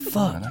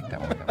fuck? I like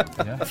that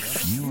one. Yeah.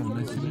 You are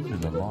listening to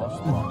the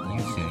Lost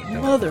Minds. You say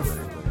that.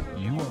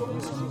 Motherfucker. You are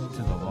listening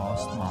to the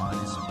Lost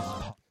Minds.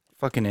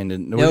 Fucking ended.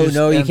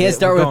 No, you can't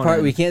start with going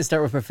in. We can't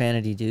start with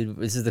profanity, dude.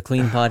 This is the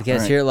clean podcast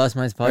right. here at Lost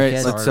Minds All right,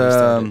 Podcast.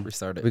 let's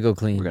restart it. we go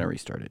clean. We're gonna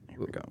restart it. Here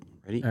we go.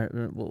 Ready? All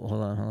right, well,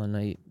 hold on.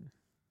 No,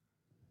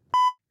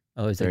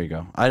 oh, is There it? you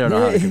go. I don't know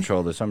how to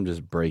control this. I'm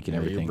just breaking Yeah,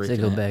 you're everything. breaking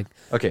Say go back.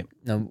 Okay,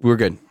 No, we're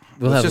good.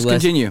 we'll Let's have just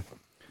less. continue.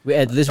 We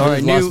add this All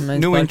was right, Lost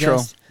Minds new Podcast.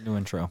 intro. New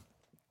intro.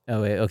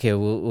 Oh wait, okay.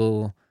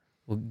 We'll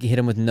hit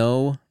him with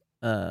no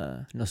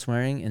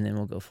swearing, and then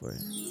we'll go for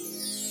it.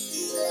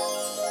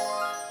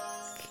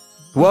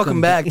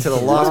 Welcome back to the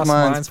Lost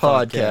Minds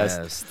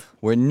podcast,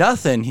 where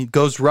nothing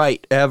goes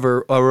right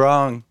ever or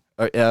wrong,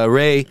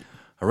 Ray,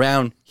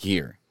 around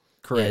here.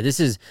 Correct. Yeah, this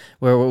is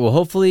where we'll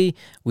hopefully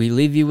we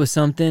leave you with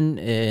something,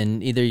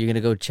 and either you're gonna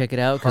go check it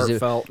out because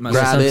Heartfelt there's message.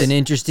 Grab something it,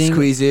 interesting,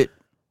 Squeeze it.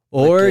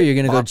 or like it, you're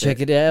gonna go pop check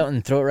it, it out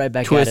and throw it right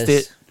back twist at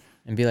us it.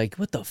 and be like,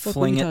 "What the fuck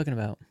Fling are you it. talking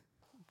about?"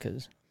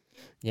 Because,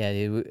 yeah,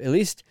 dude, at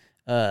least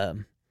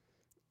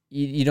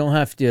you don't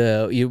have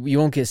to. You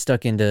won't get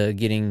stuck into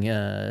getting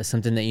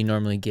something that you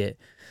normally get.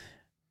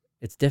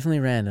 It's definitely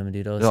random,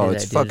 dude. I'll No, say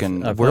it's that, dude.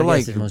 fucking- Our we're podcast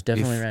like- is most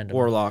definitely if random.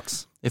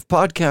 Warlocks If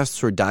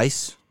podcasts were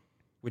dice,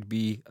 would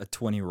be a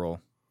 20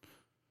 roll.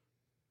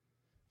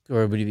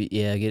 Or would it be,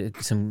 yeah,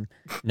 get some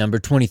number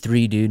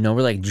 23, dude. No,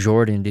 we're like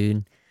Jordan,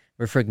 dude.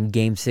 We're freaking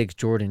Game 6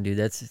 Jordan, dude.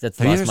 That's have you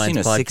Lost ever Minds seen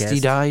a podcast. 60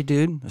 die,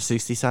 dude? A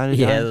 60-sided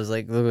die? Yeah, it was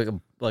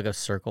look like a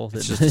circle.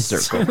 It's just a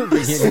circle.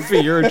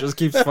 Figure just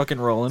keeps fucking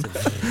rolling.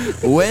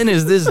 When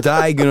is this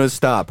die gonna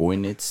stop?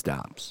 When it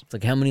stops. It's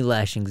like, how many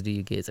lashings do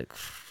you get? It's like,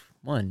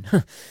 one.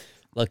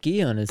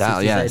 Lucky on a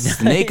That, yeah, 60 side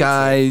snake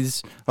die.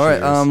 eyes. All right,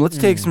 Cheers. let's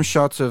take some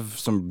shots of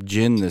some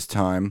gin this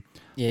time.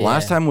 Yeah,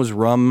 Last time was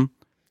rum,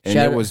 and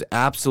Shout it out- was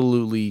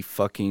absolutely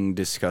fucking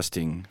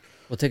disgusting.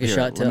 We'll take a Here,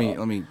 shot to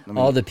let me.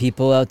 all the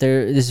people out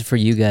there. This is for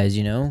you guys,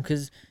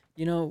 because,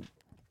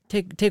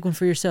 take one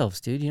for yourselves,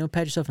 dude.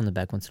 Pat yourself on the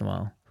back once in a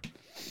while.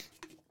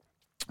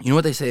 You know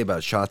what they say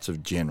about shots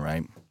of gin,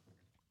 right?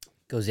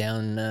 Goes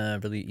down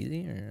really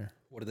easy, or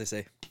What did they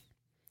say?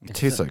 It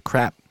tastes like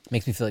crap.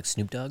 makes me feel like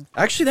Snoop Dogg.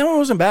 Actually, that one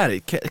wasn't bad.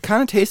 It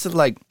kind of tasted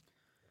like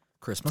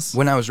Christmas.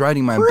 when I was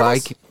riding my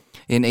bike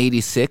in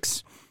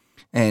 '86,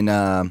 and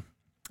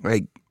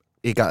like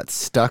it got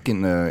stuck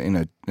in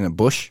a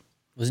bush,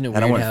 Wasn't it and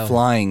weird I went how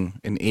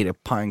flying and ate a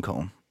pine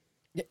cone.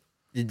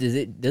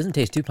 it doesn't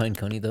taste too pine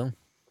coney though?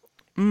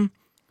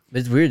 But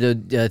it's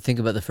weird to think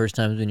about the first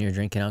times when you're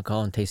drinking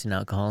alcohol and tasting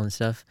alcohol and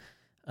stuff.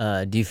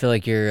 Do you feel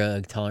like your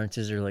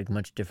tolerances are like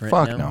much different?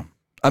 Fuck now? no.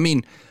 I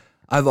mean,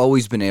 I've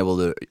always been able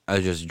to. I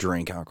just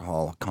drink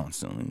alcohol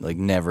constantly, like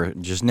never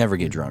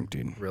get drunk,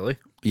 dude. Really?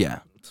 Yeah,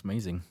 It's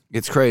amazing.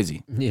 it's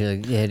crazy. Yeah,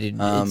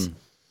 dude.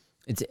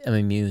 I'm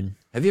immune.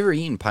 Have you ever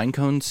eaten pine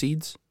cone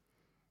seeds?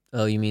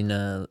 Oh, you mean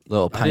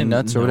Little I pine didn't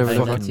nuts or know whatever. pine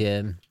they're fucking-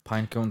 nuts? Yeah,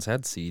 Pine cones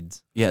had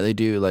seeds. Yeah, they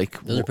do.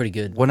 Like those are pretty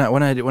good. when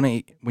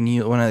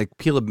I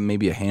peel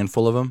maybe a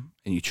handful of them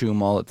and you chew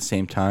them all at the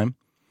same time,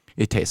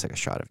 it tastes like a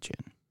shot of gin,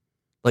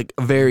 like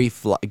a very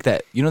like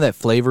that. You know that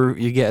flavor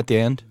you get at the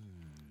end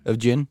of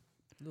gin.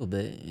 A little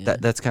bit. Yeah.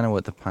 That's kind of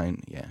what the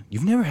pine. Yeah,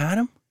 you've never had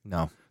them.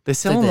 No, They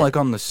sell like them that- like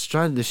on the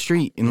side of the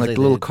street in It's like like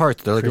little the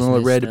carts. They're like little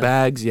Christmas red stuff.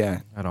 bags.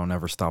 Yeah, I don't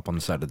ever stop on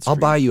the side of the street. I'll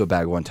buy you a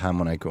bag one time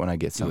when I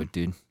get Do some. it,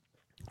 dude.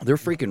 They're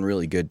freaking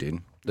really good, dude.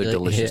 They're Like,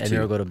 delicious and too.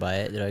 they'll go to buy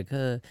it. They're like,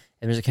 and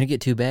there's like, can I get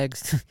 2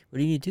 bags? What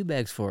do you need 2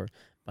 bags for?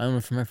 Buy one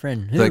for my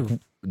friend. Who? Like, dude,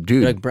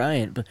 They're like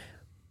Brian. But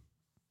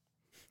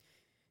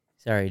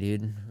sorry,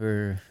 dude.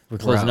 We're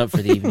closing out. up for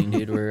the evening,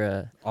 dude.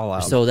 We're All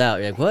out. sold out.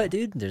 You're like, what,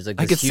 dude? There's like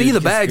I this could see huge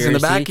the bags in the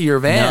back conspiracy of your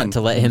van. not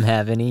to let him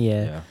have any.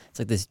 Yeah. Yeah. It's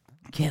like this.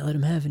 You can't let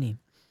him have any.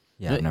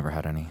 Yeah, I've never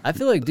had any. I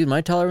feel like, dude,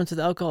 my tolerance with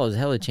alcohol has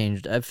hella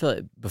changed. I feel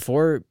like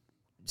before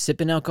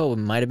sipping alcohol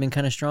might have been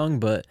kind of strong,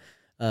 but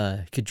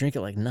could drink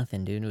it like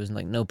nothing, dude. It was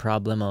like no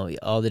problemo.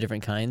 All the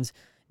different kinds.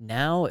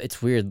 Now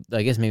it's weird.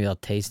 I guess maybe I'll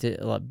taste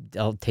it a lot.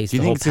 I'll taste do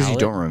you the whole think it's because you palate.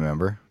 don't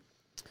remember?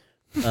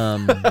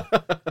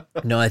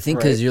 No, I think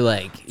because you're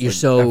like you're Like,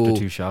 so after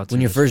 2 shots, when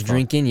you're you're just first fucked.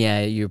 drinking,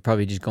 yeah, you're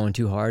probably just going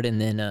too hard, and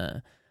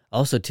then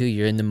also too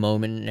you're in the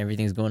moment and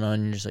everything's going on,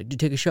 and you're just like, dude,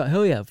 take a shot,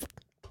 hell yeah,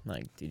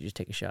 like dude, just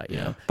take a shot, you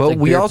know. It's But like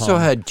we beer also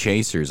pong. had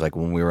chasers, like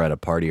when we were at a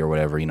party or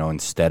whatever,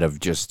 instead of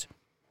just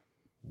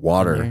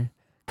water.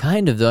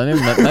 Kind of though. I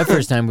remember my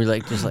first time we were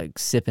like just like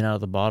sipping out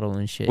of the bottle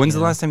and shit. When's you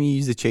the know? last time you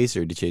used a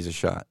chaser to chase a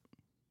shot?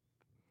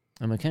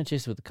 I kind of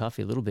chased it with the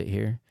coffee a little bit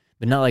here,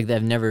 but not like that.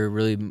 I've never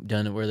really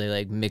done it where they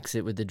like mix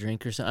it with the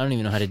drink or something. I don't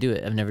even know how to do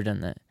it. I've never done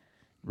that.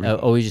 I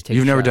always just take.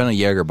 You've a never shot. done a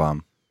Jaeger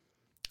bomb.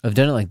 I've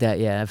done it like that.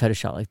 Yeah, I've had a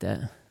shot like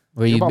that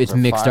where Your bombs it's are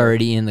mixed fire.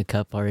 already in the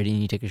cup already,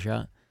 and you take a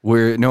shot.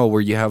 Where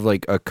you have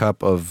like a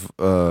cup of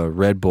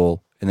Red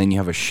Bull and then you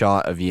have a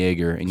shot of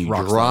Jaeger and you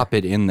Rockstar. drop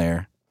it in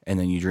there and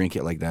then you drink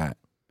it like that,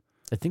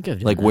 I think I've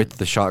done like that. with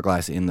the shot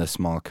glass in the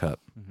small cup.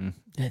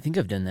 I think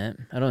I've done that.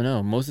 I don't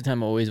know. Most of the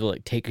time, I always will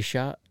like take a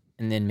shot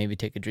and then maybe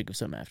take a drink of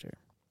something after.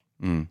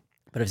 Mm.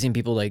 But I've seen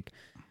people like.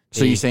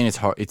 So you're saying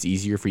it's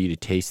easier for you to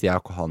taste the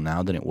alcohol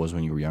now than it was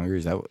when you were younger?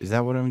 Is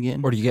that what I'm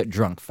getting? Or do you get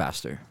drunk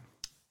faster?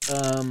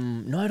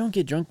 No, I don't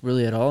get drunk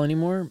really at all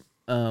anymore.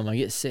 I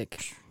get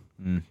sick.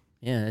 Mm.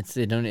 Yeah,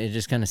 it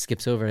just kind of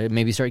skips over.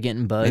 Maybe start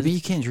getting buzzed. Maybe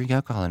you can't drink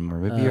alcohol anymore.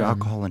 Maybe you're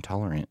alcohol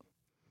intolerant.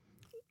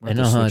 I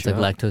know, huh? It's like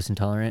lactose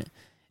intolerant.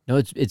 No,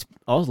 it's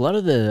a lot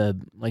of the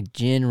like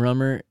gin,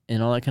 rummer,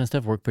 and all that kind of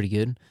stuff work pretty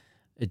good.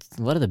 It's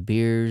a lot of the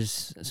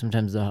beers.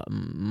 Sometimes the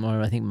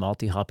more I think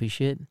malty hoppy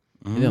shit.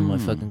 Maybe I'm like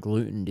fucking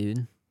gluten,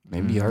 dude.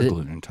 Maybe you are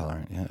gluten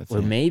intolerant. Yeah, that's Or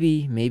it.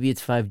 maybe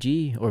it's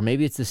 5G, or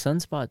maybe it's the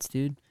sunspots,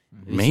 dude.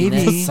 Have you seen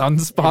Maybe. that?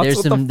 Sunspots. There's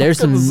What some- the there's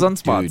fuck are the some-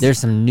 sunspots. Dude. There's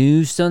some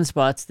new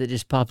sunspots that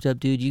just popped up,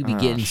 dude. You be Oh,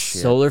 getting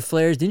shit. solar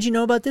flares. Didn't you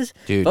know about this?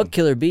 Dude. Fuck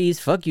killer bees.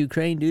 Fuck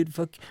Ukraine, dude.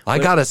 Fuck. I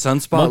got a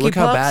sunspot. Look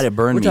how monkeypox? bad it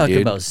burned We're me, talking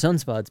dude. about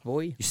sunspots,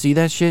 boy. You see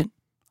that shit?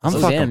 I'm Oh,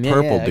 fucking damn, yeah,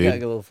 purple, yeah, dude. I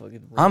got a little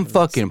fucking I'm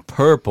fucking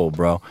purple,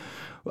 bro.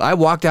 I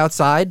walked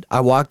outside,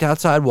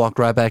 walked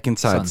right back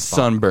inside. Sunspot.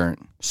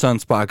 Sunburnt.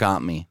 Sunspot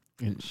got me.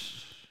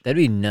 That'd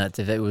be nuts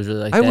if it was really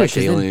like I that. wish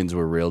 'cause then, aliens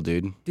were real,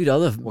 dude. dude, all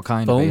the What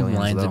kind of phone aliens,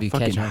 lines though? would be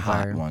Fucking catching on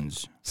hot fire.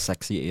 ones.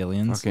 Sexy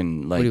aliens.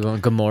 Fucking What do like you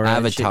want, Gamora?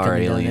 and shit Avatar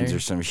coming down aliens there? or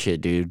some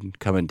shit, dude.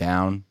 Coming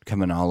down,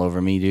 coming all over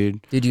me,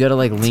 dude. Dude, you gotta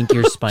like link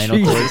your spinal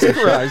cord. Jesus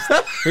Christ.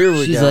 Here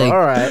we She's go. like, all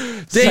right.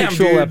 Damn,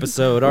 Sexual dude.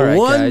 episode. All right,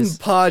 one guys.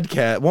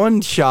 podcast, one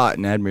shot,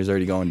 and Admir's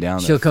already going down.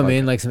 She'll that come fucking-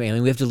 in like some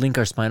alien. We have to link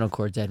our spinal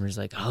cords. Edmund's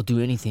like, I'll do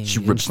anything. She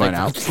dude. rips She's mine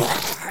like,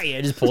 out. Yeah,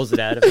 just pulls it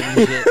out of him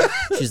and shit.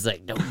 She's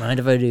like, don't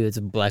mind if I do. It's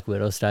a Black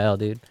Widow style,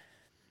 dude.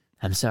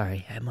 I'm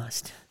sorry, I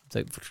must. It's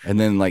like, And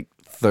then like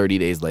 30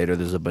 days later,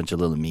 there's a bunch of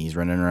little me's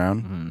running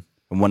around, Mm-hmm.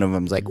 and one of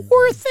them's like,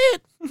 "Worth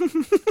it."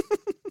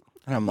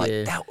 And I'm like,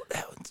 Yeah. that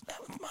one's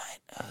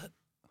mine.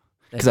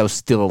 Because I was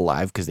still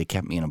alive because they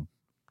kept me in a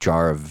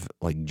jar of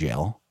like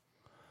gel.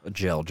 A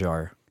gel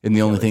jar. And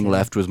the only thing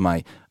left was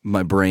my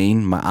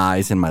brain, my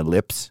eyes, and my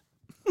lips.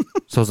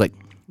 So I was like,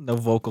 No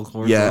vocal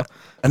cords. yeah.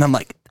 And I'm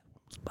like,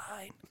 it's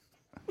fine.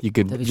 You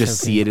could That'd be just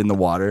so see cool. it in the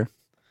water.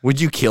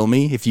 Would you kill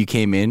me if you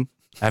came in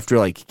after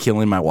like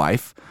killing my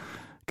wife?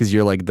 Because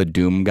you're like the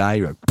doom guy.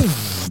 You're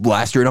like,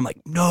 blast her. And I'm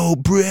like, no,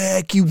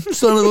 Brick, you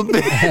son of a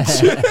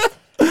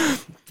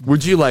bitch.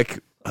 Would you like,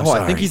 I'm I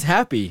sorry. think he's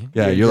happy.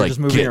 Yeah, you're like, just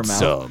moving get your mouth.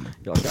 some.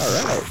 You're like,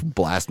 all right.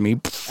 Blast me.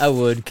 I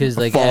would, because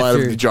like Fall out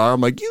of the after, jar.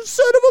 I'm like, you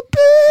son of a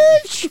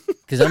bitch.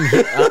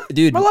 because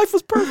dude, My life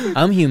was perfect.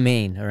 I'm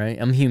humane, all right?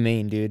 I'm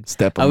humane, dude.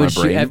 Step I on my would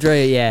shoot brain. after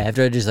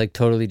I just like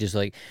totally just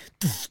like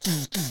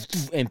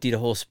emptied a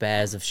whole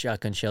spaz of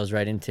shotgun shells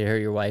right into her,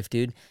 your wife,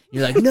 dude.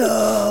 You're like,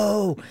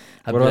 no.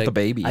 I'd What be about like, the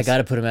babies? I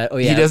gotta put them out. Oh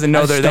yeah, He doesn't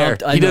know I've they're there.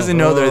 stomped- I He doesn't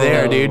know they're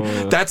there, Oh.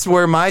 dude. That's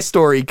where my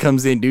story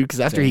comes in, dude. Because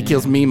after he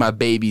kills me, my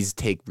babies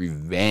take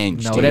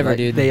revenge. No, dude. whatever, like,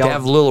 dude. They They, all,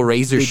 have little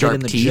razor they get sharp in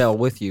the teeth. gel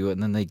with you,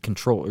 and then they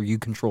control, or you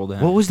control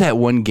them. What was that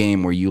one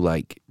game where you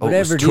like?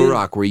 Whatever, it was dude.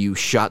 Turok, where you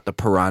shot the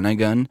piranha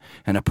gun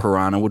and a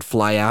piranha would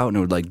fly out and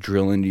it would like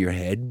drill into your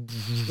head.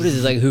 What is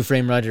this, like Who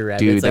Framed Roger Rabbit?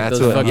 Dude, It's like that's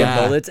those what- fucking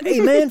yeah. bullets.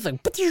 Hey man, it's like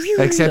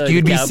Except like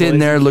you'd be cowboys sitting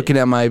there and shit. looking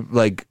at my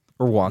like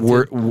Or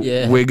wanted.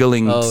 Yeah.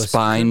 wiggling Oh,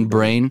 spine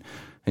brain,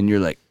 and you're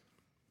like,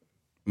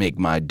 make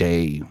my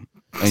day.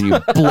 And you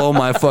blow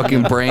my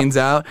fucking brains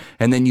out,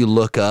 and then you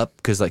look up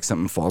because like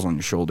something falls on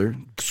your shoulder.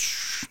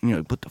 And you're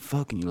like, what the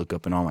fuck? And you look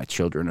up, and all my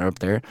children are up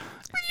there.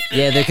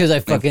 Yeah, because I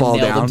fucking fall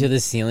nailed them down. to the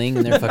ceiling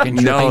and they're fucking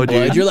dripping No, blood.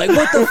 dude. You're like,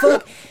 what the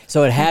fuck?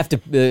 So I'd have to,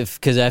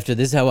 because after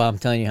this is how I'm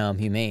telling you how I'm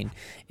humane,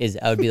 is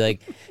I would be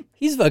like,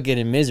 he's fucking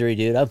in misery,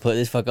 dude. I'll put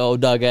this fucking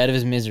old dog out of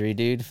his misery,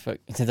 dude. Fuck.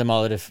 Since I'm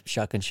all out of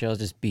shotgun shells,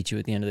 just beat you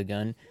at the end of the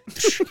gun.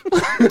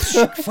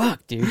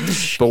 Fuck, dude.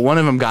 But one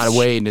of them got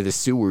away into the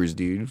sewers,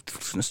 dude.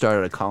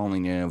 Started a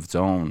colony of its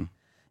own.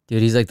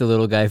 Dude, he's like the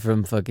little guy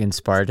from fucking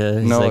Sparta.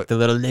 He's No, like the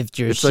little lift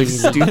your it's like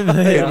shield. Stu-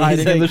 He's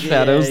hiding in the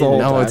shadows the whole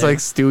No, time. it's like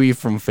Stewie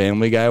from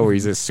Family Guy, where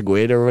he's a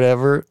squid or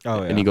whatever.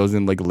 Oh, And he yeah. goes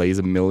in like lays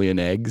a million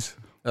eggs.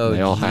 Oh, and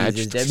they all Jesus,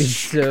 hatched. that'd be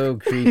so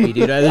creepy,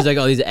 dude. There's like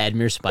all these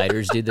Admir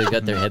spiders, dude. They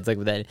got their heads like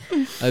with that.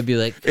 I'd be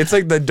like, It's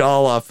like the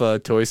doll off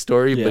Toy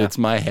Story, but Yeah. it's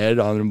my head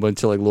on a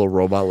bunch of like little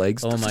robot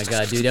legs. oh my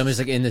god, dude. I'm just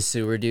like in the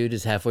sewer, dude.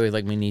 Just halfway with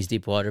like my knees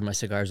deep water. My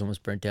cigar's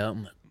almost burnt out.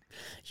 I'm like,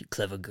 you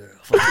clever girl.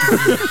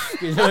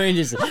 You know, and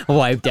just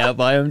wiped out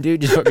by him,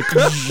 dude. Just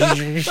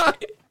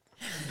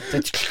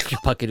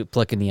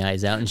plucking the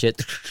eyes out and shit.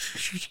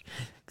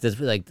 That's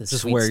what, like the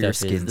Just sweet wear stuff your is.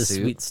 skin The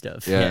suit. sweet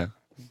stuff. Yeah.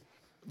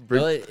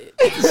 Well,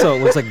 So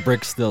it looks like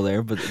Brick's still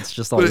there, but it's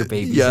just all But your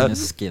babies yeah. in a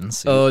skin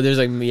suit. oh, there's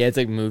like it's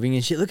like moving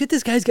and shit. Look at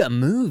this guy's got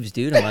moves,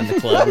 dude. I'm on the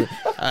club.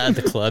 At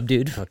the club,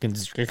 dude. Fucking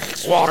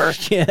water.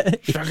 Yeah.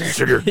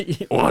 Sugar.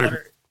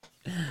 Water.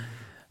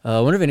 I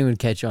wonder if anyone would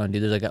catch on,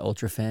 dude. There's like an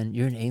ultra fan.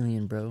 You're an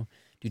alien, bro.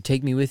 Dude,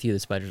 take me with you. The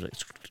spider's like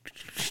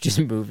just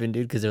moving,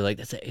 dude, because they're like,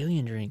 that's an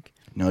alien drink.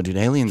 No, dude,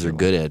 aliens are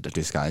good at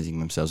disguising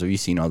themselves. Have you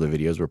seen all the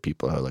videos where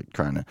people are like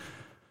trying to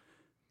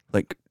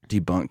like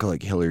debunk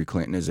like Hillary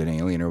Clinton is an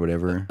alien or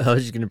whatever? I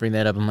was just gonna bring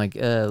that up. I'm like,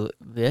 yeah,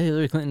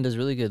 Hillary Clinton does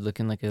really good,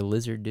 looking like a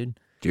lizard, dude.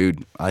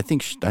 Dude, I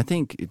think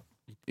it'd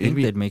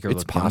be, they'd make her it's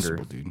look possible,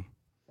 younger. dude.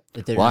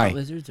 That they're Why? not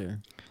lizards, or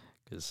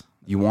 'Cause-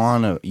 You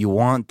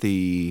want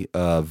the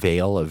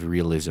veil of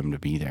realism to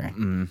be there.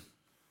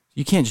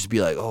 You can't just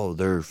be like, oh,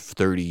 they're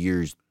 30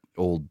 years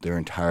old their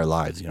entire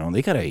lives. You know,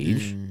 they gotta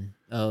age.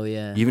 Oh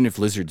yeah. even if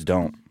lizards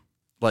don't.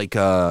 Like,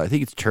 I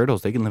think it's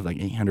turtles. They can live like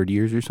 800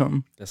 years or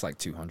something. That's like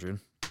 200,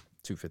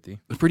 250.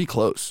 It's pretty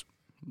close,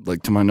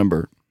 like to my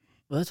number.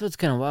 Well, that's what's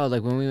kind of wild.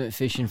 Like when we went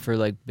fishing for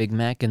like Big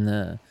Mac in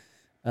the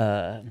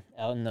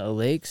out in the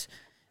lakes,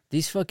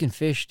 these fucking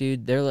fish,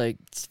 dude, they're like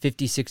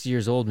 50, 60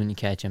 years old when you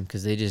catch them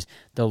because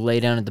they'll lay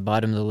down at the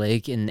bottom of the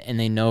lake and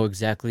they know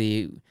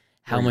exactly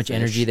how Where you much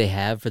energy fish. they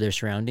have for their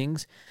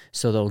surroundings,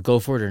 so they'll go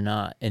for it or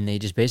not, and they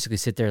just basically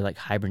sit there like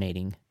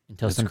hibernating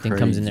until That's something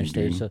comes in their crazy,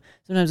 stage. dude. So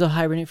sometimes they'll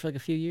hibernate for like a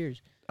few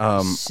years,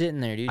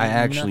 sitting there, dude. I doing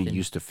actually nothing.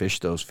 used to fish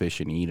those fish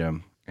and eat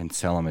them and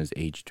sell them as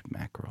aged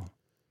mackerel.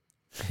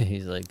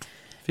 He's like,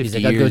 50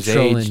 like, I'll go years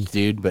trolling. aged,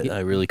 dude, but I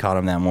really caught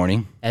him that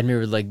morning.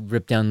 Admir would like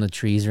rip down the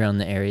trees around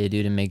the area,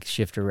 dude, and make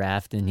shift a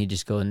raft, and he'd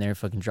just go in there,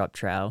 fucking drop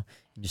trout,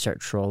 and just start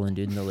trolling,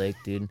 dude, in the lake,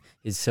 dude.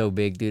 It's so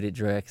big, dude, it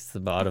directs the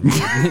bottom,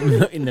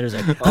 dude. And there's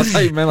like, I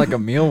thought you meant like a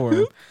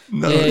mealworm.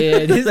 yeah,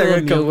 he's a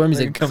They're little gonna mealworm. He's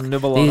they're like, gonna come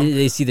nibble on 'em.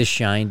 they see the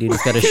shine, dude.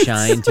 It's got a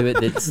shine to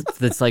it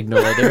that's like no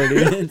other,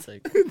 dude. It's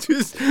like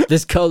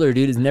this color,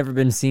 dude, has never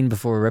been seen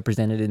before,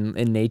 represented in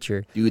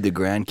nature. Dude, the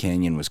Grand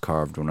Canyon was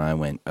carved when I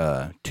went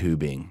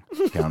tubing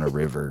down a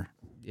river.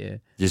 Yeah.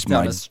 Just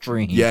Down my a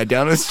stream. Yeah,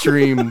 down a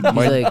stream. He's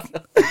My, like,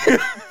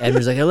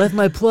 Edward's like, I left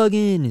my plug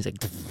in. He's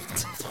like,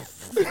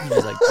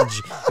 he's like,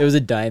 it was a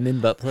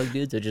diamond butt plug,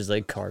 dude. So just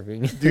like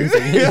carving.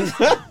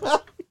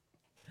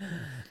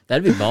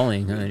 That'd be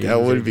balling. Huh, dude?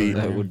 That would be.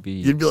 That would be.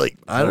 You'd be like,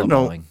 I hella don't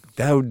know.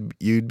 balling.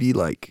 You'd be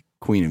like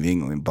Queen of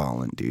England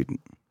balling, dude.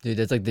 Dude,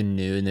 that's like the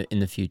new in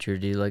the future,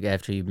 dude. Like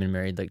after you've been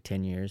married like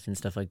 10 years and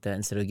stuff like that,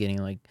 instead of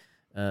getting like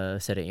a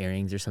set of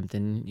earrings or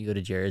something, you go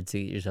to Jared's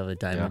to get yourself a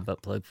diamond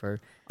butt plug for.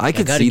 I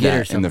could gotta see get her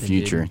that in the something,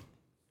 dude. future.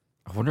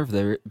 I wonder if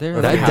they're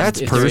Or That- if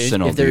that's if they're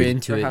personal, if they're dude.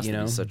 into there it, has you to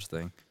know, be such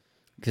thing.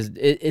 because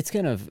it's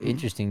kind of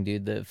interesting,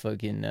 dude. The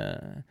fucking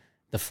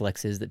the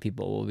flexes that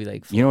people will be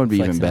like. You know what'd be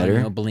even flexing on, better? you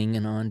know,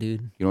 blinging on,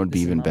 dude. You know what'd be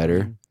This is even not better?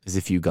 bling. Is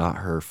if you got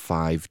her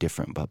 5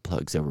 different butt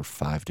plugs that were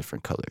 5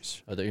 different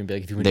colors. Oh, they're gonna be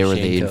like if you went They to were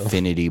the Shanko.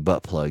 infinity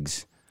butt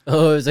plugs.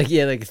 Oh, it was like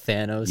like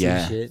Thanos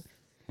Yeah. and shit.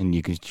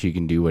 And she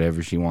can do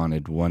whatever she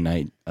wanted. One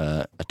night,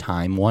 a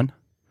time one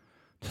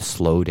to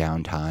slow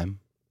down time,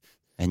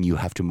 and you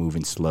have to move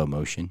in slow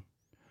motion.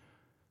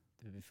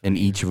 And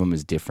each of them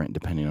is different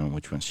depending on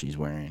which one she's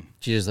wearing,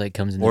 She just like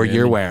comes in. or the room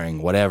you're and-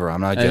 wearing. Whatever.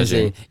 I'm not I would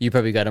judging. say you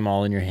probably got them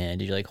all in your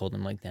hand. You're like holding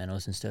them like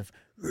Thanos and stuff.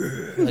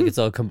 Like it's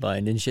all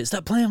combined and shit.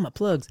 Stop playing with my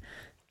plugs.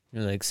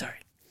 You're like, sorry.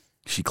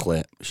 She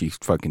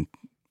fucking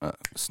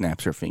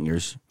snaps her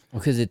fingers. Well,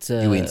 because it's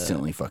You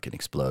instantly fucking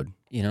explode.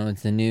 you know,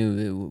 it's the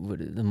new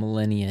the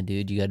millennia,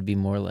 dude. You got to be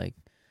more like,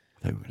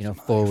 you know,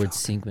 forward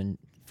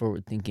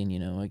thinking, you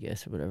know, I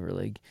guess, or whatever.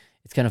 Like,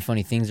 it's kind of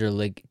funny. Things are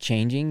like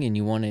changing, and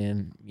you want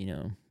to, you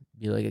know,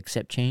 be like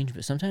accept change,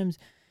 but sometimes,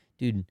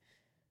 dude,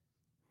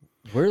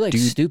 we're like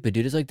Dude. stupid,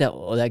 dude. It's like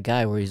that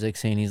guy where he's like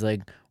saying he's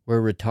like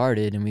we're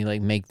retarded, and we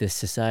like make this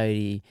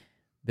society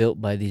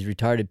built by these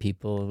retarded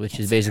people, which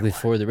is basically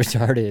for the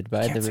retarded,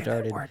 by the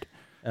retarded.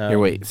 Here,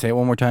 wait. Say it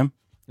one more time.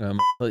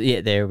 Well,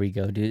 yeah, there we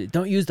go, dude.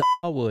 Don't use the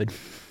wood.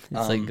 It's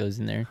like goes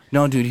in there.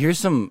 No, dude. Here's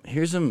some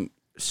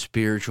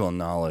spiritual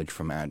knowledge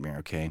from Admir.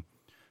 Okay,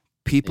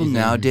 people Is it-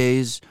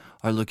 nowadays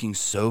are looking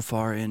so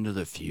far into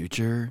the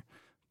future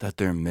that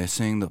they're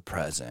missing the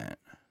present.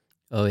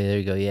 Oh, yeah, there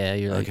you go. Yeah,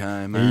 you're like Okay,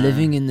 they're man.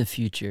 living in the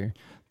future.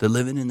 They're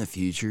living in the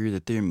future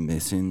that they're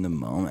missing the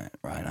moment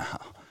right now.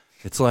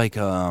 It's like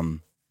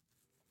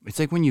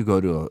when you go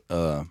to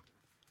a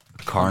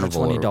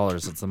carnival or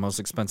 $120. It's the most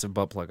expensive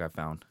butt plug I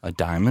found. a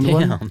diamond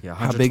Damn. one. Yeah,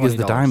 How big is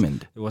the $120.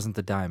 diamond? It wasn't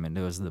the diamond.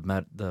 It was the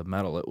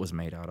metal it was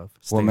made out of.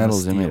 What metal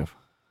is it Stainless made steel. of?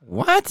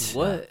 What?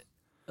 What?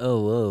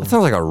 Oh, whoa. That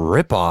sounds like a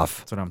rip off.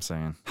 That's what I'm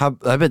saying.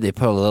 I bet they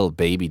put a little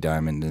baby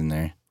diamond in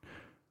there.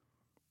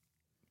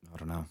 I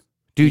don't know.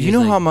 Dude, He's you know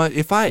like- how much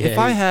if I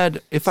Yeah,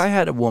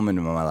 had a woman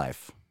in my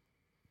life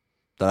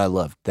that I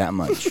loved that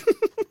much,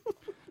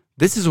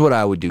 this is what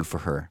I would do for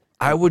her.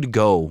 I would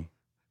go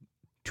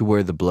to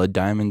where the blood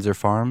diamonds are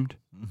farmed.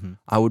 Mm-hmm.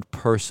 I would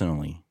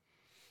personally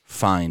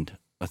find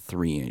a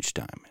 3-inch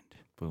diamond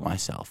Boom.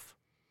 myself.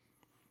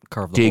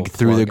 Carve the Dig whole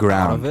through the plug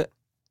out of ground. it.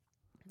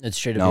 It's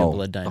straight up No, a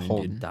blood The diamond,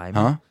 whole dude. diamond.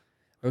 Huh?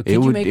 Or could It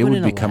you would make it one would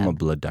in a become a lab?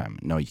 blood diamond.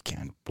 No, you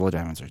can't. Blood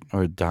diamonds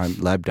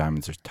lab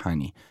diamonds are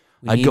tiny.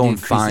 We I'd need go to and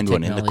increase the find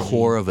one in the technology.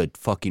 core of a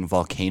fucking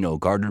volcano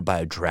guarded by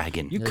a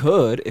dragon. You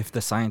could if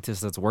the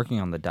scientist that's working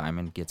on the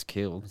diamond gets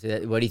killed. See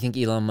that, why do you think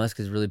Elon Musk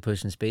is really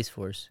pushing Space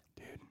Force?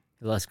 Dude.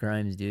 Les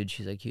Grimes, dude.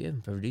 She's like, you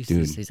haven't produced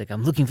Dude. this. He's like,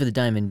 I'm looking for the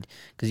diamond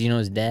because you know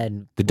his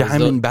dad. The was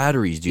diamond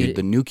batteries, dude. Dude.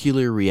 The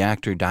nuclear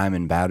reactor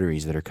diamond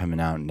batteries that are coming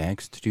out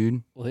next,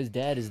 dude. Well, his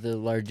dad is the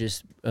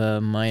largest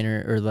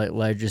miner or like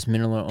largest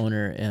mineral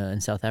owner in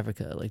South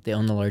Africa. Like they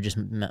own the largest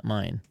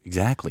mine.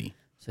 Exactly.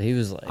 So he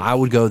was like, I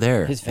would go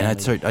there his and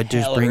family's I'd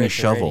just hella bring a rich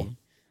shovel already.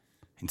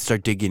 and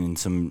start digging in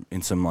some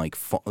like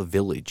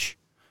village.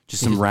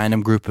 Just some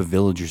random group of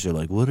villagers are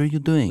like, "What are you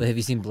doing?" Well, have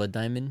you seen Blood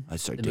Diamond? I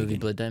start The movie digging.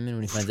 Blood Diamond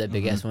when he finds that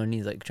big ass one,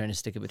 he's like trying to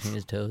stick it between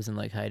his toes and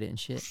like hide it and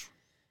shit.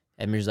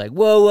 Edmir's like,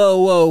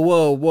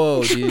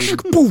 whoa,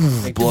 dude.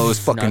 Boom, Like, blow his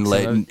fucking knocks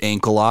him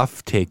ankle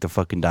off, take the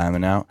fucking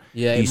diamond out.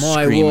 Yeah, He's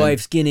my screaming.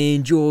 wife's gonna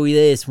enjoy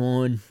this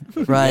one.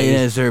 Right Yeah,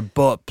 as her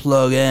butt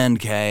plug end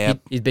cap.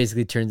 he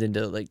basically turns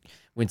into like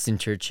Winston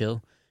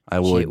Churchill. I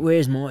would. Shit,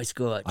 where's my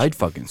scotch? I'd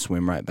fucking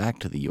swim right back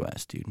to the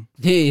U.S., dude.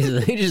 He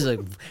just like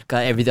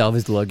got everything, all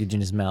his luggage in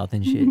his mouth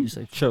and shit. Just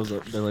like, Shows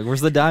up. They're like, "Where's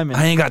the diamond?"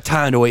 I ain't got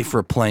time to wait for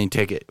a plane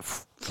ticket.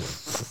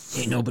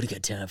 ain't nobody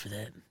got time for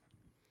that.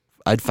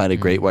 I'd find a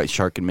great white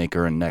shark and make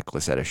her a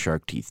necklace out of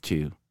shark teeth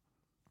too.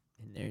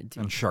 In there, dude.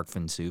 And shark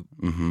fin soup.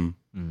 Mm-hmm.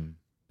 Mm.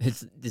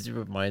 This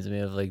reminds me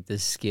of like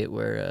this skit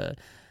where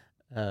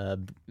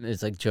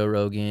it's like Joe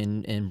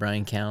Rogan and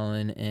Brian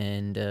Callen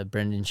and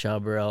Brendan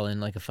Schaub are all in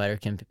like a fighter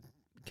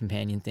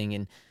companion thing,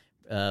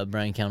 and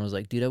Brian Callen was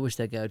like, dude, I wish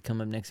that guy would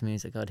come up next to me.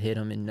 He's like, I'd hit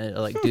him and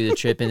like do the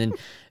trip. And then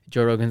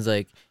Joe Rogan's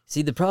like,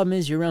 see, the problem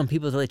is you're around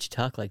people that let you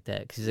talk like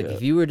that. Because he's like,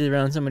 if you were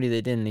around somebody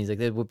that didn't, he's like,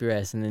 they'd whoop your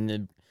ass. And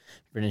then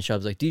Brendan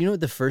Schaub's like, do you know what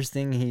the first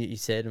thing he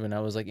said when I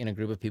was like in a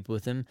group of people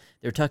with him?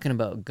 They were talking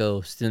about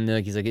ghosts. And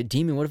like, he's like, a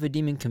demon, what if a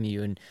demon come to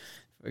you? And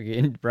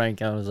Brian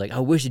Callen was like, I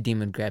wish a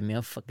demon would grab me.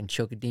 I'll fucking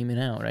choke a demon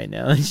out right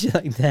now. And shit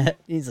like that.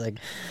 He's like,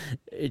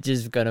 it's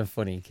just kind of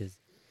funny because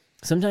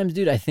sometimes,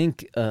 dude, I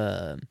think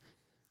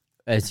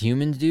as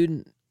humans,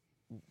 dude,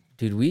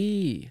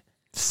 we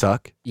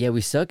Suck. we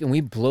suck and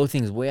we blow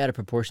things way out of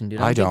proportion, dude.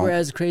 I I don't think don't. we're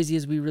as crazy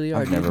as we really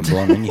are. I've dude. never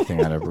blown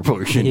anything out of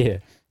proportion. Yeah.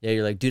 Yeah,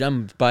 you're like, dude,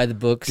 I'm by the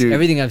books. Dude.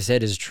 Everything I've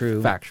said is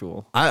true.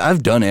 Factual.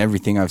 I've done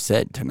everything I've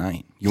said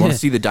tonight. You want to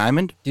see the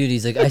diamond? Dude,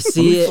 he's like, I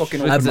see it.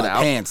 Fucking I open my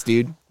pants,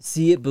 dude.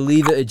 see it,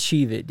 believe it,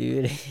 achieve it,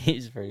 dude.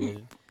 He's pretty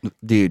good.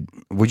 Dude,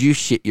 would you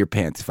shit your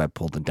pants if I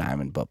pulled a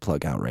diamond butt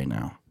plug out right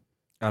now?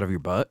 Out of your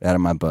butt? Out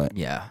of my butt.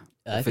 Yeah.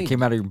 I If it think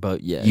came out of your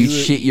butt, yes. You'd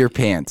shit your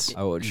pants.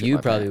 I would shit you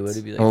my probably pants.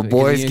 would be like, Oh, because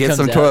boys, it get comes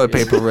some out, toilet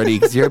you're paper ready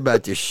because you're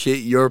about to shit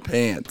your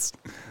pants.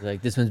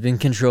 like, this one's been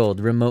controlled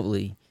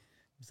remotely.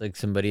 It's like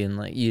somebody in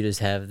like you just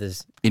have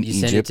this In you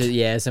send it Egypt?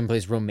 to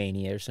someplace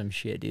Romania or some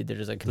shit, dude. They're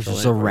just like There's controlling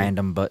just a it for you.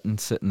 random button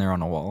sitting there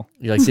on a wall.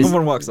 You're like this,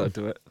 Someone walks up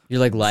to it. you're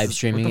like live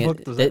streaming What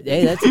the it. fuck does that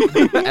Hey,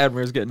 that's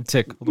Admir's getting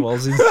tickled while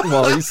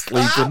he's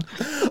sleeping.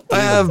 I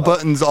have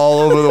buttons all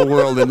over the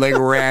world in like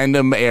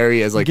random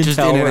areas, like You can just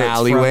tell in an where it's from,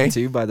 alleyway.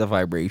 too by the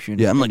vibration.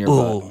 Yeah, I'm in like, your butt.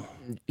 oh,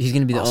 he's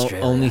gonna be the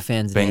Australia.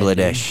 OnlyFans dad,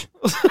 Bangladesh.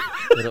 dude.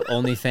 Little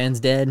OnlyFans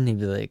dad, and he'd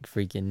be like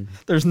freaking.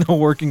 There's no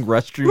working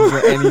restrooms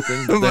or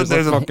anything. But There's,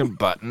 there's a a- fucking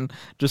button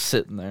just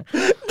sitting there.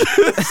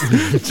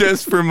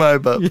 Just for my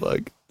butt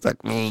plug. It's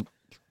like,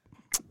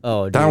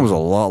 Oh, dude, that was a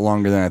lot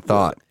longer than I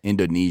thought.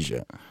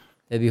 Indonesia.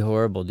 that'd be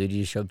horrible, dude.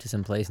 You show up to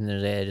some place and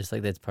there's just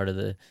like that's part of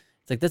the.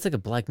 It's like that's like a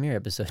Black Mirror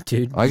episode,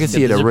 dude. I can Just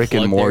see it there's a Rick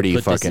plug and there, Morty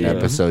put this fucking in.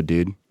 episode,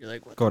 dude. You're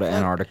like, what Go the to fuck?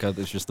 Antarctica.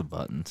 There's just a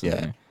button. sitting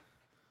Yeah. there.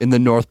 In the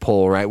North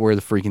Pole, right where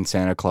the freaking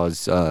Santa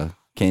Claus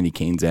candy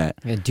cane's at.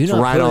 Yeah, do It's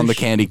not right on the push.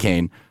 candy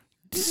cane.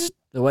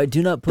 The white,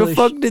 do not The push.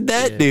 fuck did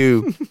that Yeah.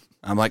 do?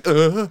 I'm like,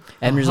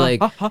 Edmir's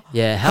like,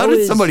 yeah. how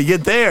did somebody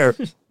get there?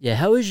 Yeah,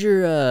 how is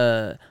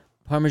your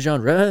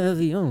Parmesan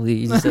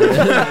ravioli?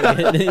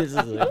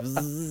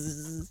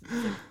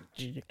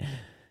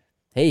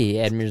 Hey,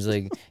 Edmir's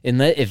like,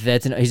 if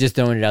that's he's just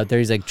throwing it out there.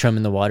 He's like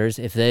trumming the waters.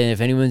 If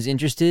anyone's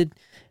interested,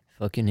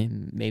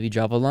 fucking maybe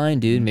drop a line,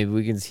 dude. Maybe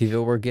we can see if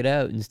it'll work it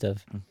out and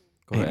stuff.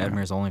 Go to Yeah.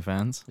 Admir's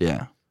OnlyFans.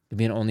 Yeah. To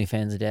be an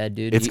OnlyFans dad,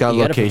 dude. It's You- got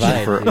you gotta location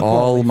provide, for dude.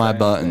 all my OnlyFans,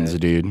 buttons,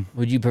 Dad. dude.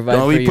 Would you provide?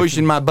 Don't for be your-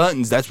 pushing my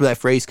buttons. That's where that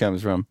phrase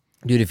comes from.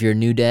 dude. If you're a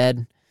new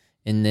dad,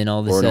 and then all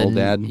of a Or an sudden old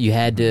dad. you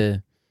had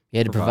to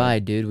provide,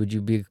 Provide. dude. Would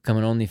you become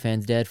an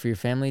OnlyFans dad for your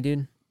family,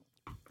 dude?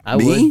 I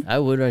Me? would. I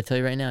would. I tell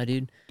you right now,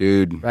 dude.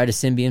 Dude, Ride a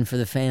Symbian for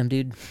the fam,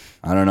 dude.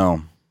 I don't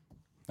know.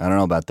 I don't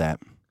know about that.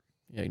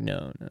 You're like,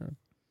 no.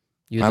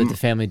 You would I'm- let the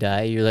family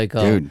die. You're like,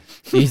 oh, Dude,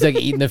 he's like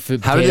eating the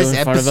food. How did potato this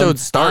in front of him. episode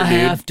start, I dude?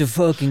 have to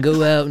fucking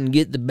go out and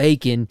get the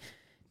bacon.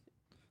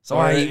 So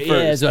I eat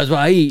first. Yeah, so that's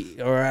why I eat,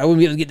 or I wouldn't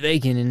be able to get the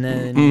bacon, and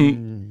then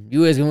Mm-hmm.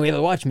 you guys gonna be able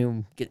to watch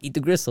me eat the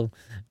gristle.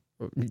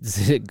 Or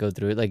go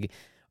through it like,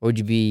 or would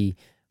you be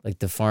like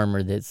the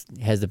farmer that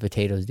has the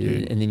potatoes,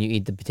 dude, and then you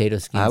eat the potato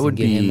skins I would and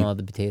give him be- all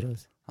the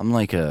potatoes? I'm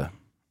like a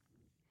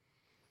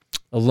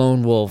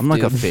lone wolf. I'm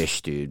like a dude.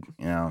 fish, dude.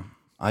 You know,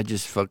 I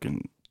just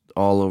fucking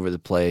all over the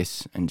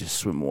place and just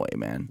swim away,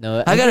 man.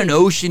 No, I got an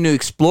ocean to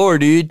explore,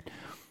 dude.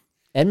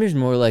 Edmir's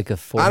more like a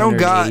I don't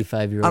got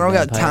 485-year-old. I don't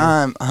got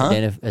time, huh?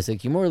 It's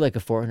like you're more like a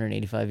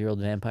 485-year-old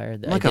vampire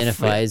that Like a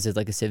identifies as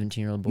like a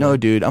 17-year-old boy. No,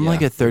 dude, I'm Yeah.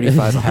 like a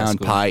 35-pound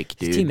cool. pike,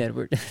 It's Team dude.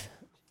 Edward.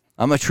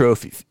 I'm a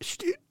trophy fish,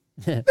 dude.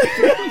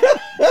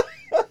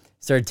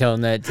 Start tell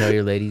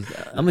your ladies,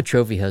 I'm a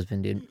trophy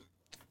husband, dude.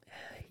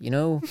 You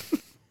know,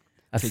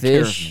 I Take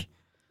care of fish, me.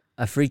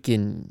 I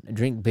freaking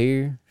drink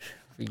beer.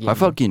 I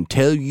fucking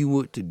tell you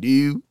what to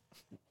do.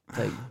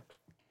 like.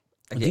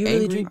 I Do get you really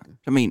angry. drink?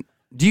 I mean,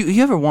 do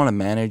you ever want a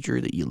manager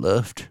that you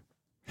loved?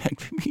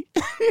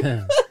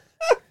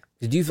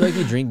 Did you feel like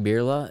you drink beer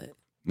a lot?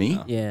 Me?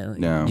 Yeah. Like,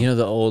 No. You know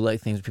the old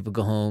like things where people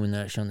go home and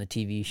they're showing the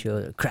TV show,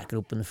 they're cracking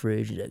open the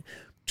fridge, like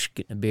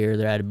getting a beer,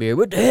 they're out of beer.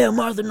 What the hell,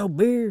 Martha? No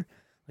beer.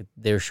 Like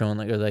they were showing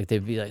or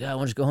they'd be like, oh, I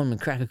want to go home and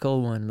crack a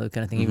cold one, that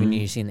kind of thing. Even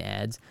you see in the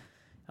ads.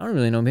 I don't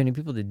really know many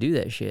people that do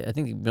that shit. I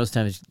think most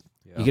times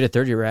you get a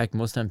 30 rack.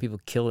 Most time people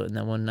kill it in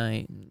that one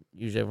night.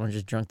 Usually everyone's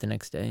just drunk the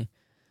next day.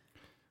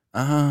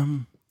 No,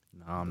 I'm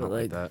But, not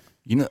like that.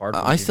 You know, Hard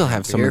I still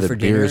have some beer of the for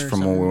dinner beers or from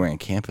when we something? went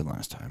camping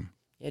last time.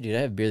 Yeah, dude,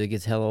 I have beer that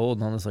gets hella old,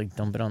 and I'll just like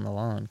dump it on the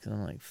lawn because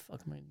I'm like,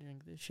 fuck, am I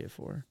drink this shit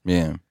for?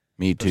 Yeah,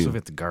 me Especially too. if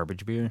it's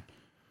garbage beer.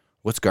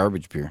 What's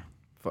garbage beer?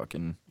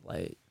 Fucking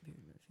Light beer.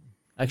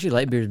 Actually,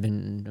 light beer's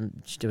been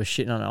I was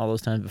shitting on it all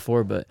those times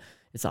before, but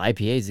it's the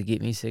IPAs that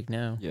get me sick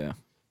now. yeah.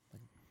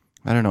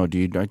 I don't know,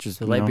 dude. I just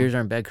So you light know. beers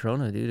aren't bad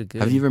Corona, dude.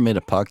 Good. Have you ever made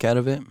a puck out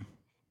of it?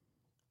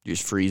 You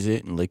just freeze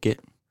it and lick it.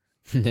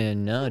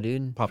 No,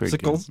 dude. Pretty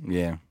Popsicles. good.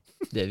 Yeah,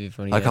 That'd be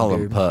funny. I yeah, call beer.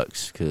 them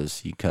pucks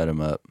because you cut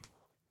them up.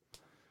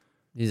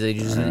 He's like,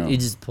 I know. he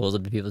just pulls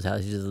up to people's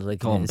houses, just like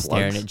Call 'em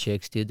staring plugs. at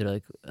chicks, dude. They're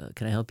like,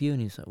 "Can I help you?"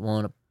 And he's like,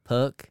 "Want a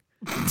puck?"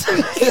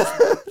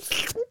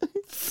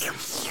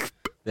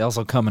 They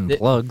also come in The-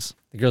 plugs.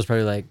 The girl's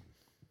probably like,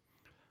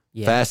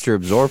 "Yeah, Faster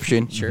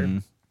absorption. sure."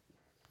 Mhm.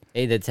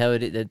 Hey, that's how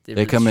it is.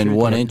 They come in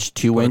 1 inch,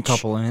 2 Put a inch.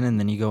 couple in, and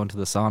then you go into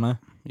the sauna.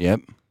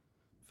 Yep.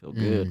 Feel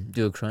good.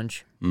 Do a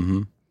crunch.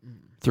 Mm-hmm.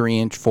 3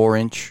 inch, 4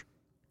 inch,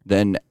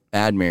 then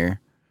Admir,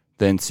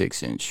 then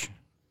 6 inch.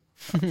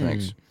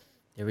 Thanks.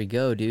 There we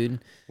go, dude.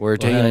 We're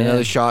taking yeah.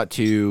 another shot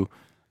to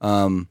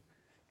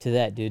To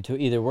that, dude. To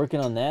either working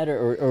on that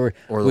or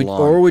Or the would,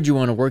 lawn. or would you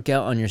want to work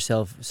out on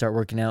yourself? Start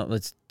working out.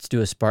 Let's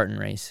do a Spartan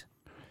race.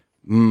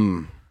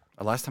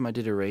 Last time I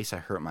did a race, I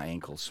hurt my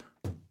ankles.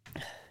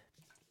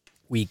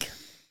 Week.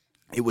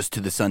 It was to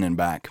the sun and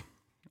back.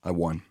 I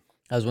won.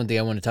 That was one thing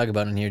I want to talk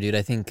about in here, dude.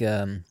 I think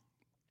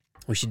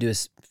we should do a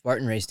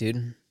Spartan race,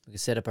 dude. We could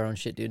set up our own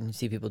shit, dude. You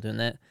see people doing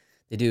that.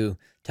 They do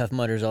Tough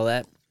Mudders, all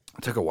that.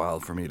 It took a while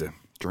for me to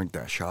drink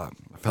that shot.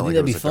 I I felt think like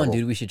that'd be it was a fun, double.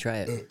 dude. We should try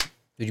it.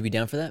 Would you be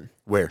down for that?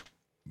 Where?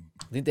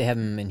 I think they have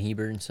them in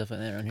Heber and stuff like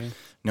that around here.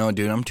 No,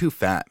 dude, I'm too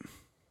fat.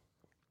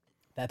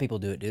 Fat people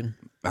do it, dude.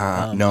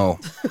 No,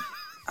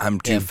 I'm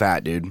too Yeah.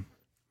 fat, dude.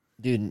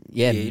 Dude,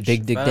 yeah, Gage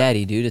big dick fat.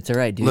 daddy, dude. It's all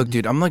right, dude. Look,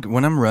 dude, I'm like,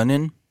 when I'm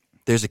running,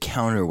 there's a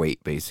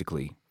counterweight,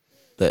 basically,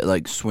 that,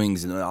 like,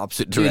 swings in the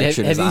opposite Dude,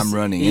 direction have as you I'm se-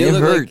 running. you It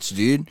look like- hurts,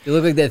 dude. You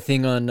look like that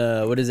thing on,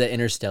 what is that,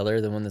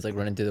 Interstellar? The one that's, like,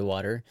 running through the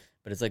water.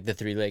 But it's, like, the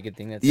three-legged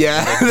thing that's...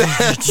 Yeah,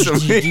 that's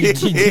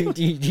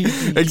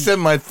me. Except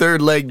my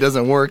third leg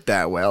doesn't work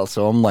that well,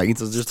 so I'm like, it's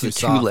just too a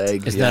soft. 2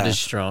 leg. It's not as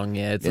strong,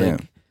 yeah. It's Yeah.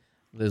 like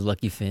the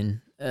Lucky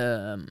Finn.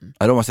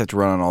 I'd almost have to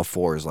run on all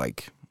fours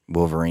like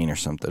Wolverine or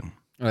something.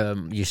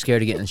 You're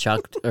scared of getting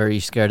shocked, or are you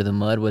scared of the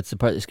mud? What's the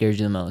part that scares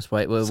you the most?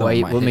 Why? Some of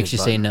What my makes you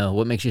hit say button. no?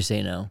 What makes you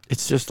say no?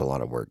 It's just a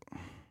lot of work.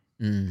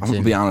 I'm So,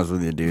 gonna be honest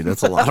with you, dude.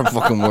 That's a lot of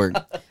fucking work.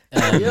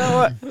 you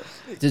know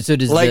what? So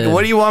does Like, the,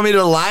 what do you want me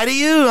to lie to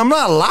you? I'm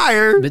not a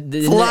liar. But It's a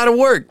isn't lot of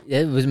work.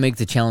 It would make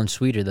the challenge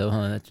sweeter, though,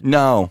 huh?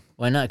 No,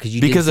 Why not? Because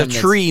you because did a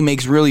something tree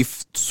makes really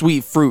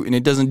sweet fruit, and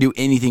it doesn't do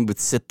anything but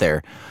sit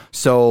there.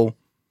 So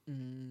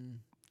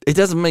it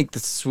doesn't make the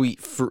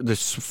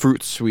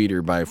fruit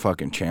sweeter by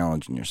fucking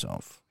challenging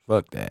yourself.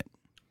 Fuck that.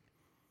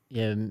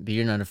 Yeah, but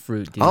you're not a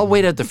fruit, dude. I'll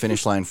wait at the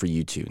finish line for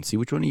you two and see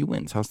which one of you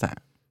wins. How's that?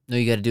 No,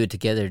 you got to do it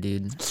together,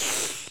 dude.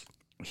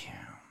 Yeah,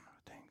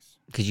 thanks.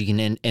 Because you can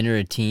enter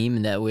a team,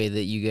 and that way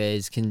that you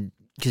guys can.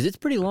 Because it's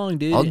pretty long,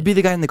 dude. I'll be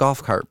the guy in the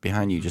golf cart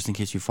behind you just in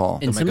case you fall.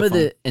 and some of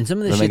megaphone. the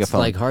The shit's megaphone.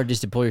 like hard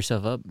just to pull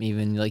yourself up.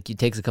 Even like it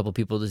takes a couple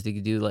people just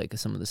to do like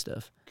some of the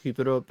stuff, Keep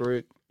it up,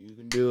 Rick. You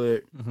can do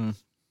it.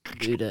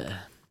 dude.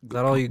 Is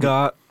that all you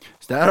got?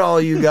 Is that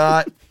all you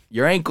got?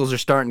 Your ankles are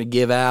starting to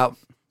give out.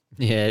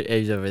 Yeah,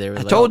 he's over there.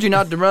 I told you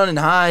not to run in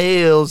high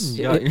heels.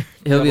 You got your-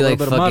 He'll got be a like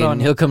little bit of mud on fucking.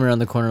 you. He'll come around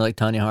the corner like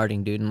Tanya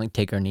Harding, dude, and like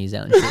take our knees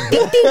out and shit.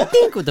 Dink, dink,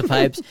 dink, with the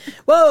pipes.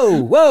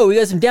 Whoa, whoa! We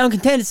got some down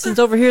contestants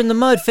over here in the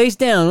mud, face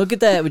down. Look at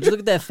that. Would you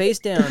look at that face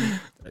down?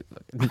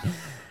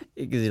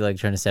 Because you're like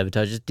trying to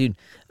sabotage us, dude.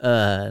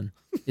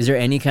 Is there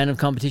any kind of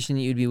competition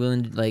that you'd be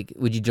willing to like?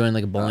 Would you join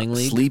like a bowling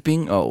league,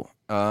 Sleeping? Oh,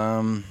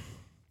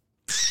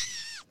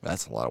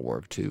 that's a lot of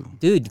work too.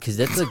 dude? Because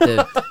that's like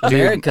the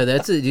America.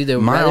 That's a dude. They'd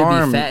My rather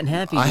arm. be fat and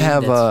happy. I dude.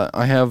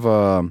 have.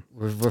 That's-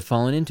 We're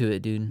falling into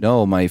it, dude.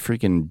 No, my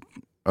freaking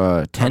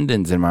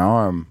tendons in my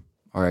arm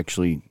are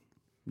actually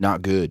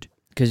not good.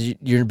 Because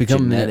you're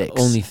becoming an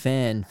Genetics.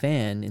 OnlyFans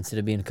fan instead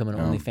of becoming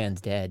an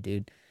OnlyFans dad,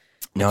 dude.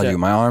 No, What's dude, that?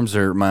 my arms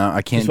are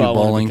I can't That's do why I wanna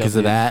bowling become because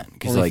of you. that.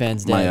 Because like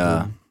OnlyFans my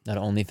dad, dude. Not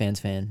an OnlyFans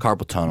fan.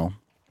 carpal tunnel.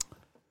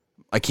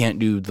 I can't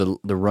do the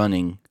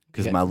running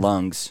because Okay. my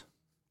lungs.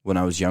 When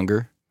I was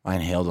younger, I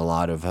inhaled a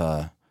lot of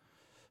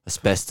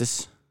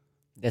asbestos,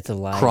 That's a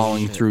lie.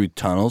 crawling through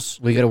tunnels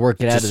We got to work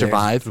it to out of there.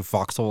 survive. Through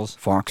foxholes.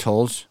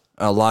 Foxholes.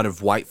 A lot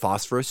of white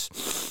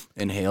phosphorus.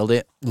 Inhaled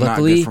it. Not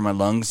Luckily- good for my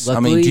lungs. I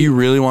mean, luckily- do you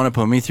really want to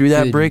put me through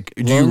that, Dude, Brick?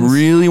 Do lungs- you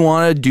really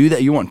want to do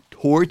that? You want to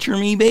torture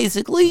me,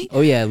 basically?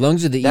 Oh yeah,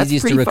 lungs are the That's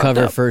easiest to pretty fucked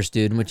recover up. first,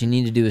 dude. And what you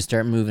need to do is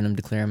start moving them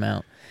to clear them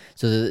out.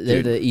 So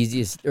they're the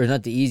easiest, or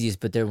not the easiest,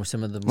 but they're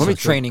some of the. Some most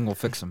training will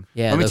fix them.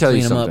 Yeah, Let me they'll tell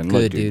you clean 'em something. up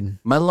Look, good, dude.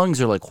 My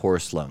lungs are like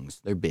horse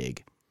lungs. They're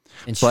big.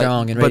 and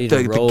strong and ready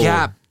but to roll. the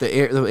gap, the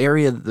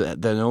area,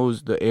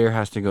 the air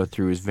has to go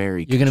through is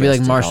very. You're gonna be like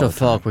congested all Marshall the time.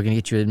 Falk. We're gonna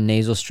get you a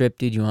nasal strip,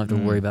 dude. You won't have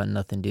to worry about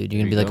nothing, dude. You're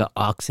gonna be There like you an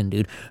oxen,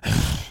 dude.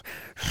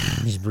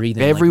 Just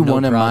breathing. Every like, no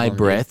one of my problem, dude.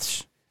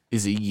 breaths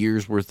is a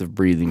year's worth of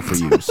breathing for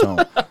you. So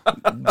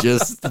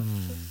just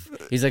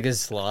He's like a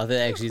sloth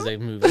that actually is like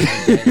moving like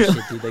that and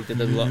shit, dude. Like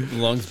the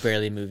lungs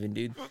barely moving,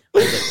 dude.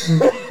 Mine's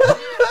like,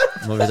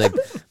 I'm over like,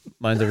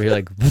 mine's over here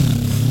like.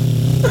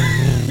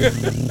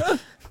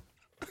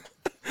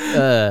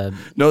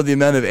 know the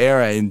amount of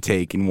air I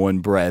intake in one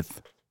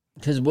breath.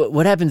 Because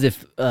what happens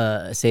if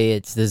say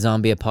it's the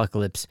zombie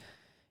apocalypse?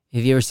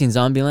 Have you ever seen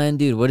Zombieland,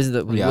 dude? What is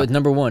the Yeah. what,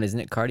 number one? Isn't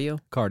it cardio?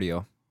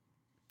 Cardio.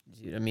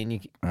 Dude, I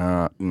mean,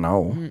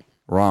 No,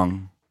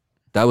 wrong.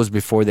 That was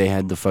before they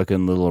had the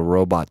fucking little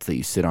robots that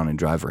you sit on and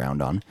drive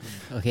around on.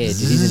 okay, dude,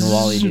 he's in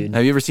Wally, dude.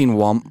 Have you ever seen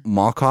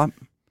Mall Cop?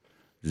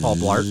 Paul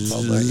Blart.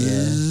 Paul Blart,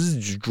 yeah.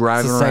 Just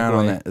driving It's a around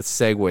on Segway. that. It's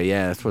a Segway,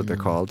 yeah, that's what they're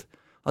called.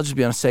 I'll just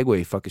be on a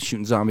Segway, fucking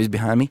shooting zombies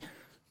behind me.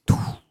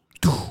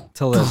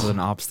 Till there's an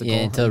obstacle.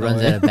 Yeah, until it in the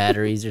runs way. out of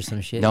batteries or some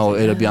shit. No, It's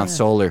like, it'll be on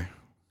solar.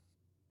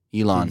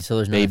 Elon, Dude,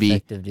 solar's not baby.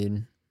 effective,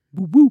 dude.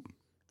 Whoop, whoop.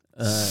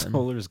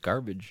 Solar's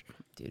garbage.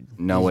 Dude.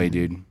 No way,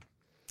 dude.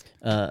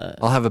 Uh,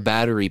 I'll have a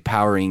battery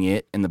powering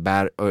it, and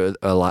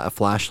a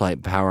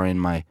flashlight powering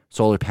my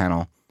solar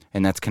panel,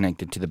 and that's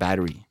connected to the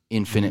battery.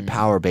 Infinite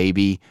power,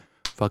 baby.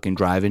 Fucking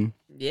driving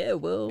yeah,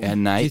 well, at Do you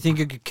night. think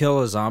you could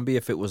kill a zombie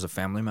if it was a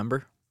family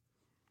member?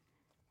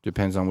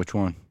 Depends on which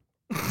one.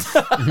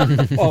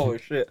 Oh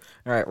shit!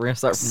 All right, we're gonna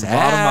start from the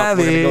bottom up.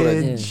 We're gonna go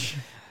to Savage.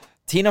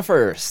 Tina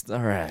first. All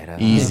right.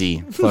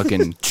 Easy.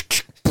 Fucking.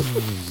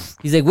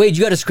 he's like, wait,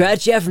 you got a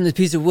scratch? Yeah, from this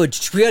piece of wood.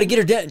 We gotta get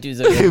her down. Dude's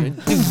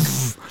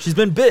like, She's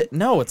been bit.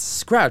 No, it's a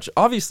scratch.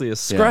 Obviously, a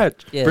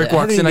scratch. yeah, Brick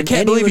walks in. I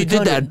can't believe you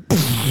did that.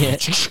 Yeah.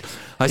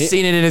 I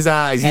seen it in his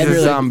eyes. He's Henry, a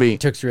like, zombie.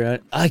 Turks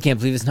around. I can't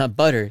believe it's not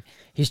butter.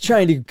 He's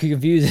trying to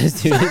confuse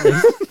us, dude.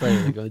 Like,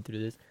 probably going through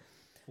this.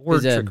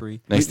 Word 'Cause,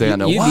 trickery. Next thing I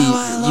know,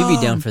 you'd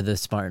be down for the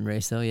Spartan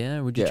race, though. Yeah,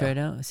 would you Yeah. try it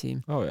out? See,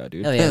 Oh yeah,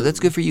 dude. hell Yeah, yeah, that's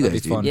good for you That'd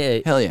guys, be dude. fun. Yeah,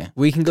 Hell yeah.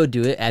 we can go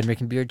do it. Admiral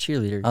can be our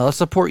cheerleader. I'll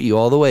support you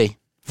all the way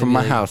from Maybe my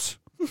like- house.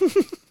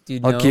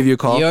 Dude, I'll no. give you a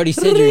call. You already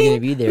said you were gonna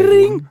be there.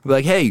 Dude. Be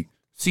like, hey,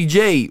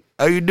 CJ,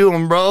 how you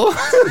doing, bro?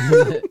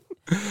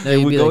 No,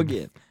 you'd we be go like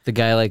again. the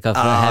guy like off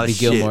of Aw, Happy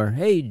shit. Gilmore.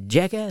 Hey,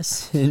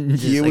 jackass! And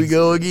just, Here we like,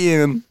 go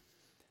again.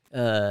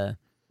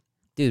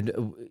 Dude.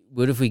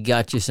 What if we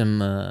got you some?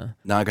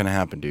 Not gonna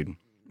happen, dude.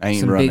 I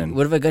ain't Some running. big,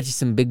 what if I got you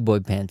some big boy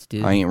pants,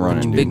 dude? I ain't Put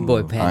running, your dude. big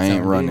boy pants. I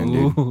ain't on, running,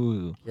 dude.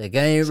 Ooh. Like I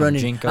ain't Some running.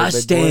 Jinko I big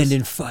stand boys?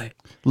 and fight.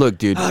 Look,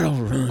 dude. I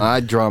don't run.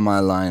 I draw my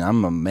line.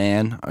 I'm a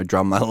man. I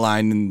draw my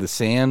line in the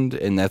sand,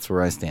 and that's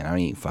where I stand. I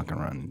ain't fucking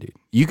running, dude.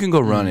 You can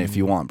go run it if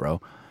you want, bro.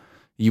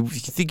 You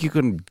think you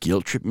can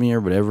guilt trip me or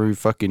whatever? You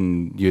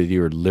fucking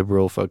your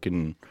liberal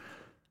fucking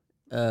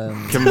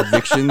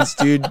convictions,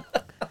 dude.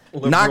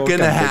 Not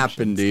gonna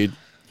happen, dude.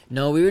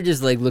 No, we were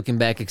just like looking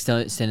back,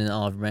 extending the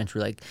olive branch.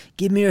 We're like,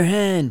 "Give me your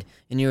hand,"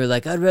 and you were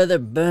like, "I'd rather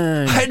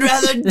burn." I'd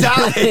rather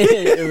die.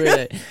 We're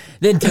like,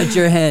 then touch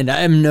your hand.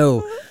 I am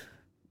no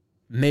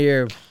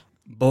mere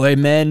boy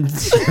man.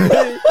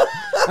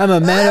 I'm a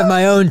man of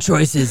my own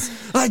choices.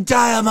 I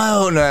die on my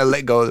own. And I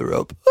let go of the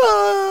rope.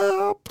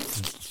 Ah.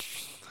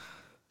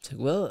 It's like,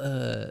 well,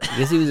 I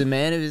guess he was a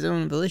man of his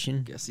own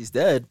volition. Guess he's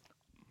dead.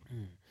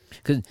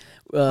 Cause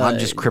I'm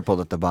just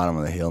crippled at the bottom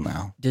of the hill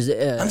now. does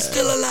I'm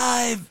still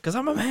alive. Cause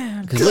I'm a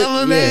man. Cause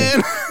I'm a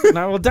man. And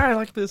I will die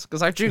like this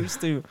because I choose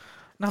to,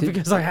 not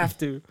because I have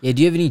to. Yeah,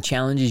 do you have any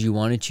challenges you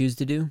want to choose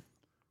to do?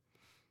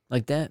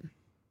 Like that?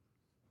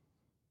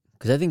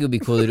 Because I think it would be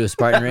cool to do a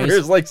Spartan race.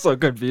 It's like so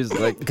confused.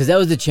 Like Because that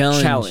was the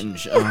challenge.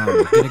 challenge.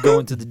 Gonna go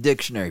into the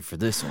dictionary for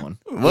this one.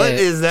 What Yeah,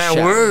 is that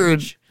challenge.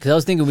 word? Because I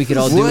was thinking we could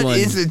all do What one.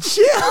 is a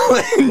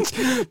challenge?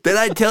 Did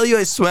I tell you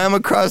I swam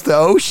across the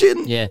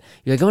ocean? Yeah,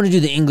 you're like, I want to do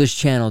the English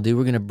Channel, dude.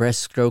 We're gonna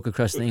breaststroke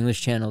across the English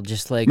Channel,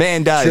 just like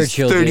Man dies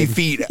Churchill 30 did.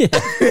 feet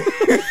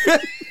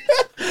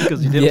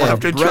Because he didn't Yeah.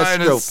 want to after trying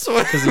to breaststroke.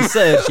 swim Because he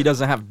said she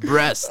doesn't have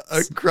breasts.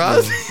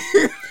 across.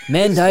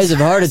 Man dies of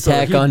heart So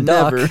attack he'd on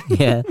dock. never-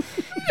 Yeah,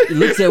 he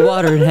looks at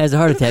water and has a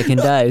heart attack and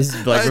dies.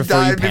 Like I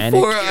before you died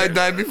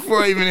panic,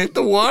 before I even hit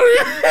the water.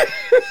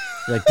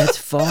 You're like that's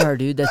far,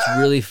 dude. That's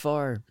really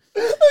far.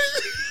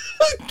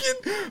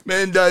 Fucking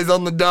man dies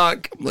on the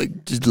dock. I'm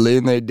like just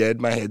laying there dead.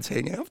 My head's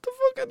hanging off the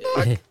fucking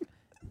dock.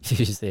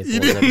 You just say You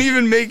didn't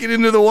even make it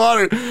into the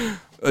water.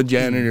 A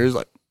janitor's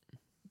like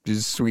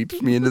just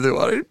sweeps me into the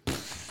water.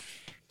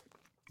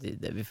 Dude,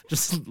 that'd be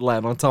Just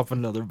land on top of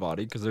another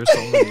body because there's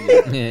so many.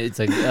 yeah, it's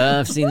like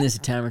I've seen this a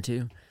time or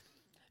two.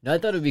 No, I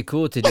thought it'd be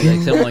cool to do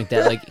like something like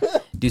that, like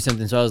do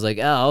something. So I was like,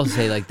 oh, I'll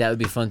say like that would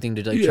be a fun thing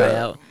to like try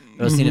Yeah. out.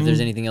 But I was seeing if there's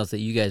anything else that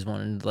you guys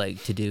wanted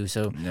like to do.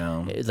 So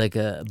No. it's like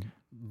a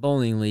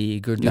bowling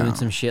league or doing No.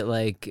 some shit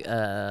like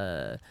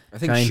I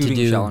think Trying to shooting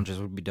do- challenges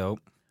would be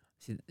dope.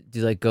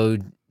 do like go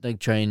like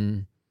try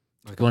and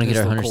Like a want to get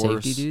our pistol hunter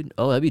course, safety, dude.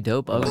 Oh, that'd be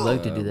dope. I would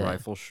like to do that.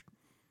 Rifle,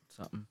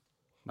 something.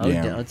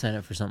 Yeah. I'd sign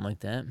up for something like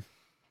that.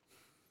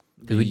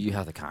 You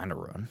have to kind of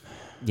run.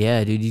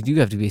 Yeah, dude, you do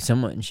have to be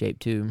somewhat in shape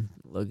too.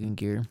 Logan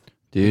gear.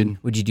 dude.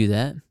 Would you do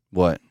that?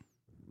 What?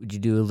 Would you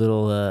do a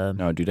little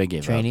No, dude, I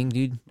gave training, up.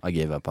 dude? I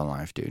gave up on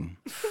life, dude.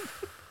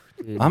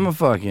 Dude.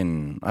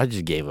 I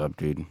just gave up,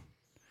 dude.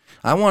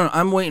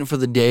 I'm waiting for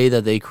the day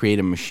that they create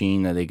a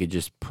machine that they could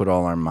just put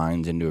all our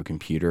minds into a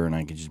computer and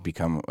I could just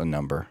become a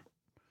number.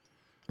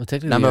 Well,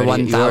 technically, Number you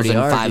already are, dude.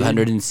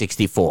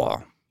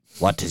 1564.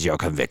 What is your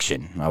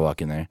conviction? I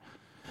walk in there.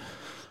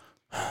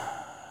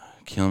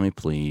 Kill me,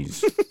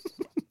 please.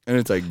 And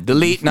it's like,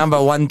 delete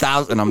number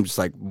 1000. I'm just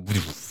like,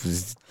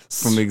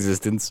 from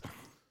existence.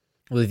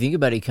 Well, if you think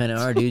about it, you kind of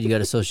are, dude. You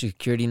got a social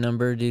security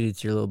number, dude.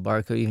 It's your little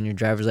barcode, even your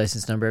driver's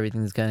license number.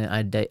 Everything's kind of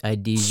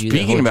IDs you.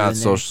 Speaking about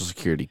social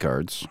security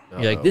cards.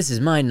 You're like, this is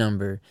my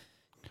number.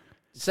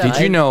 So Did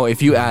you know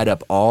if you add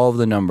up all of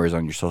the numbers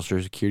on your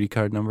social security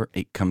card number,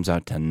 it comes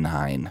out to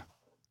 9?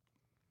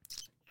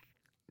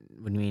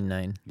 What do you mean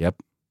 9? Yep.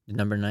 The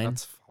number 9?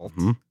 That's false.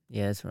 Mhm.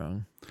 Yeah, that's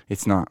wrong.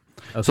 It's not.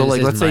 Okay, So,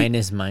 like, let's say-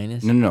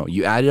 minus. No.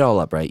 You add it all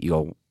up, right? You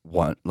go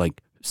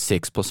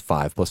 6 plus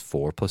 5 plus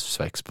 4 plus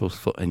 6 plus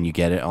 4, and you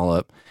get it all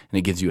up, and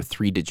it gives you a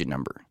 3-digit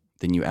number.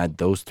 Then you add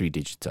those 3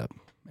 digits up,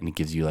 and it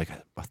gives you like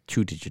a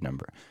 2-digit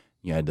number.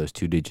 You add those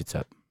 2 digits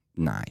up,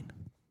 9.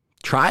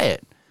 Try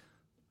it.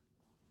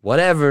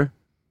 Whatever.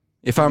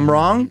 If I'm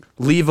wrong,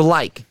 leave a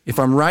like. If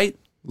I'm right,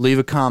 leave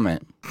a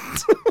comment.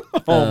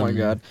 Oh my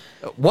god.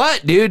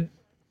 What, dude?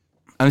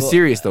 I'm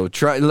serious though.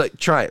 Try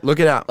it. Look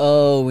it up.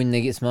 Oh, when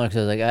they get smaller, because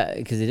I was like,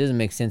 because it doesn't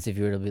make sense if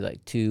you were to be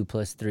like 2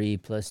 plus 3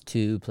 plus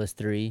 2 plus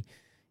 3.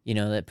 You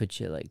know, that puts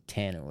you at like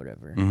 10 or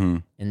whatever. Mm-hmm.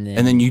 And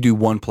And then you do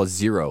 1 plus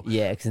 0.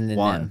 yeah, because then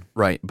 1.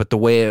 Right, but the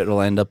way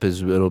it'll end up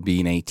is it'll be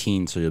an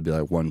 18, so you'll be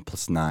like 1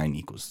 plus 9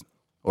 equals,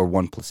 or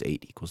 1 plus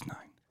 8 equals 9.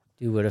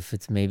 dude, what if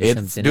it's maybe It's-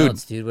 something dude.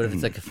 else, dude? What if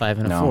it's like a 5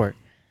 and a No. 4?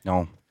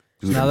 No.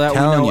 Now I'm that we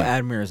telling know you.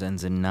 Admir's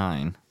ends in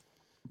 9.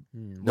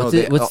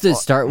 What's the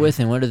start with,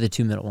 and what are the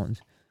 2 middle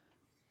ones?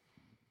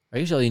 Are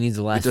you sure you need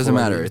the last? It doesn't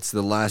 4 matter. letters? It's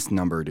the last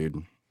number,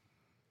 dude.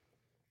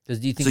 Because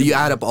do you think So you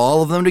add up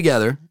all of them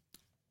together.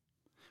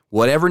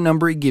 Whatever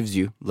number it gives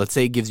you, let's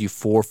say it gives you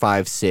 4,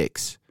 5,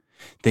 6.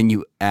 Then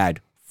you add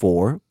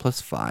 4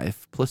 plus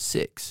 5 plus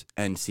 6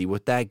 and see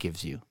what that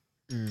gives you.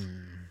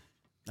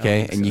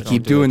 Okay? And you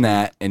keep doing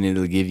that and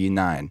it'll give you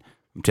 9.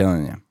 I'm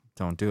telling you.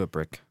 Don't do it,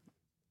 Brick.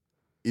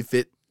 If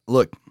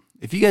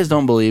you guys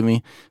don't believe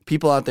me,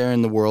 people out there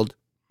in the world,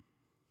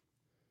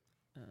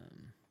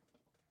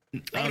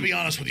 I'm gonna be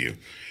honest with you.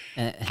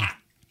 Uh,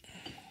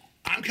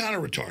 I'm kind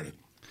of retarded.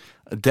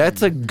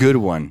 that's a good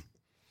one.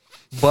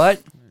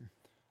 But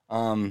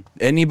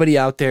anybody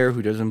out there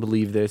who doesn't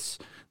believe this,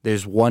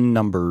 there's one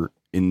number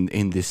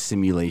in this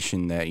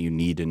simulation that you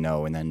need to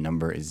know, and that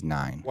number is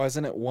 9. Why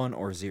isn't it 1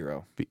 or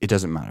 0? It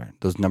doesn't matter.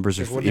 Those numbers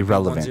are Wouldn't it be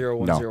irrelevant. 1, 0,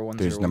 1, No, 0, 1,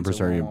 those 0, numbers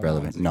 1, are 0, 1,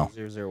 irrelevant. 1, No,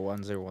 0, 0,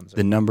 1, 0, 1, 0.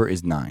 the number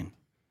is 9.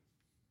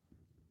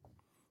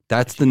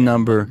 That's the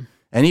number.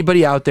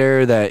 Anybody out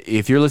there that,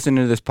 if you're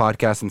listening to this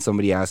podcast and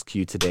somebody asks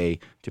you today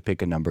to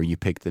pick a number, you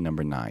pick the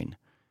number 9.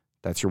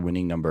 That's your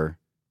winning number.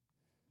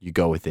 You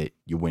go with it.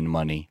 You win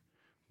money.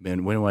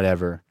 Win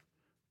whatever.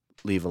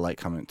 Leave a like,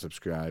 comment,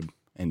 subscribe,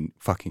 and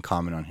fucking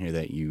comment on here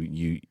that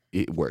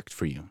it worked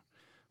for you,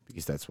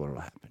 because that's what will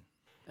happen.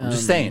 I'm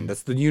just saying,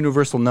 that's the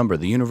universal number.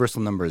 The universal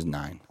number is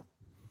 9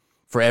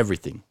 for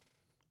everything.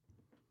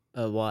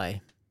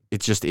 why?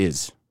 It just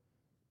is.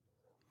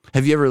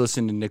 Have you ever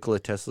listened to Nikola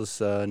Tesla's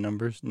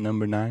numbers,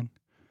 number 9?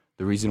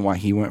 The reason why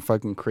he went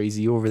fucking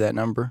crazy over that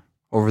number,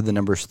 over the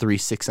numbers 3,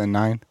 6, and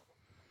 9.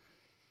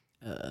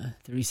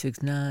 3,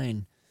 6,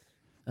 9.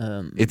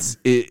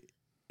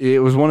 It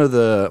was one of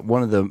the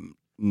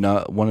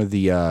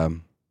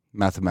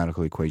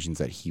mathematical equations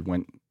that he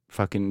went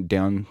fucking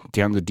down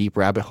the deep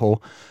rabbit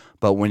hole.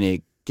 But when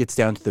it gets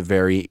down to the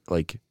very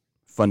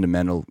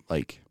fundamental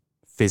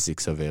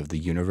physics of the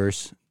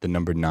universe, the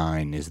number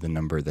 9 is the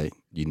number that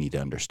you need to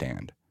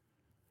understand.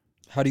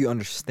 How do you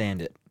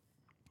understand it?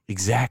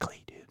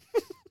 Exactly, dude.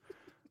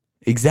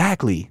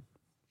 Exactly.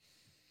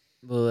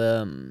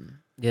 Well,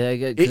 yeah, I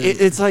get.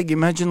 It's like,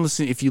 imagine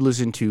if you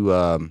listen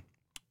to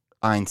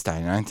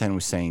Einstein. Einstein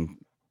was saying,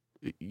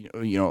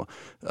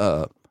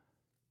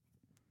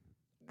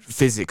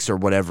 physics or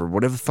whatever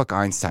the fuck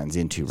Einstein's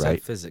into, Is that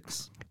right?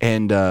 physics.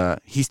 And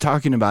he's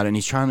talking about it, and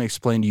he's trying to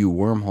explain to you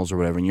wormholes or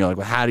whatever, and you're like,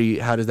 well, how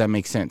does that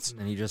make sense? And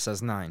then he just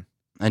says 9,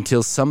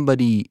 Until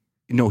somebody,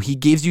 he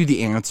gives you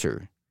the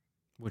answer,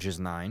 which is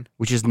 9.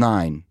 which is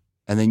 9,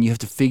 and then you have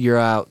to figure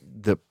out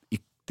the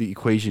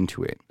equation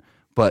to it.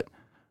 But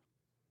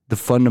the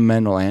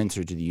fundamental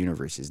answer to the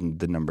universe is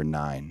the number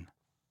 9.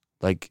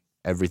 Like,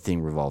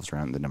 everything revolves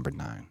around the number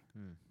 9.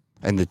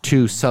 And the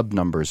 2 sub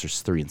numbers are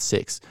 3 and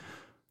 6.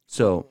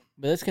 So,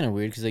 but that's kind of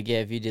weird because,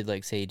 if you did,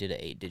 say you did an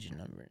 8-digit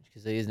number,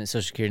 because there isn't a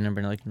social security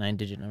number and a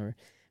 9-digit number,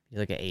 you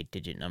like an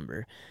 8-digit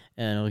number,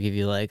 and it'll give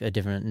you a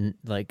different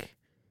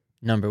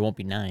number. It won't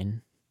be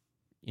 9,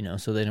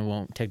 so then it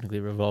won't technically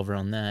revolve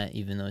around that,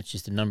 even though it's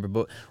just a number.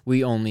 But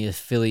we only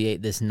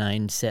affiliate this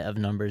 9 set of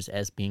numbers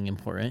as being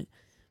important,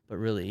 but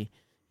really,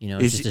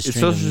 it's just a string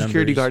Social of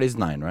Security numbers. card is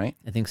 9, right?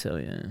 I think so,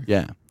 yeah.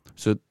 Yeah.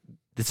 So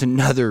it's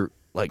another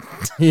Like,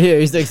 Yeah,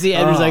 he's like, see,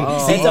 Edward's like,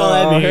 that's all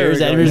I'm here.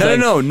 Edward's like,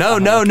 no.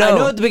 I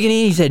know at the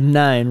beginning he said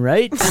 9,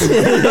 right?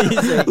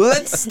 He's like,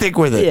 Let's stick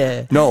with it.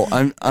 Yeah. No,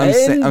 I'm and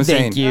saying.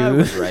 thank you. I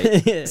was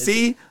right. Yeah.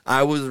 See,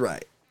 I was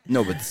right.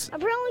 No, but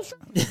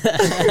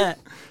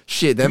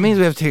shit, that means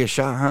we have to take a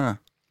shot, huh?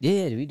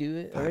 Yeah, did we do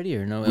it already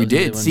or no? We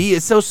did. See,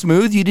 it's so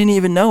smooth, you didn't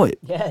even know it.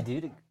 Yeah,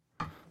 dude.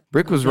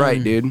 Brick was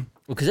right, dude. Well,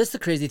 because that's the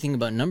crazy thing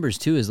about numbers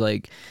too. Is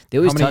like they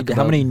always talk about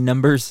How many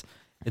numbers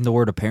in the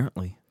word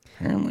apparently?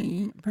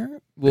 Apparently, Well,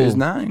 there's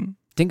 9.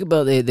 think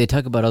about they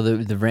talk about all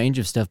the range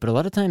of stuff, but a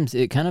lot of times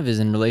it kind of is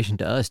in relation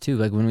to us too.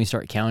 Like when we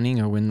start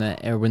counting, or when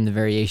the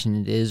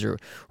variation it is, or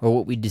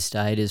what we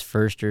decide is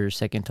first or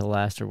second to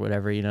last, or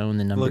whatever, you know, in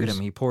the numbers. Look at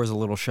him. He pours a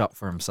little shot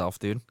for himself,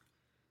 dude.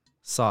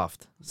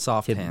 Soft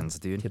Tip- hands,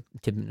 dude.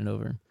 Tipping it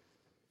over.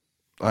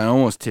 I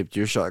almost tipped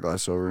your shot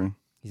glass over.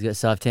 He's got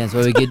soft hands.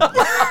 Why we get?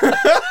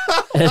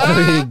 That's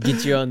why we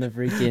get you on the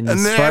freaking And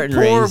then Spartan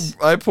race.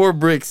 I pour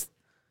bricks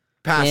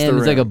past And the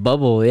it's like a rim.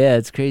 bubble. Yeah,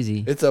 it's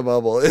crazy. It's a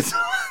bubble. It's on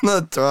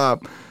the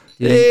top.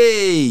 Dude,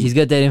 Hey! He's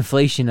got that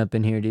inflation up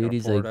in here, dude. Gotta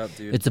He's pour like, it up,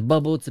 dude. it's a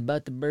bubble. It's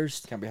about to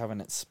burst. Can't be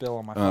having it spill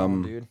on my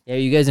phone, dude. Yeah,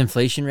 you guys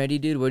inflation ready,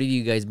 dude? What have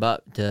you guys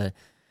bought to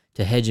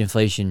hedge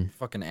inflation?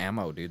 Fucking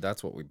ammo, dude.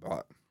 That's what we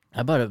bought.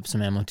 I bought up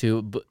some ammo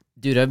too, but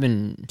dude, I've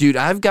been Dude,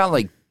 I've got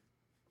like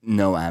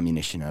no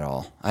ammunition at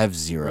all. I have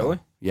 0. Really?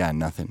 Yeah,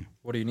 nothing.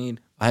 What do you need?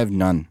 I have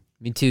none.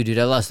 me too, dude.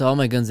 I lost all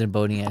my guns in a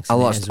boating I accident.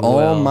 lost as all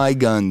well. my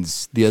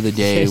guns the other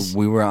day. Yes.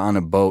 We were on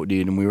a boat,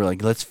 dude, and we were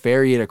like, let's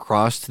ferry it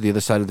across to the other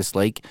side of this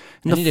lake.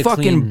 And I the need a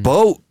fucking clean-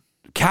 boat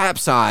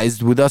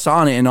capsized with us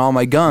on it and all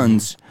my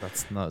guns.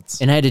 That's nuts.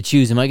 And I had to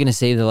choose: am I going to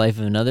save the life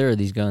of another or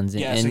these guns?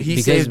 Yeah, and so he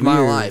because saved my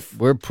we're- life.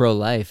 We're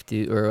pro-life,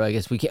 dude. Or I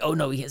guess we can't. Oh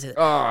no, we can't say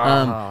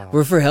that.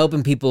 We're for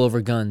helping people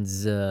over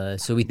guns. So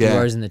we threw Yeah.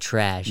 ours in the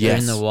trash or in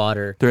Yes. the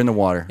water They're in the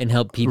water. and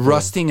help people.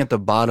 Rusting at the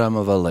bottom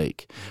of a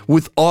lake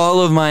with all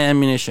of my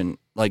ammunition.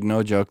 Like,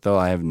 no joke, though,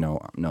 I have no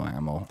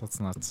ammo. That's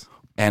nuts.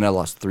 And I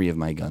lost 3 of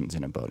my guns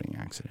in a boating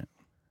accident.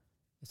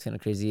 It's kind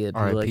of crazy that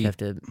people like RIP. have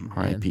to.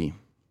 R.I.P.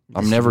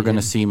 I'm never going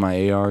to distribute see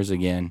my ARs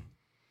again.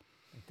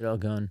 it. They're all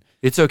gone.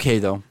 It's okay,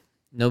 though.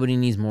 Nobody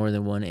needs more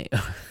than one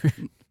AR.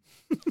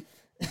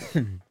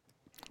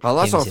 I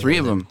lost all Can't say 3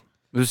 of that. them.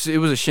 It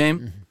was a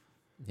shame.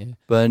 Yeah.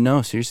 But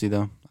no, seriously,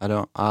 though. I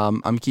don't.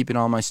 I'm keeping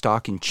all my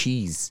stock in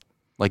cheese,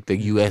 like the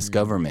U.S.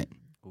 government.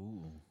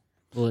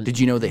 Well, Did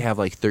you know they have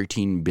like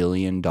 $13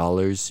 billion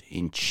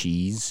in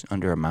cheese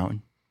under a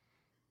mountain?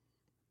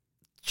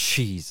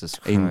 Jesus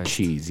Christ. In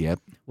cheese, yep.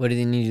 what do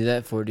they need to do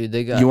that for, dude?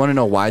 They got. You want to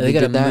know why they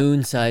got did a that?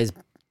 moon-sized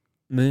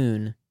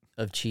moon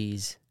of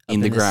cheese up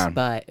In the ground.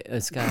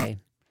 Sky.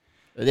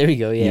 Oh, there we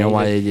go. Yeah. You know he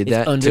why goes, they did "It's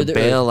that? under To the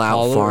bail earth, out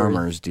hollow earth."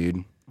 farmers,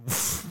 dude.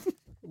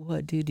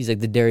 What, dude? He's like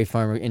the dairy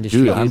farmer industry.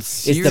 Dude, Dude, I'm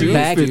it's the serious,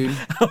 back, dude.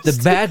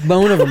 the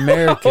backbone of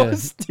America. How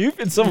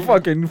stupid some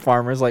fucking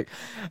farmers like,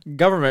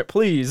 government,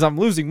 please, I'm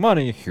losing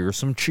money. Here's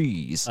some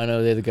cheese. I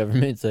know they're the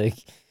government. It's like,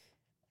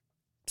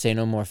 say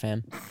no more,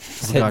 fam. We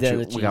Set got, down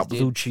you- the we got cheese,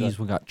 blue dude. cheese, Fuck.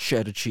 we got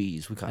cheddar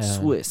cheese, we got Yeah.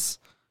 Swiss.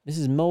 This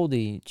is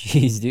moldy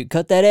cheese, dude.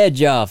 Cut that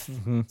edge off.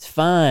 It's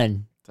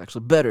fine. It's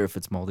actually better if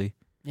it's moldy.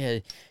 Yeah,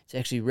 it's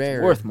actually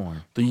rare. Worth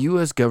more. The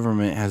U.S.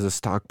 government has a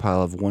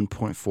stockpile of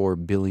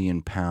 1.4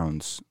 billion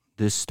pounds.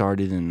 This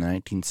started in the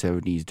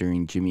 1970s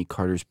during Jimmy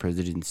Carter's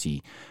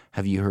presidency.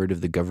 Have you heard of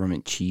the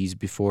government cheese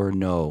before?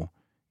 No,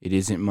 it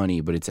isn't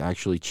money, but it's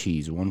actually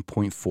cheese.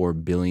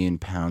 1.4 billion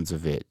pounds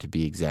of it, to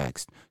be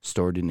exact,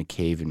 stored in a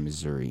cave in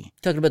Missouri.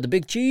 Talking about the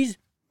big cheese? Is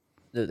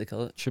that what they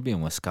call it? Should be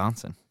in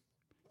Wisconsin.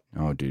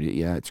 Oh, dude,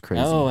 yeah, it's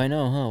crazy. Oh, I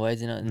know, huh? Why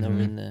is it not over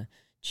Mhm. in the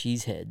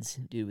cheese heads,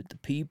 dude? With the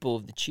people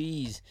of the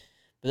cheese.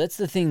 But that's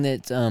the thing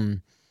that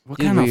What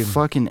dude, kind we- of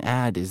fucking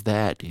ad is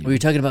that, dude? we were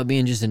talking about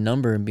being just a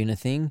number and being a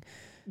thing.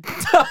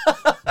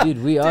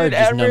 Dude, we are Dude,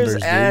 just Everest numbers,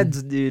 dude.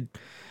 ads, dude.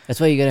 That's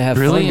why you gotta have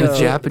Brilliant fun.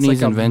 Japanese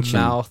it's like invention.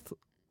 A mouth.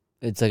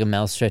 It's like a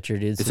mouth stretcher,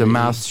 dude. It's So a you-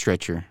 mouth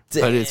stretcher,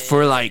 but it's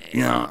for like,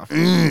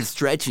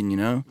 stretching, you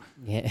know?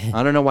 Yeah.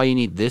 I don't know why you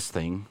need this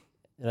thing.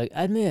 They're like,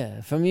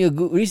 admit, from your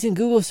recent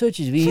Google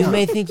searches, you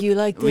may think you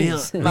like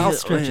this. Mouth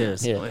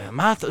stretchers. Yeah.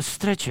 Mouth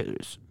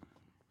stretchers.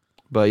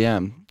 But yeah,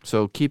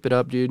 so keep it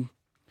up, dude.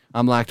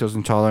 I'm lactose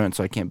intolerant,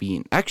 so I can't be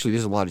eating. Actually,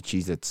 there's a lot of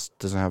cheese that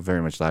doesn't have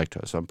very much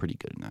lactose, so I'm pretty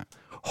good in that.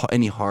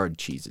 Any hard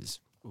cheeses.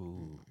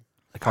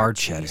 Like hard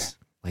cheese.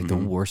 Like the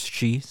worst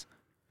cheese?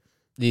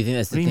 Do you think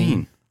that's What do the you thing?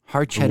 mean?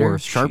 Hard cheddar?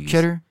 worst Sharp cheese.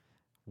 cheddar?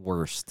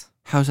 Worst.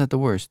 How's that the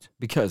worst?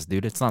 Because,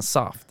 dude, it's not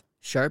soft.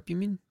 Sharp, you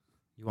mean?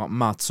 You want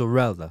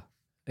mozzarella,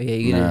 Oh, yeah,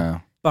 you gotta,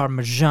 No.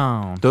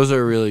 parmesan. Those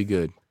are really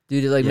good.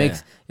 dude. It like Yeah.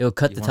 makes it'll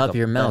cut You the want top of the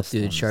your mouth, best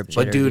dude. ones, Sharp dude.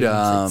 cheddar. But dude,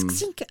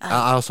 It's like,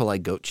 I also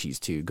like goat cheese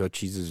too. Goat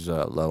cheese is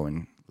low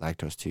in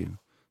lactose too.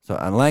 So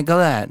I like all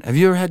that. Have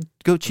you ever had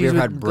goat cheese? ever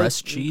with- had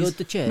breast cheese? Go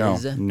to cheese. No,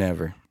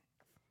 never.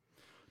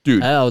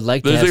 Dude, I would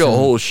like to there's have like a some.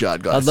 whole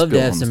shot glass. I'd love to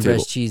spilled have on some this breast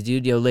table. cheese,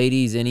 dude. Yo,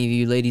 ladies, any of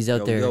you ladies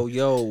out there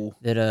Yo.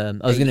 that I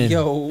was gonna.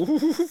 Yo. Dude,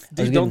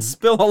 gonna- don't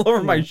spill all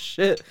over my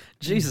shit.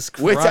 Jesus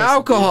Christ. With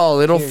alcohol,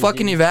 it'll Here,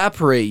 fucking dude.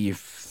 evaporate. You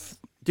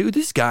Dude,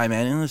 this guy,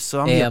 man, in the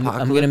zombie Hey, I'm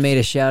gonna make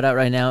a shout out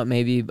right now. It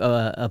may be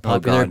a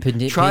popular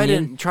opinion. Try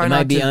it not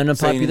might be to say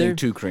unpopular. anything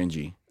too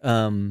cringy.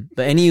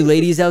 But any of you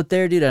ladies out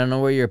there, dude, I don't know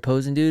where you're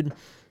opposing, dude.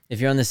 If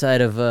you're on the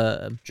side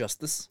of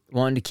Justice.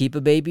 wanting to keep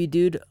a baby,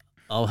 dude,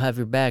 I'll have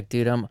your back,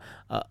 dude. I'm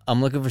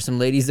looking for some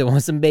ladies that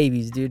want some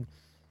babies, dude.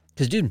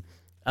 Cause, dude,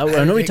 I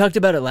know we talked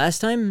about it last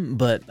time,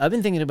 but I've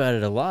been thinking about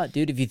it a lot,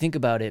 dude. If you think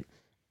about it,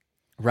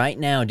 right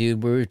now,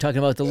 dude, we're talking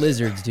about the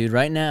lizards, dude.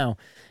 Right now,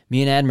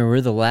 me and Admir,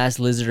 we're the last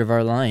lizard of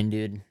our line,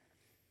 dude.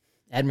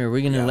 Admir,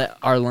 we're gonna let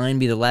our line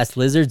be the last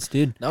lizards,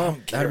 dude. No,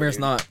 Admir's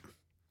not.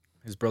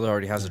 His brother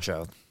already has a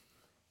child.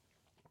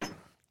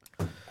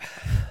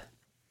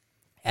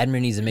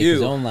 Admir needs to make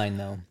his own line,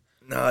 though.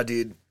 Nah,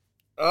 dude.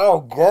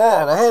 Oh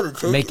God, I had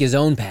to Make his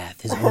own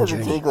path, his own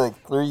journey.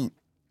 like 3.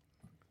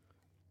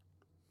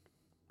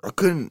 I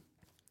couldn't.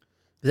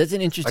 That's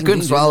an interesting. I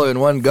couldn't thing, swallow in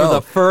one go. For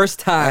the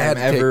first I had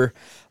time to ever,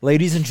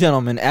 ladies and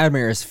gentlemen,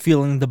 Admir is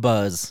feeling the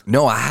buzz.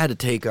 No, I had to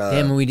take.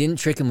 Damn, and we didn't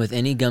trick him with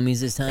any gummies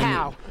this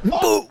time.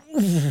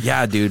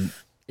 Yeah, dude.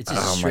 It's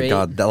just Oh straight. my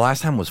God, the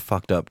last time was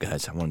fucked up,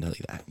 guys. I want to tell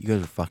you that. You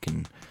guys are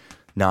fucking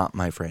not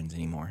my friends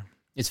anymore.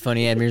 It's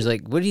funny. Admir's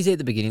like, "What did he say at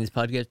the beginning of this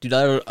podcast, dude?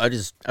 I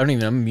don't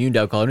even. I'm immune to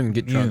alcohol. I don't even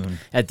get drunk."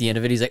 At the end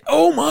of it, he's like,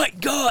 "Oh my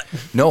God!"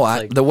 No,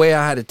 like the way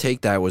I had to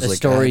take that was a like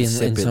story I had to in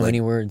sip it, so like,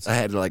 many words. I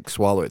had to like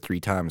swallow it 3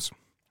 times.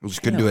 I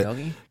just couldn't do Yeah, it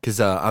doggy. because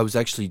I was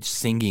actually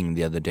singing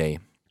the other day.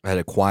 I had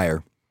a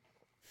choir,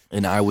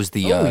 and I was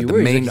the Oh, you the were.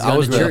 He's main. like, I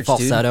was he's going to the church,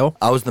 dude. falsetto.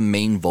 I was the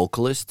main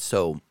vocalist,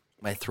 so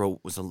my throat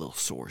was a little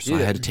sore. So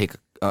Dude, I had to take.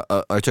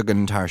 I took an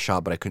entire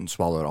shot, but I couldn't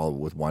swallow it all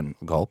with one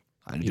gulp.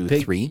 I had to do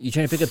Pick- 3. You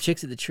trying to pick up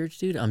chicks at the church,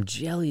 dude? I'm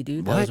jelly,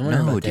 dude. I What? was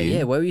wondering No, about that. dude.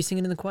 Yeah, why were you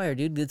singing in the choir,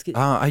 dude? Let's get.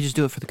 I just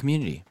do it for the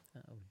community.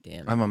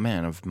 Damn. I'm a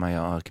man of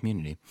my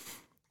community,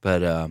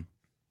 but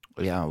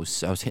yeah, I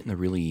was hitting the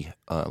really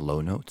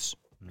low notes.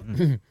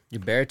 Your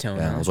baritone.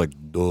 Yeah, I huh? was like,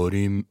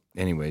 Dorim.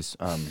 Anyways,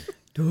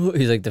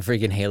 He's like the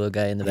freaking Halo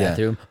guy in the Yeah.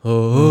 bathroom.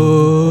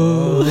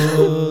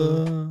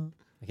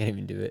 I can't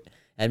even do it.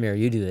 Admir,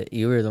 you do it.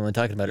 You were the one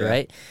talking about it,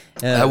 right?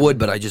 I would,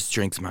 but I just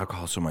drank some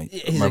alcohol, so my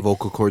he's my like-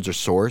 vocal cords are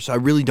sore. So I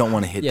really don't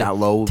want to hit Yeah. that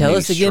low. Tell maybe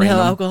us again strain how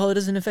them. alcohol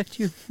doesn't affect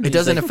you. It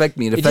doesn't affect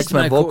me. It affects just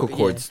my vocal yeah.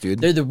 cords, dude.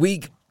 They're the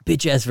weak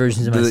bitch ass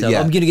versions of myself. yeah.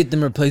 I'm gonna get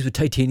them replaced with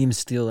titanium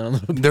steel in a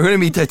little bit. They're gonna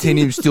be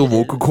titanium steel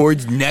vocal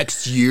cords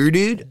next year,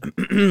 dude.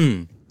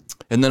 And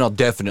then I'll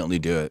definitely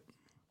do it.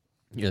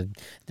 You're like,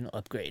 then I'll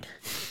upgrade.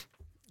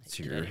 It's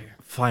your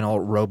final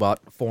robot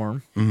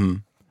form.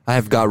 I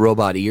have got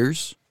robot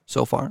ears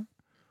so far,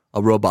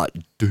 a robot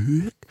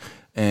dick,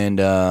 and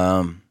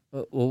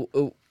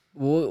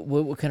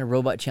What kind of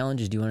robot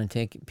challenges do you want to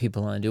take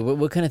people on, dude?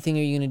 What kind of thing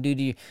are you gonna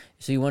do?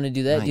 So you want to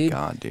do that, my dude?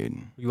 God, dude.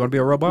 You want to be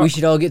a robot? We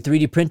should all get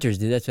 3D printers,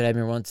 dude. That's what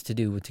Admir wants to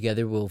do.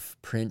 Together, we'll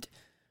print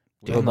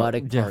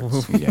robotic Yeah,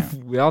 parts. Yeah.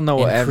 we all know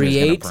what And Admir's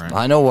gonna create- print.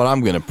 I know what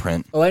I'm gonna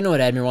print. Oh, I know what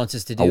Admir wants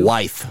us to do. A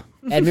wife.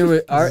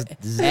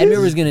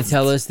 Admir was gonna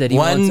tell us that he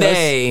One wants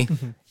day.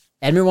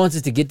 Admir wants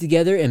us to get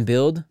together and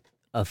build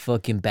a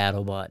fucking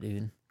battle bot,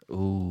 dude.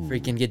 Ooh.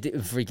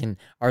 Freaking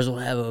ours will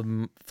have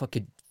a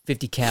fucking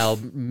 50 cal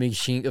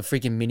machine, a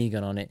freaking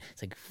minigun on it.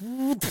 It's like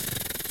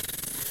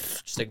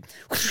just like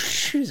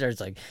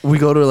starts like We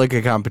go to like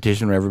a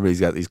competition where everybody's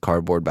got these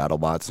cardboard battle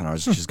bots, and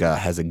ours just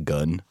has a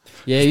gun.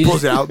 yeah, you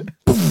Pulls just, it out.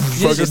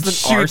 Just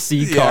an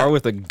RC car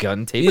with a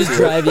gun tape. you just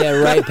drive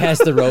right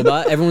past the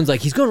robot. Everyone's like,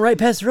 he's going right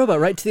past the robot,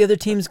 right to the other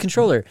team's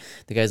controller.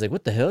 The guy's like,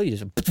 what the hell? You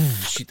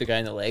just shoot the guy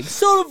in the leg.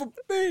 Son of a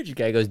bitch! The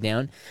guy goes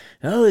down.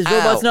 Oh, this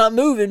robot's not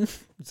moving.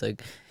 It's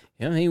like,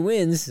 he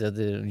wins. So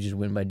you just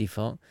win by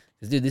default.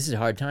 'Cause, dude, this is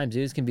hard times,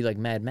 dude. It's gonna be like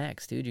Mad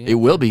Max, dude. It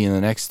will be in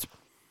the next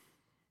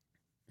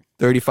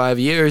 35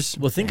 years.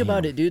 Well, think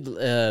about it, dude.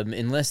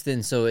 In less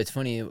than, so it's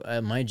funny,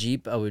 my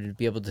Jeep, I would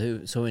be able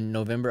to, so in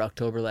November,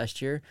 October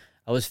last year,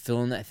 I was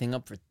filling that thing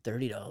up for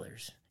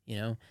 $30, you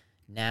know?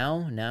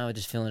 Now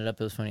just filling it up,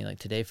 it was funny, like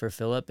today for a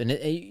fill up, and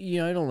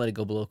I don't let it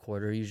go below a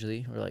quarter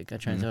usually, or like I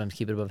try and sometimes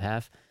keep it above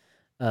half.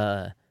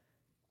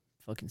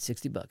 Fucking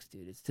 $60,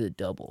 dude. It's to the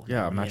double.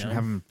 Yeah, you imagine know?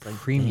 having Like,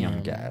 premium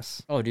damn.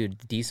 gas. Oh, dude,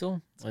 diesel?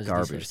 Was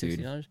garbage, diesel dude.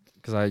 $60?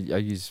 Because I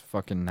use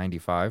fucking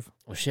 95.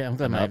 Well, shit, I'm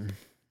glad And my, up.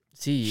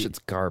 see, Shit's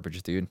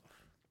garbage, dude.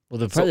 well,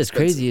 the It's part so that's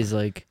crazy is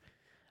like,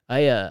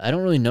 I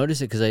don't really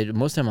notice it because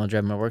most of the time I'll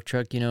drive my work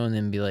truck, and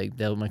then be like,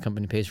 that my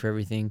company pays for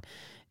everything,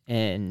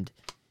 and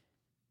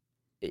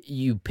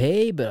you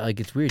pay, but like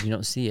it's weird, you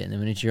don't see it, and then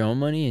when it's your own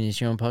money and it's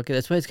your own pocket,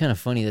 that's why it's kind of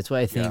funny. That's why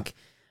I think,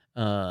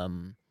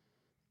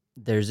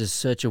 there's just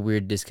such a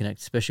weird disconnect,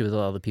 especially with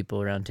all the people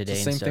around today.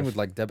 It's the and same thing stuff. with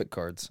like debit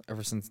cards.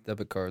 Ever since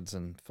debit cards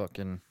and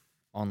fucking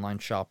online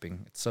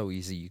shopping, it's so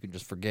easy you can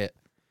just forget.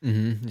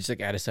 Just like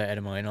out of sight, out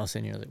of mind. All of a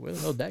sudden you're like, where the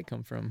hell did that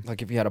come from?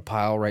 Like if you had a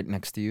pile right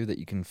next to you that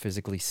you can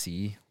physically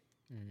see.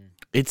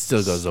 It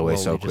still goes away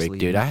so Slowly just quick,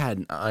 dude.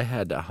 leaving. I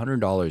had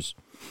 $100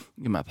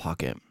 in my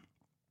pocket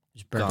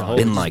Just burnt the Gone. whole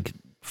in like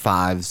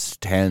 5s,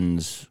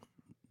 10s,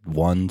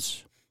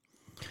 1s.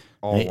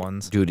 All Hey,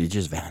 ones. Dude, it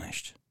just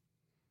vanished.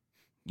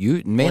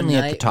 You mainly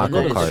at the night- one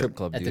taco night at cart. strip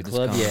club, At dude. the it's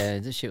club, gone. yeah,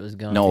 this shit was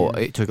gone. No,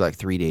 dude. it took like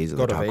 3 days at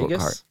Go the to taco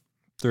Vegas. cart.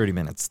 30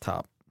 minutes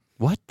top.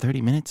 What?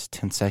 30 minutes?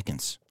 10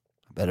 seconds.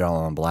 I bet it all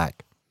on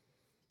black.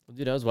 Well,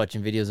 dude, I was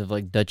watching videos of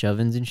like Dutch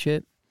ovens and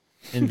shit,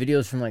 and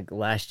videos from like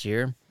last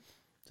year.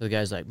 So the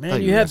guy's like, Thought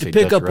man, you you were have gonna to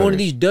say pick Dutch up one of rudders.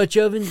 these Dutch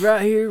ovens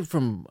right here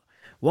from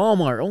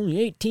Walmart,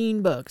 only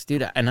 $18,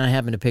 dude. And I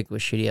happened to pick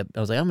was shitty up. I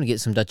was like, I'm gonna get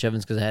some Dutch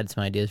ovens because I had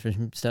some ideas for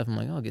some stuff. I'm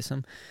like, I'll get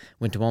some.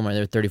 Went to Walmart, they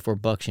were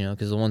 $34, you know,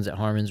 because the ones at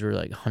Harmon's were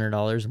like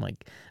 $100. I'm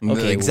like, The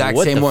okay, exact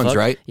what same the ones, fuck?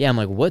 right? Yeah, I'm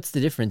like, what's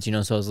the difference, you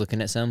know? So I was looking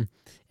at some,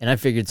 and I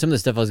figured some of the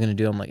stuff I was gonna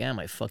do. I'm like, I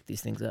might fuck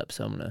these things up,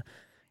 so I'm gonna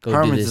go do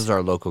Harmon's this. is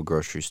our local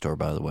grocery store,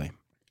 by the way.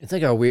 It's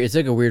like a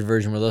weird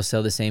version where they'll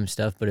sell the same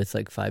stuff, but it's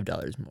like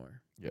 $5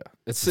 more. Yeah,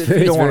 it's It's if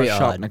you don't want very to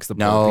shop odd. next to poor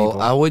No,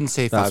 people. I wouldn't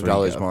say That's where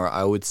you $5 go. more.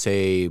 I would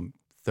say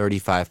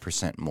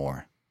 35%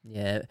 more.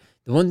 Yeah,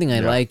 the one thing I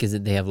Yeah. like is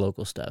that they have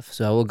local stuff,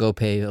 so I will go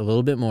pay a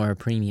little bit more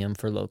premium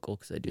for local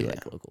because I do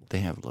like local. They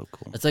have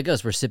local. That's like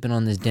us. We're sipping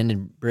on this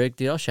dented brick,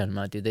 dude. I'll shout them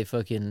out, dude. They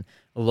fucking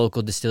a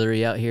local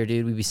distillery out here,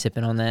 dude. We be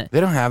sipping on that. They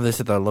don't have this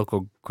at the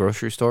local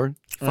grocery store.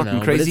 I don't Fucking know,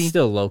 but crazy. it's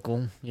still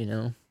local, you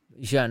know.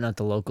 You shouting out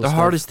the local. The stuff.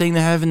 hardest thing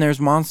to have in there is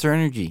Monster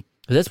Energy.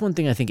 But that's one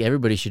thing I think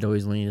everybody should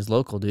always lean is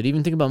local, dude.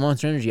 Even think about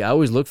Monster Energy. I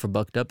always look for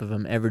Bucked Up if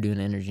I'm ever doing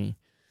energy,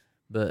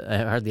 but I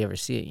hardly ever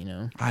see it. You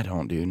know, I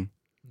don't, dude.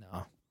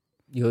 no.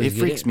 you It always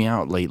freaks me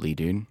out lately,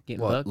 dude.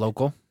 Getting What bucked?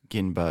 local?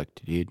 Getting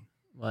bucked, dude.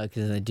 Why?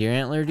 Because of the deer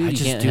antler, dude. I You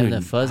just, can't dude,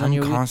 have the fuzz I'm on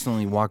your weed.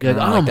 constantly walking You're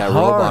like, around like "I'm that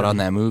robot hard." on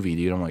that movie,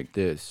 dude. I'm like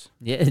this.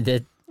 Yeah,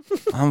 that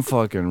I'm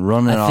fucking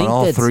running I on think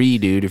all that's- three,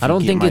 dude. If I you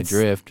don't get think my it's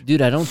drift.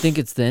 dude. I don't think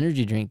it's the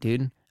energy drink,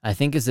 dude. I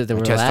think it's that The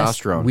we're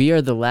last. testosterone. We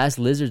are the last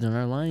lizards on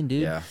our line,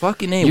 dude. Yeah.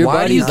 Fucking A. Your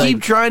Why do you body's keep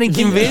like- trying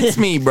to convince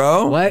me,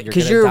 bro? Why? You're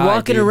Because gonna you're die,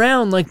 walking dude.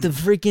 around like the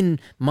freaking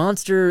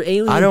monster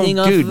alien I don't- thing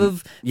dude, off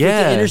of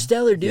yeah. freaking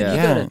Interstellar, dude. Yeah. You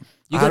Yeah. gotta,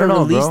 you I gotta don't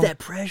know, release bro. that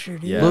pressure,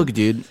 dude. Yeah. Look,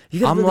 dude. You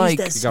gotta I'm release like,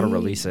 that You gotta seed.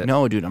 release it.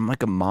 no, dude. I'm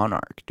like a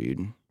monarch,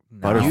 dude.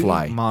 No,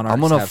 Butterfly. monarchs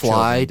I'm gonna have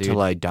fly children,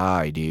 till I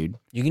die, dude.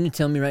 You're gonna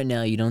tell me right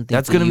now you don't think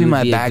That's that gonna you be would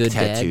my a back good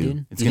dad, tattoo.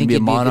 dude? It's You gonna think be a you'd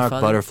good monarch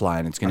father? butterfly,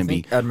 and it's gonna I be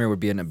think Admir would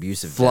be an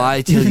abusive dad.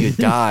 fly till you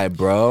die,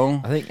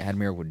 bro. I think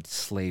Admir would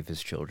slave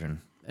his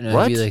children. And it'd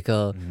What? be like,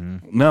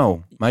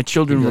 No, my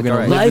children You'd were be gonna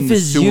like, live life in the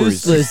is sewers.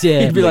 useless.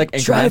 Yeah, He'd be like,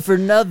 try Anchorman. for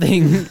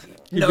nothing.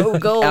 No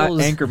goals.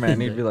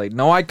 Anchorman. He'd be like,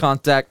 no eye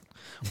contact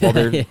while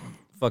they're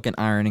fucking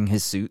ironing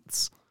his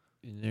suits.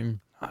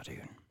 Oh,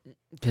 dude.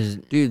 Because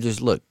Dude, just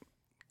look.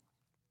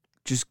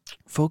 Just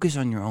focus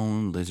on your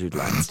own lizard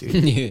life, dude.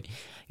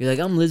 you're like,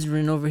 I'm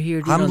lizarding over here,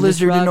 dude. I'm on this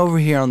lizarding rock. over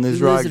here on this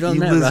You rock. lizard on You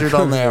that lizard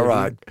rock on that over there,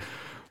 rock.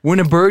 When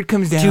a bird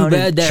comes down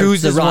bad and that's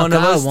chooses the rock one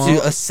of I us want.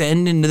 to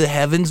ascend into the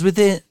heavens with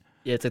it,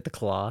 Yeah, it's like the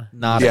claw.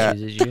 Not Yeah.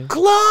 Chooses you.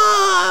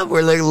 claw!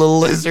 We're like little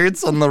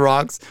lizards on the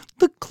rocks.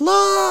 The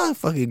claw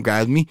fucking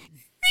grabs me,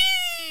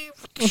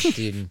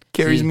 Dude,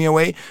 carries see, me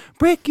away.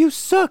 Brick, you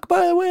suck,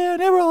 by the way. I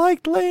never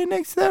liked laying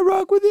next to that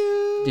rock with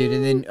you. Dude,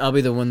 and then I'll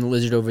be the one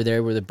lizard over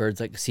there where the bird's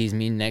like sees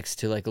me next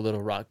to like a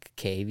little rock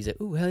cave. He's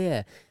like, "Ooh, hell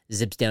yeah!"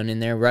 Zips down in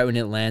there. Right when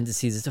it lands, it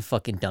sees it's a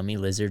fucking dummy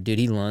lizard, dude.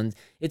 He lands.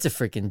 It's a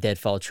freaking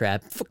deadfall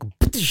trap. Fucking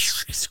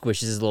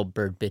squishes his little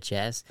bird bitch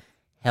ass.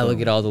 Hell,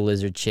 look at all the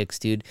lizard chicks,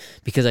 dude.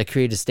 Because I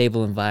create a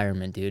stable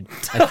environment, dude.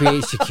 I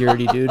create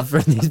security, dude, for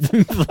these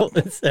people.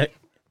 It's like,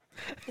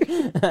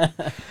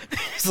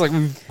 It's like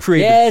we've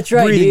created yeah, that's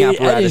right, breathing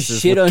dude. I apparatuses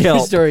just shit with on your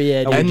kelp. story,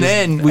 yeah. Dude. And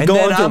then, we and go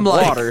then into I'm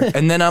like, water,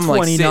 and then I'm like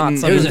 20 sitting.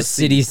 knots There was under a the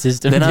city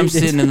system. Then I'm dude.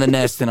 sitting in the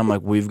nest and I'm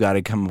like, we've got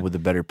to come up with a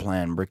better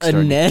plan. Brick's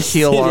starting to nest?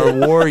 kill our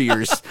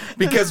warriors.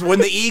 Because when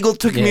the eagle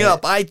took me Yeah.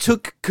 up, I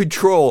took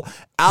control.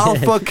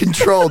 Alpha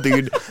control,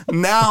 dude.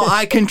 Now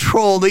I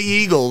control the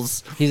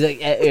eagles. He's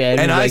like, and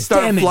And I like,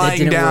 start "Damn it, that flying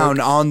didn't down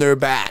work." on their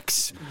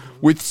backs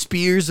with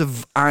spears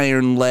of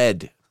iron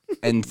lead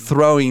and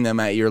throwing them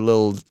at your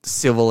little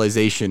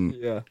civilization.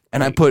 Yeah.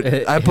 And I put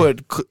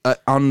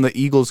on the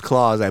eagle's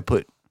claws, I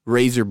put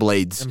razor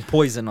blades And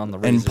poison on the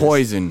and razors.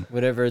 poison.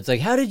 Whatever. It's like,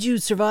 how did you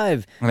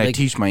survive? And I Like,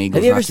 teach my eagles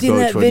have you ever not to seen go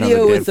that to another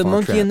video with the deadfall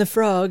monkey trap. and the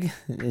frog?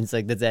 It's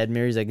like that's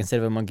Admir. He's like, instead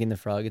of a monkey and the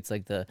frog, it's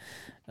like the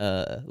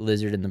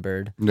lizard and the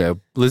bird. Yeah,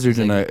 lizard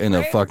and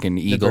a fucking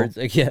The eagle. bird's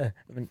like, yeah.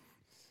 I mean,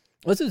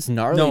 what's it's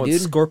gnarly, No, dude?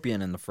 it's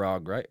Scorpion and the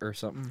Frog, right? Or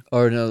something.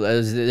 Or no,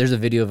 there's a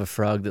video of a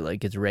frog that like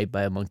gets raped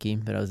by a monkey.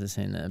 But I was just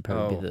saying that would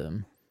probably be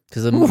the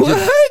because the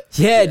What?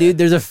 yeah, dude.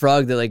 There's a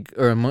frog that like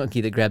or a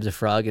monkey that grabs a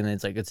frog and then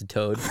it's like it's a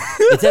toad.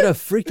 It's at a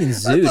freaking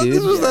zoo, dude.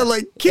 This was that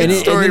like kid And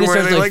story then it where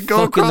starts, they like, like go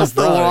fucking the across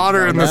the frog.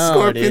 water and the No,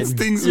 scorpion dude.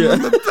 stings them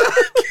in the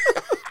back.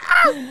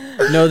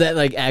 No, that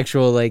like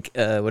actual like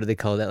what do they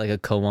call that? Like a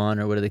koan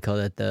or what do they call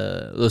that?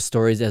 Those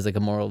stories that has like a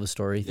moral of the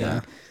story thing.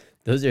 Yeah.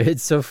 Those are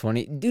it's so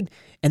funny, dude.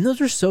 And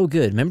those are so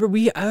good. Remember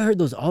I heard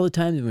those all the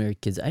time when we were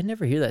kids. I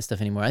never hear that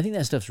stuff anymore. I think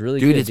that stuff's really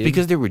Dude, good. it's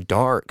because they were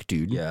dark,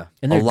 dude. Yeah.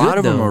 and A they're lot good,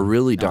 of them though. are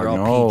really Now dark. they're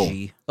all No,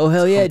 PG. Oh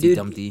hell yeah, Humpty dude.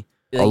 Dumpty.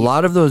 a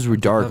lot of those were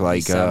dark. Humpty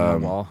Like sat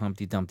on the wall.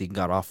 Humpty Dumpty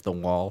got off the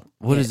wall.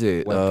 what is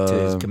it? Went to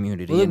his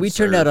community. Well, and we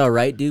turned out served. all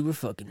right, dude. We're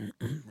fucking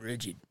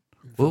rigid.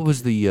 What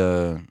was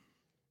the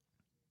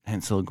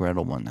Hansel and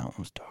Gretel one? That one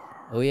was dark.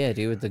 Oh yeah,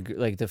 dude.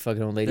 With the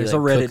fucking old lady There's like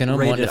a rated, cooking them,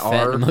 wanting rated to fatten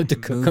R them up to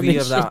cook them movie and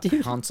of that shit,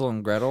 dude. Hansel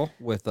and Gretel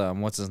with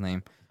what's his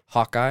name,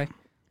 Hawkeye,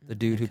 the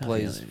dude who God,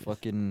 plays yeah.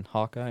 fucking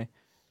Hawkeye.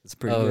 It's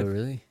pretty Oh, good.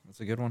 really? That's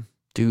a good one.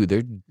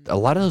 Dude, a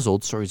lot of those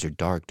old stories are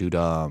dark, dude.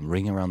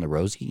 Ring Around the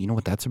Rosie. You know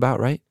what that's about,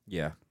 right?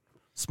 Yeah.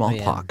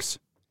 Smallpox.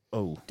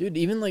 Oh. Dude,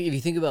 even like if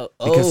you think about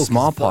Because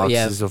smallpox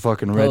is a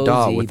fucking red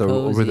dot Posey,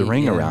 with the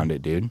ring yeah. around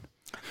it, dude.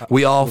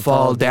 We all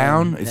fall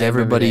down. Is I remember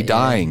everybody that, yeah.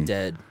 dying?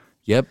 Dead.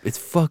 Yep, it's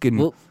fucking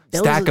Well, that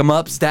stack was a- them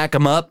up, stack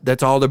them up.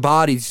 That's all their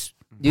bodies.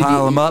 Dude,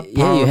 Pile them up. Yeah,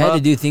 pile you 'em had up.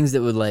 to do things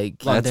that would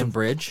like, London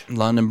Bridge.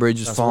 London Bridge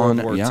is That's falling.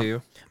 World War yeah. II.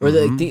 or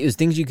it was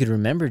things you could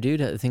remember,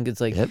 dude. I think it's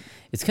like, Yep.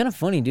 it's kind of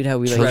funny, dude, how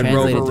we like Red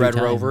translated Rover, through Red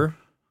time. Rover.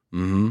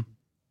 Mm-hmm.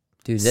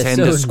 Dude, that's Send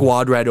so. the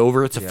squad right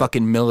over. It's a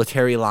fucking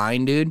military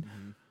line, dude.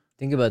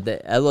 Think about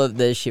that. I love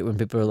that shit when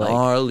people are like,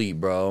 Gnarly,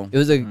 bro. it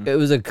was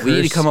a curse We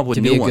need to come up with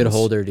to new be a good ones.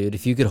 holder, dude.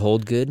 If you could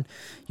hold good,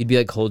 you'd be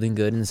like holding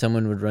good, and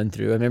someone would run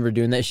through. I remember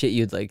doing that shit.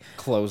 You'd like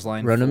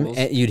Clothesline. run them, fools.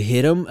 and you'd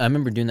hit them. I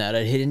remember doing that.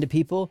 I'd hit into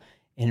people,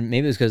 and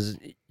maybe it was because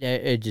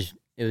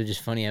it was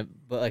just funny.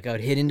 But like I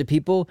would hit into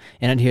people,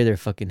 and I'd hear their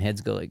fucking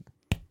heads go like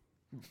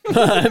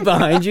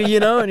behind you, you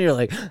know, and you're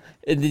like,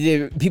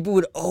 and people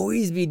would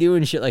always be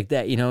doing shit like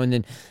that, you know, and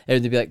then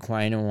they'd be like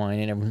crying and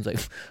whining. Everyone's like,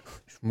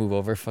 move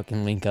over,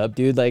 fucking link up,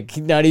 dude. Like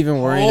not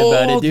even worrying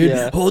about it, dude.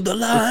 yeah. Hold the If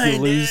line. you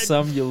lose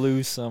some, you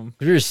lose some.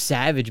 We were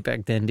savage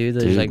back then, dude.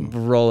 They just like Dude.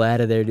 roll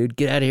out of there, dude.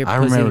 Get out of here, I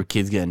pussy. remember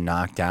kids getting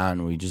knocked out,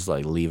 and we just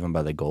like leave them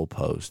by the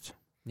goalpost,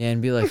 Yeah,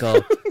 and be like,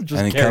 oh, Just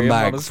and then carry come 'em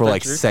back on a for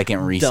like stretcher, second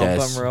Dump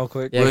recess. them real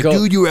quick. Yeah, We're like, go-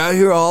 dude, you were out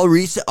here all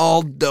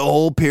the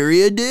whole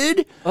period,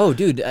 dude. oh,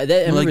 dude. I I'm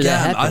remember like, that yeah,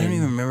 happening. I don't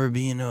even remember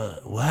being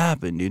what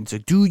happened, dude. It's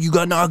like, dude, you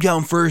got knocked out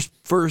in first.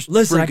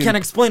 Listen, I freaking- can't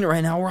explain it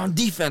right now. We're on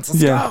defense.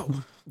 Let's Yeah.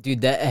 go.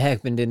 Dude, that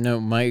happened. Didn't know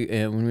when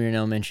we were in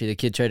elementary. The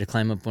kid tried to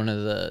climb up one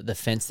of the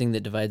fence thing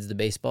that divides the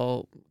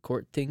baseball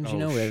court things, you Oh,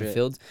 know, whatever shit.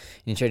 fields.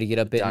 And he tried to get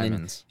up it,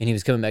 Diamonds. and he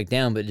was coming back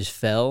down, but just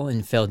fell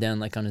down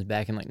like on his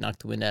back and like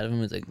knocked the wind out of him.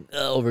 It was like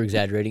over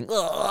exaggerating,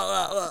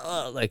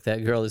 like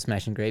that girl that's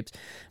smashing grapes.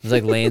 It was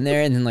like laying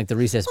there, and then like the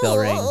recess bell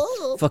rang.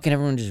 Fucking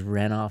everyone just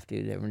ran off,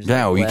 dude. Everyone just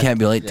Yeah, like, we left. can't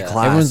be late to Yeah.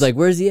 class. Everyone's like,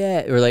 "Where's he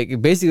at?" Or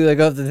like, basically like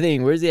off the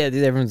thing. "Where's he at?"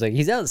 Dude, everyone's like,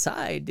 "He's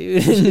outside,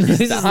 dude." He's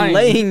just dying.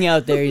 laying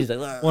out there. He's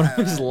like, One of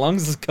his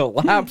lungs has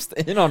collapsed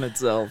in on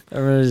itself.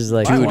 everyone's just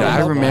like, dude, "Wow."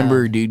 I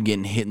remember dude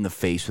getting hit in the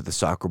face with a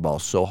soccer ball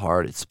so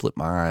hard it split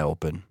my eye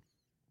open.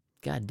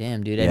 God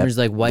damn, dude. Yep. Everyone's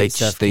like white they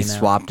stuff. they came out.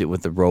 swapped it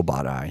with the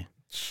robot eye.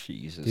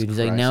 Jesus Dude, he's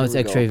like, Christ, now here it's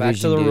we go. X-ray Back to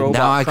vision, the dude. Robot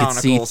Now I can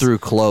see Chronicles. through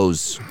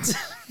clothes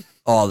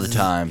all the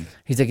time.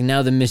 He's like,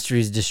 now the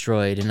mystery's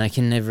destroyed, and I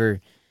can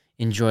never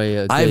enjoy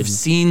a good, I've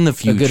seen the a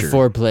future. good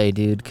foreplay,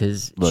 dude,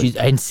 because Look.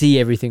 I can see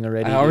everything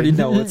already. I already dude.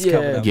 know what's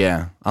coming up.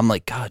 Yeah, I'm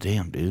like, God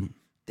damn, dude.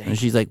 And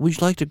she's like, would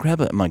you like to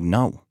grab it? I'm like,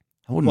 no,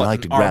 I wouldn't What,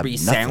 like to an grab RB nothing.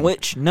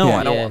 sandwich? No, Yeah.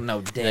 I don't Yeah. want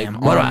no damn.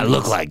 What do I Arby's.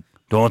 look like?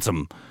 Do I want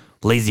some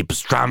lazy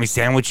pastrami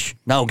sandwich?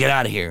 No, get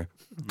out of here.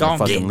 Gone.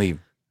 Fucking leave.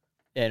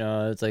 Yeah,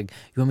 no, it's like,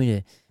 you want me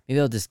to? Maybe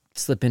I'll just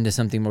slip into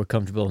something more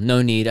comfortable.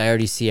 No need. I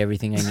already see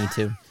everything I need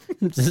to.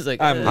 It's just like,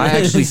 I'm- I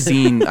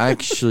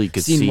actually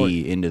could Seen see more-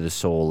 into the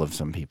soul of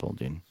some people,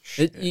 dude.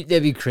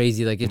 that'd be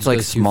crazy. Like It's it like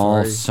goes too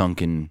small far.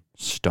 sunken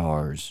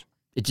stars.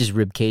 It's just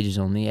rib cages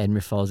only.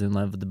 Admir falls in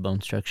love with the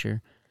bone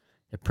structure.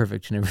 They're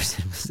perfect in every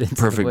sense of the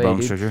Perfect way, bone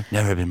dude. structure.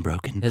 Never been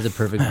broken. It has a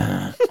perfect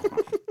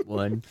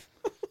one.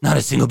 Not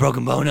a single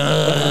broken bone.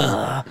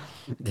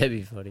 That'd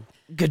be funny.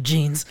 Good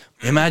genes.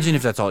 Imagine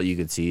if that's all you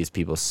could see is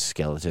people's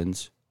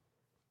skeletons.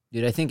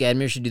 Dude, I think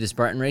Admir should do the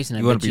Spartan race, and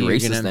You I want bet to be you're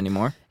racist gonna,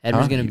 anymore?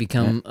 Admir's Huh? gonna You-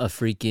 become a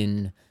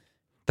freaking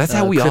That's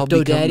how we all crypto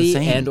become daddy the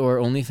same. and or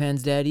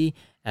OnlyFans daddy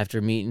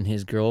after meeting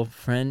his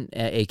girlfriend,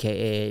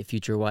 aka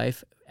future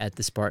wife, at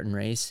the Spartan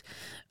race.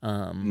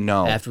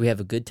 No. After we have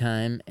a good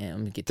time, and I'm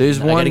gonna get to, There's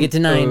I gotta one- get to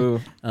 9. Ooh.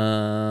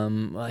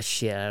 Oh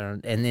shit, I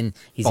don't. And then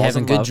he's Falls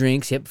having in good love.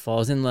 drinks. Yep,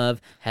 falls in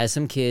love, has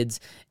some kids,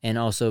 and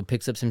also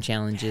picks up some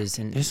challenges.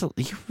 And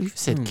You've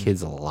said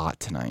kids a lot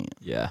tonight.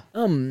 Yeah.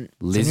 well, in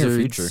your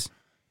Lizards, future.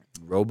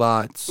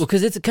 robots.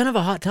 because it's kind of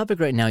a hot topic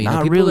right now. You know,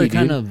 Not people really, are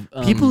kind dude.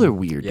 of People are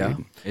weird, Yeah.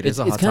 dude. It is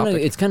a it's hot kind of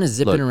topic. it's kind of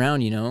zipping Look.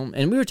 around, you know.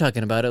 And we were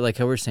talking about it, like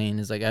how we're saying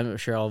is like I'm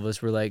sure all of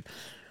us were like,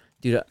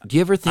 dude, Do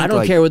you ever think I don't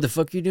like, care what the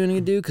fuck you're doing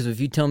to do because if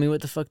you tell me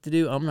what the fuck to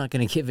do, I'm not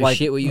gonna give a like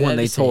shit what you when have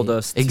they to told say.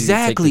 us to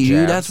Exactly, take the dude.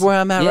 jabs. That's where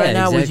I'm at Yeah, right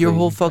now with your exactly.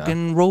 whole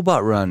fucking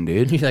robot run,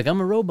 dude. You're like, I'm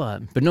a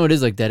robot, but no, it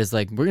is like that. It's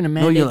like we're gonna No,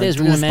 mandate you're like, this,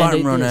 do we're a gonna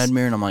Spartan mandate run, this.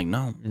 Admir, and I'm like,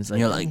 no. It's And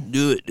you're like- like,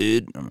 do it,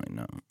 dude. I'm like,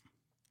 no.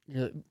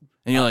 You're like,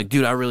 And you're like,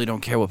 dude, I really don't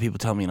care what people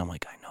tell me. And I'm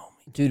like, I know.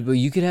 dude, but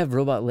you could have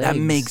robot legs. That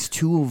makes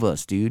two of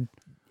us, dude.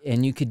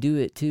 and you could do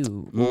it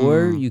too,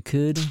 or you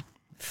could.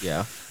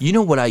 Yeah. You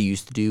know what I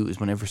used to do is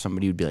whenever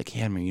somebody would be like,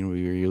 hey, Admir, you know,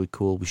 you're really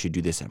cool. We should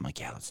do this. And I'm like,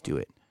 yeah, let's do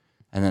it.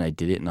 And then I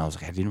did it, and I was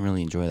like, I didn't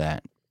really enjoy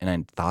that. And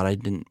I thought I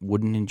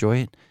wouldn't enjoy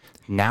it.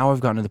 Now I've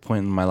gotten to the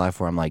point in my life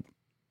where I'm like,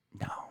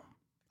 no,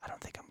 I don't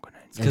think I'm going to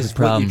enjoy it. That's Because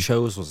the what problem. you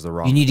chose was the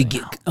wrong You need to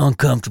thing. get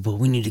uncomfortable.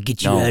 We need to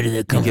get you out of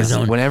that comfort because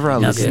zone. whenever I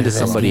Now listen get to out of that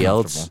somebody zone.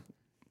 else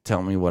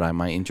tell me what I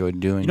might enjoy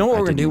doing, You know what I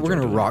we're going to do? didn't We're enjoy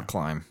going to doing rock it.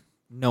 climb.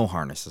 No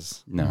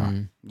harnesses. No,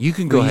 Mhm. you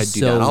can go Free ahead and do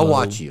that. I'll solo.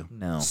 watch you.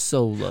 No.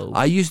 So low.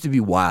 I used to be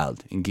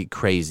wild and get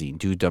crazy and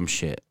do dumb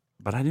shit,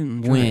 but I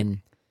didn't enjoy it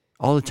Win.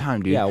 all the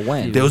time, dude. Yeah,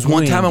 when? There was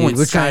one Win, time I dude. went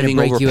We're trying to skiving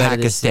break over you out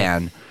of this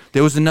Pakistan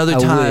There was another I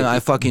time would. I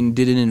fucking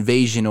did an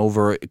invasion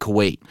over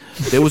Kuwait.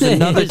 There was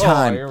another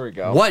time. here we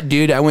go. What,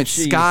 dude? I went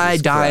Jesus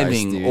skydiving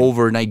Christ, dude.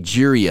 over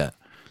Nigeria.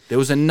 There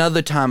was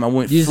another time I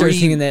went You start free.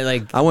 singing that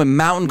like. I went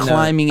mountain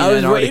climbing in I was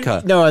Antarctica.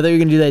 waiting- No, I thought you were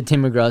gonna do that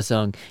Tim McGraw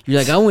song. You're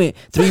like, I went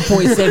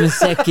 3.7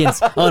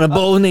 seconds on a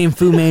bowl named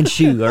Fu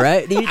Manchu. All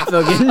right, dude.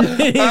 Fucking.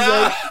 He's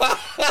like,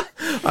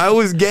 I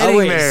was I getting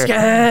went there.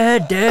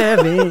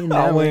 skydiving.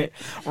 I went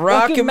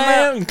Rocky fucking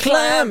Mountain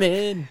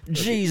climbing.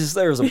 Jesus,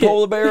 there was a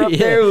polar bear up Yeah.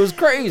 there. It was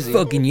crazy.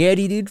 Fucking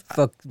Yeti, dude.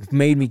 Fuck,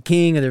 made me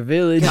king of their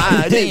village.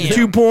 Ah,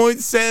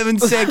 2.7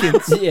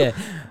 seconds. Yeah.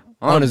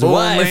 On his bull,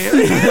 wife.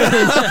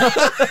 man.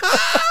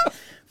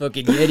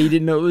 Fucking Yeti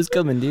didn't know it was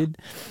coming, dude.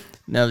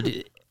 No,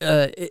 dude,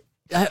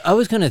 I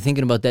was kind of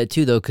thinking about that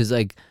too, though, because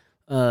like,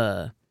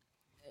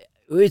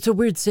 it's a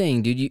weird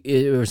saying, dude.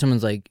 Or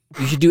someone's like,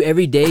 you should do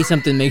every day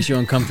something makes you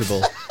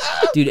uncomfortable.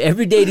 Dude,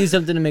 every day do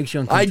something that makes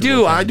you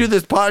uncomfortable. I do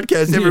this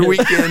podcast every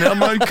weekend.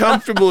 I'm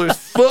uncomfortable as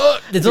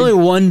fuck. It's only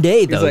one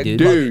day, though, like, dude.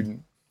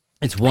 Dude,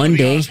 It's I'll one be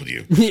day, honest with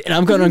you. and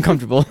I'm kind of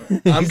uncomfortable.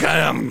 I'm kind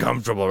of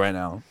uncomfortable right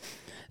now.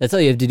 That's all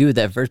you have to do with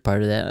that first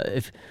part of that.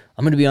 If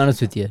I'm gonna be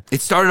honest with you,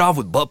 It started off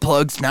with butt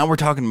plugs. Now we're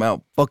talking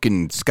about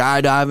fucking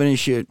skydiving and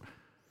shit.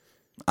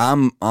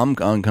 I'm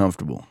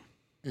uncomfortable.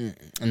 and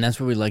that's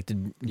where we like to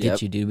get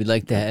Yep. you, dude. We'd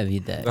like to have you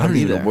that. I don't be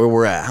even know there. where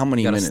we're at. How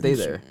many Gotta minutes? stay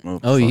there. Oh,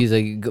 Oh, fuck. he's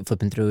like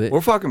flipping through it.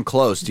 We're fucking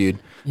close, dude.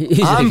 He's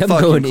I'm like, I'm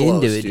fucking going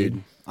close, into it,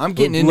 dude. I'm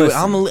getting Well, into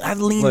it. listen. I've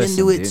leaned Listen,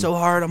 into it dude. so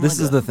hard. This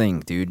is the thing,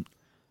 dude.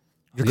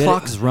 Your We gotta-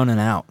 clock is running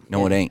out.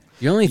 No, it ain't.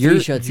 You're only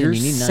 3 shots in. Your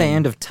You need 9.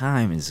 sand of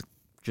time is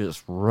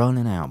just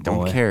running out,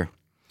 Don't boy. care.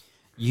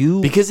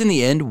 You Because in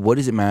the end, what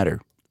does it matter?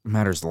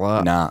 matters a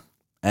lot. Not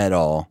at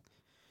all.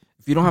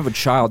 If you don't have a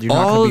child, you're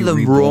not All going of to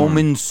be the reborn.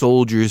 Roman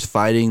soldiers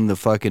fighting the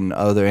fucking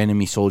other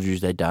enemy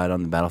soldiers that died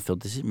on the battlefield,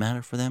 does it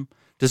matter for them?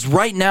 Does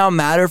right now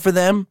matter for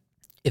them?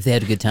 If they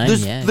had a good time,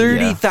 Does yeah.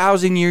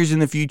 30,000 years in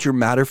the future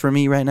matter for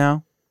me right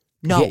now?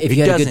 No, if it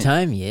you had doesn't. a good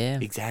time, yeah.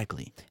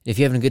 Exactly. If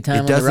you're having a good time It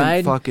on the doesn't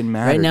ride, fucking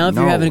matter. right now, if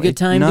you're No, having a good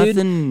time,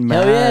 nothing dude,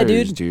 hell matters, yeah,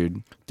 dude.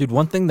 dude. Dude,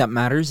 one thing that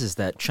matters is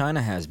that China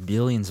has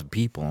billions of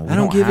people. And we I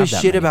don't give a have that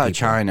shit many about people.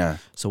 China.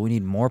 So we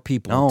need more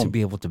people No. to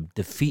be able to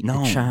defeat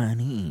No. the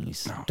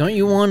Chinese. Don't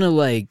you want to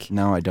like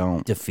No, I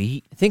don't.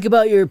 Defeat? think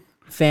about your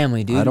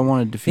family, dude? I don't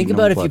want to defeat Think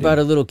about if you nobody. brought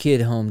a little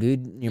kid home,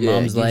 dude. Your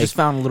mom's you like, just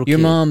found a little your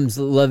kid. mom's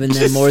loving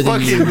them more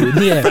than you, fucking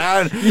dude. Yeah.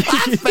 I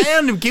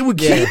found him. Can we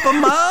keep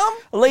him, Mom?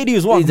 A lady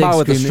was walking He's, like, by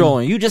with a screaming.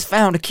 stroller. You just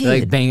found a kid.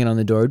 Like banging on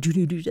the door,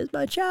 dude, that's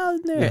my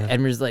child in there.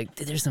 Edmund's like,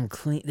 there's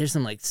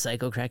some like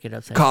psycho crackhead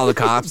upside. Call the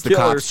cops. The Kill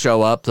her. cops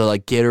show up to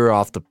like get her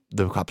off the.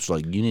 The cops are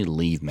like, you need to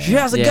leave, man. she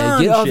has a Yeah,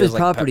 gun. get off She his has, like,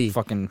 property.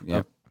 Fucking.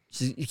 Yep.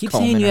 You keep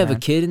Comb saying in you her have a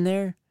hand. kid in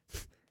there.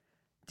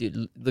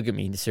 Dude, look at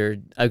me, sir.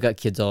 I've got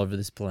kids all over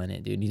this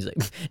planet, dude. And he's like,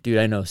 dude,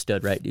 I know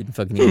stud, right, dude?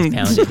 Fucking he's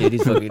pounded, dude.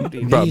 He's fucking,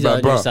 dude, Bro, he's bro,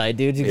 on bro. your side,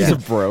 dude. He's a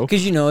bro.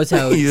 Because you know it's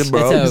how He's a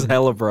bro. It's He's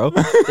hella bro.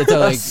 how, it's how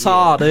like,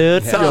 Saw,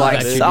 dude. Yeah. You're like,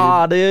 Gotcha, dude.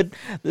 saw, dude.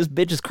 This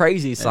bitch is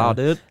crazy, saw,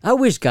 dude. I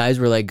wish guys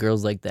were like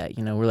girls like that.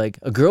 You know, we're like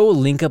a girl will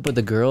link up with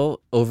a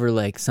girl over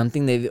like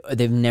something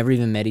they've never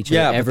even met each other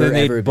Yeah, ever. but then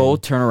they ever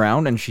both turn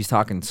around and she's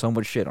talking so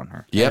much shit on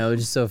her. You Yep. know,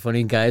 it's just so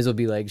funny. Guys will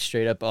be like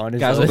straight up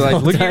honest. Guys will be all like,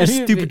 the look at your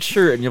time. stupid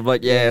shirt. And you're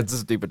like, yeah, it's a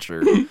stupid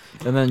shirt.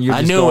 And then you're I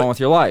just knew going it. with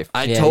your life.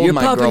 I Yeah, told you're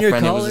my popping your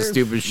girlfriend it was a collar.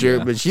 stupid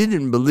shirt, but she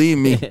didn't believe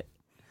me.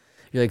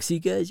 You're like, see,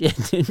 guys, yeah.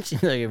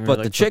 She's like, But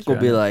the like, chick fucks will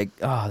be around. like,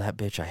 oh, that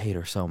bitch, I hate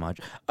her so much.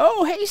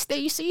 Oh, hey,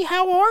 Stacy,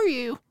 how are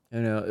you? I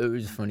know it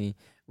was funny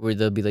where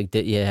they'll be like,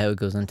 yeah, how it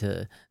goes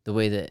into the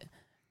way that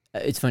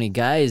it's funny.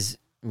 Guys,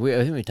 I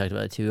think we talked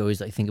about it too.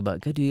 Always like think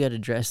about, good, dude, you got to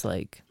dress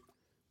like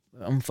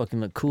I'm fucking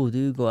look cool,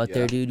 dude. Go out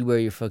there, dude. You wear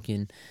your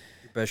fucking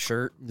Best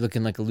shirt.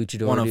 looking like a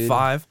luchador, One of dude.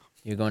 5.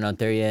 You're going out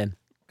there, yeah.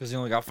 Because you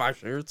only got 5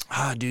 shirts.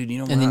 Ah, dude, you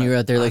know what? And then you're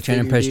out there like trying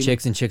to impress chicks.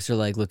 chicks, and chicks are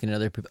like looking at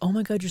other people. Oh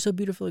my god, you're so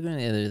beautiful, looking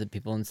at the other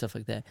people and stuff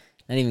like that.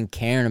 Not even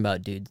caring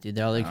about dudes, dude.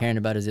 They're all they're caring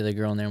about is the other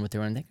girl in there and what they're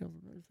wearing. That girl,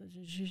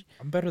 she's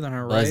I'm better than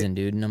her, buzzing,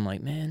 dude. And I'm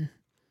like, man,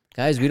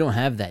 guys, we don't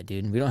have that,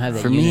 dude. We don't have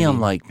that. For me, unity. I'm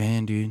like,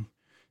 man, dude.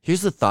 Here's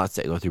the thoughts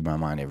that go through my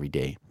mind every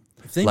day.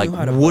 If they Like, knew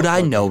how to would fuck I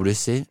fucking-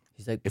 notice it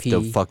he's like, if pee.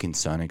 the fucking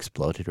sun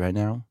exploded right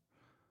now?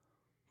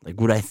 Like,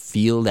 would I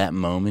feel that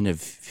moment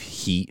of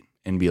heat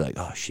and be like,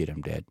 oh shit,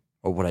 I'm dead?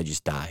 Or would I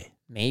just die?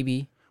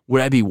 Maybe.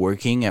 Would I be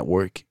working at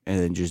work and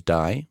then just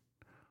die?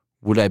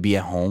 Would I be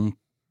at home,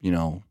 you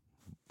know,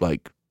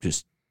 like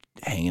just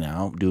hanging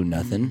out, doing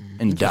nothing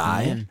and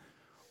die? Man.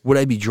 Would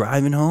I be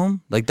driving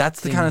home? Like, that's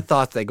the kind of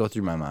thoughts that go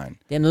through my mind.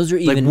 Damn, those are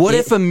Like, even. what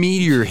if a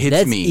meteor hits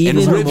that's me and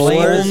even rips more-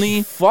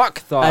 only? Fuck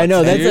thoughts. I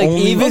know, that's dude. like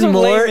Only- even Those are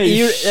more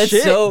lame as that's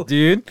shit, so-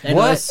 dude. I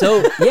know, that's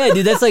so yeah,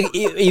 dude. That's like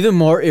even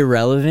more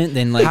irrelevant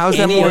than like. How's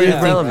that any more other thing.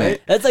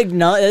 irrelevant? That's like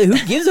not. Who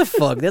gives a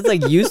fuck? That's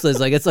like useless.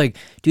 Like it's like,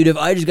 dude, if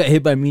I just got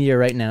hit by a meteor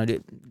right now,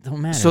 dude,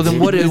 don't matter. So then,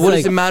 dude. what It's does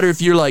like, it matter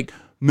if you're like,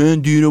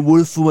 man, dude?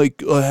 What if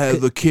like I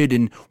have a kid,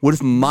 and what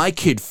if my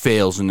kid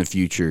fails in the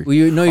future? Well,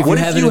 you know, if What you're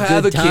if having you a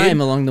have good a kid-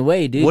 time along the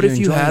way, dude. What you're if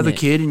you enjoying have a it.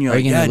 kid and you're Are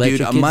like, you gonna yeah, let dude,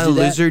 your kids my do that?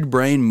 lizard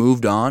brain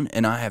moved on,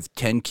 and I have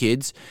 10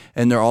 kids,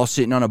 and they're all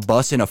sitting on a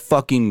bus, and a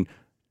fucking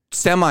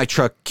semi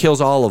truck kills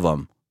all of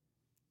them.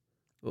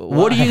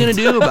 What are you gonna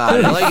do about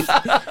it?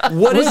 Like,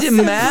 what does it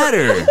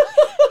matter?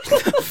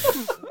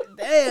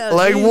 Damn,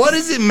 Like, dude. what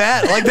does it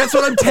matter? Like, that's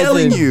what I'm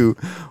telling Listen, you.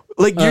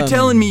 Like, you're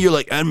telling me, you're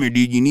like, Admir,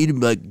 dude, you need to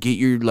like get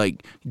your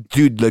like,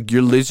 dude, like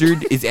your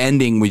lizard is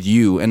ending with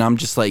you, and I'm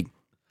just like,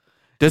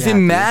 does Yeah, it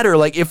dude. matter?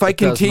 Like, if I It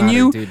does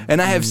continue matter, dude.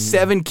 and I have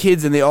 7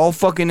 kids and they all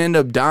fucking end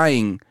up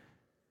dying,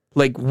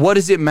 like, what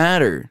does it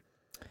matter?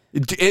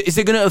 Is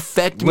it gonna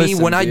affect me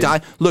Listen, when I dude.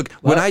 die? Look,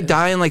 when I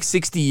die in like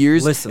 60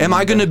 years, Listen, am I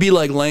Linda. gonna be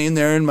like laying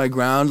there in my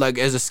ground like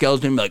as a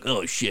skeleton, like,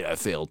 oh shit, I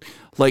failed?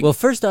 Like, Well,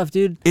 first off,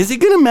 dude, is it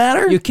gonna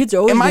matter? your kids are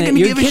always Am I gonna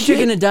your give a kids shit?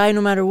 are gonna die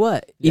no matter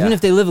what. Even Yeah.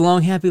 if they live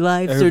long, happy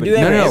lives, Everybody or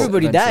do does. No, no,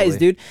 everybody dies,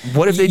 eventually. dude.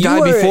 What if they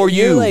die before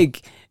You're you?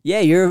 like,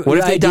 yeah, your What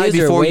if they die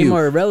ideas before are way you?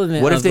 more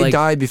irrelevant. What if of, they like,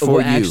 die before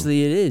what you?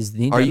 Actually, it is.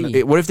 Need Are to you?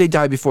 be. What if they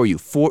die before you?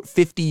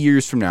 50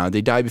 years from now,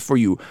 they die before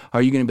you. Are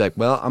you gonna be like,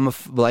 well,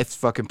 life's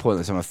fucking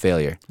pointless. I'm a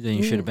failure. Then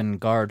you should have been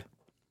guard.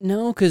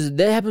 No, because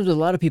that happens with a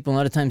lot of people a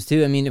lot of times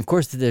too. I mean, of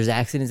course, there's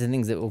accidents and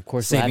things that, of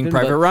course, will Saving happen,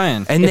 Private but-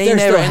 Ryan. And If they they're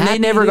never, still and they happy,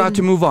 never got dude.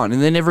 to move on,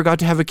 and they never got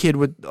to have a kid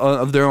with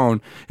of their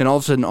own. And all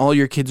of a sudden, all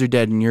your kids are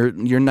dead, and you're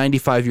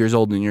 95 years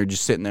old, and you're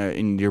just sitting there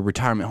in your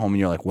retirement home, and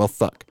you're like, well,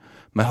 fuck,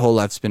 my whole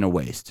life's been a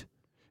waste.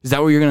 Is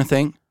that what you're gonna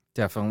think?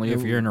 Definitely.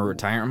 If you're in a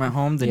retirement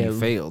home, then Yeah. you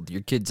failed. Your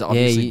kids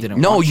obviously you- didn't.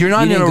 No, want you're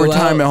not You in a didn't go out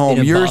retirement home. in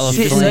a You're ball of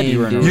sitting. flame, You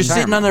were in a dude. You're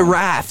sitting on a retirement home.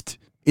 raft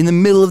in the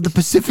middle of the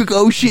Pacific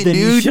Ocean, Then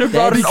you dude. should have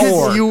brought an Because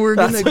oar. you were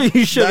That's gonna. what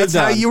you should have That's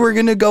how done. you were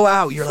gonna go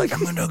out. You're like,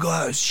 I'm gonna go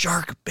out as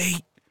shark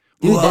bait.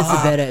 Dude, that's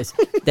Wah. the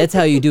badass. That's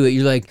how you do it.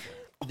 You're like,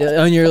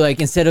 and you're like,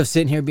 instead of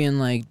sitting here being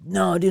like,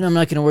 no, dude, I'm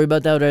not gonna worry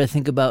about that. What I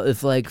think about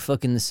if like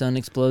fucking the sun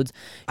explodes.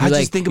 You're I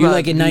like, just think you're about-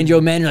 like a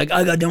 9-year-old man. You're like,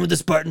 I got done with the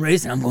Spartan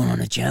race and I'm going on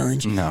a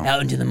challenge No.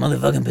 out into the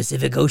motherfucking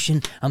Pacific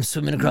Ocean. I'm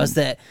swimming across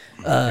that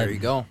There you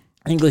go.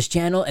 English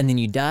Channel, and then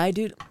you die,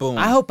 dude. Boom.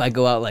 I hope I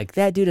go out like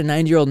that, dude. A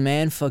 9-year-old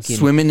man, fucking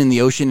Swimming in the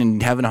ocean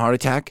and having a heart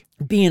attack.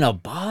 being a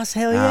boss.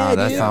 Hell yeah, Oh,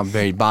 that's dude. not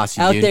very bossy,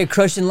 Out dude. there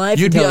crushing life.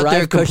 You'd be until out there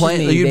life crushes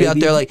complaining. me, You'd be out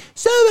baby. there like,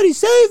 somebody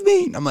save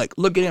me. I'm like,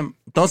 look at him.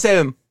 Don't save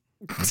him.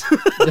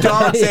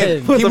 Don't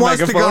save him. With He the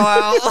wants to go megaphone.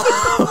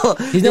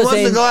 out. He's He not wants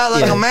to saying- go out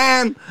like yeah. a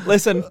man.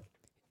 Listen,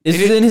 This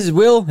is in his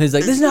will. He's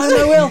like, this is not in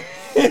my will.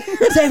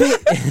 Save me.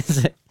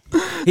 It's like,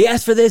 he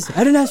asked for this.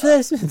 I didn't ask for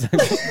this.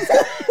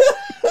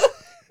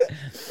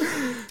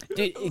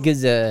 Dude,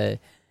 because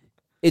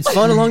it's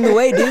fun along the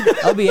way, dude.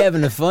 I'll be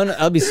having a fun.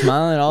 I'll be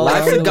smiling all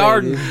Life's along a the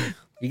garden. way, dude.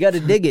 You got to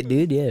dig it,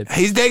 dude. Yeah.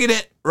 He's digging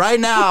it right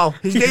now.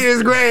 He's digging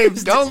his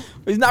grave. Don't.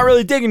 he's not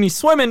really digging. He's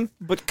swimming,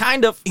 but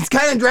kind of. He's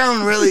kind of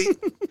drowning, really.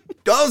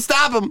 Don't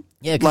stop him.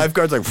 Yeah, 'cause-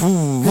 Lifeguard's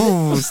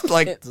like,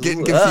 like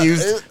getting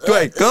confused. Go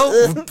ahead,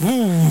 go.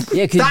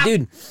 Yeah, because Stop.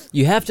 dude,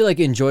 you have to like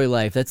enjoy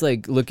life. That's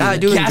like looking. I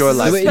at, do Gas enjoy is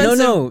life. Wait,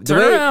 no. the Turn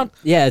way- around.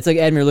 Yeah, it's like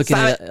Admir looking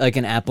Stop at like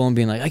an apple and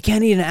being like, I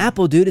can't eat an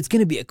apple, dude. It's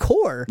gonna be a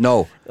core.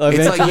 No, it's like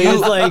Eventually, you.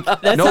 it's like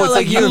that's No, not it's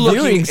like like you're you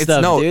looking. viewing It's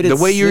stuff, no. dude. The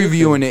It's way you're stupid.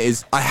 viewing it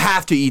is, I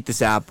have to eat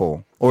this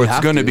apple, or it's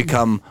have going to to.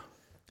 become.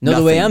 No,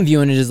 the way nothing. I'm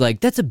viewing it is like,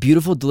 that's a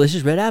beautiful,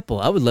 delicious red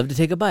apple. I would love to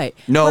take a bite.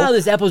 No. Wow,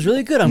 this apple's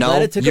really good. I'm No,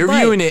 glad I took you're a bite.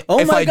 viewing it. Oh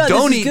if my I God,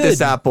 don't this is eat this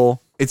good.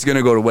 apple, it's going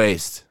to go to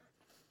waste.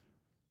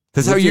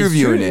 That's how Which you're is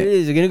viewing true. it. It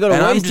is. You're gonna go to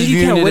And I'm waste, just dude. You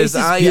viewing can't it waste as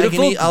this I can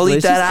beautiful, eat. I'll eat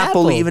that delicious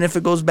apple even if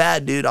it goes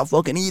bad, dude. I'll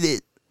fucking eat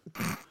it.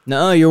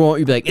 No, you won't.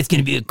 You'd be like, it's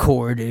gonna be a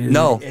core, dude.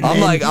 No, And I'm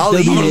then like, I'll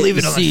they'll eat be it.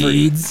 leaving on the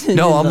seeds.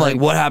 No, And I'm like,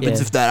 what happens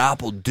yeah. if that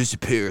apple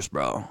disappears,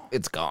 bro?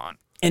 It's gone.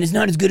 And it's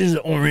not as good as an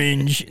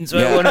orange. And so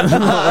Yeah. I want an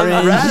I'd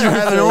orange. rather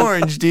have an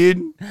orange,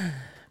 dude.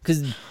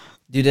 Because,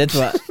 dude, that's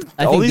what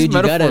I All think. these Dude,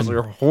 you metaphors gotta.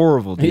 are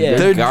horrible, dude. Yeah.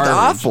 They're garbage.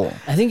 awful.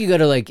 I think you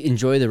gotta like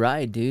enjoy the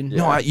ride, dude.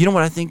 No, you know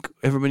what I think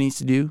everybody needs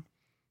to do?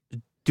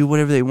 Do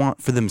whatever they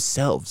want for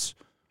themselves.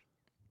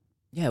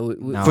 Yeah. No.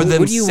 For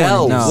What do you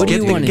themselves. want to do? What do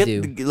you Get- want to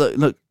get- do? Look, it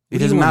What do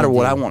doesn't you matter wanna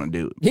what do? I want to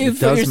do. You for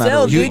does matter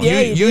yourself, what you dude.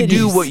 Yeah, you did. do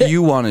You what said-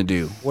 you want to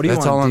do. What do you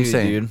That's want all to I'm do,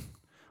 saying. dude?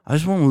 I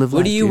just want to live life.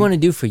 What do you dude. want to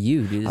do for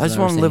you, dude? I just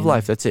want to live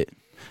life. That's it.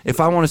 If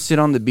I want to sit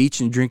on the beach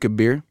and drink a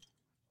beer,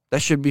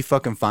 that should be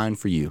fucking fine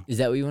for you. Is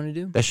that what you want to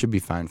do? That should be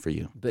fine for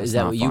you. But That's is that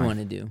not what you fine. want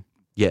to do?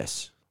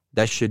 Yes,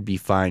 that should be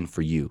fine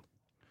for you.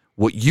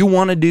 What you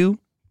want to do,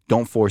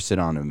 don't force it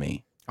onto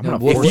me. I'm gonna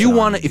Well, force If it you on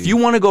want to, if dude. you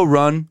want to go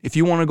run, if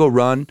you want to go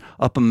run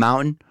up a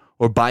mountain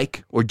or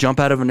bike or jump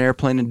out of an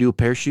airplane and do a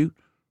parachute,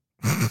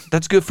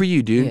 that's good for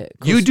you, dude. Yeah,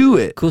 cool You do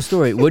it. Cool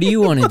story. What do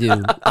you want to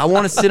do? I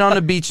want to sit on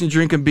the beach and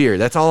drink a beer.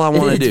 That's all I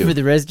want to It's do. for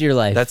the rest of your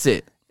life. That's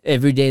it.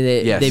 Every day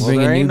that Yes. they Well, bring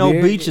there a new ain't no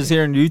beer. beaches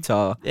here in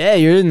Utah. Yeah,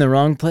 you're in the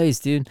wrong place,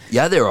 dude.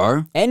 Yeah, there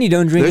are. And you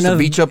don't drink There's enough. a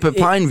beach up at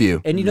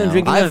Pineview. And you don't No.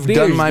 drink enough I've beers,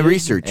 done my dude.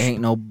 research.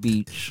 Ain't no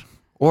beach.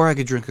 Or I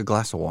could drink a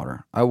glass of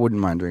water. I wouldn't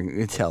mind drinking.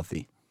 It's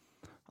healthy.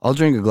 I'll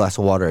drink a glass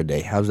of water a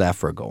day. How's that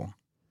for a goal?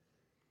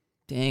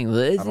 Dang,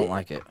 well, I don't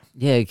like it.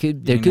 yeah, it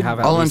could. There You could. have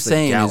at all I'm least a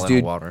saying is, gallon of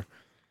dude, water.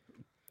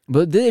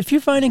 But if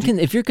you're finding,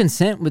 if you're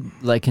content with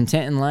like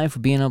content in life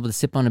with being able to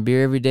sip on a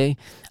beer every day,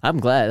 I'm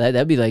glad.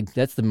 That'd be like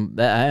that's the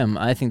that I am.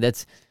 I think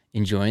that's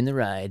enjoying the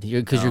ride.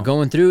 Because you're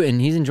going through, and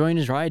he's enjoying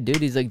his ride, dude.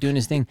 He's like doing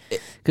his thing.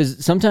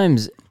 Because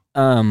sometimes,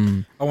 I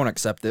won't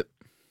accept it.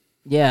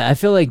 yeah, I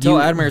feel like Until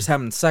you Admir's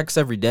having sex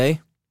every day,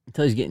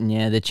 until he's getting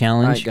the I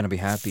challenge. ain't gonna be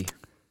happy.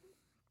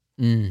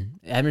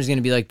 Abner's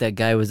gonna be like that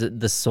guy. Was it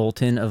the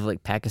Sultan of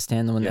like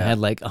Pakistan, the one that Yeah. had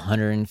like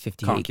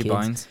 158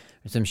 Concubines. kids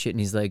or some shit? And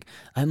he's like,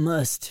 I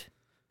must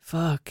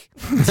fuck.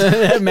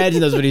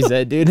 Imagine that's what he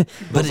said, dude.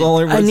 Those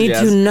only I words he need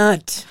has. to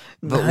nut.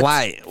 But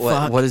why?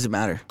 What does it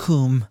matter?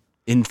 Cum.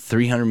 In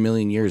 300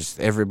 million years,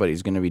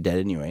 everybody's gonna be dead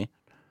anyway.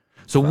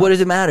 So what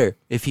does it matter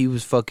if he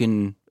was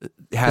fucking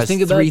has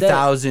think about that.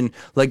 3,000?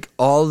 Like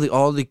all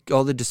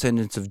the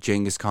descendants of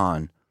Genghis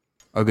Khan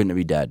are gonna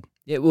be dead.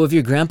 Yeah, well, if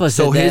your grandpa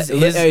said So his- that,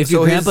 his- if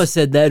your so grandpa his-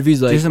 said that, if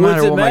he's like, doesn't what's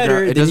matter it what my matter?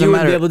 gra- it then doesn't you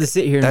wouldn't matter. be able to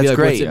sit here and That's be like,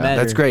 great. what's it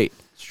matter? That's great.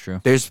 It's true.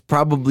 There's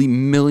probably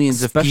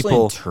millions Especially of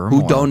people in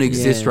turmoil. who don't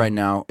exist Yeah. right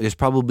now. There's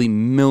probably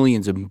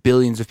millions and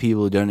billions of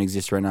people who don't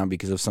exist right now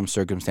because of some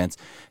circumstance.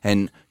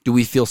 And do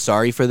we feel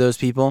sorry for those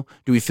people?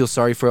 Do we feel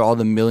sorry for all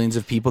the millions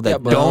of people that Yeah,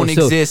 but- don't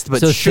So- exist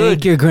but so should?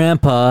 thank your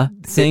grandpa.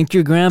 Thank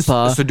your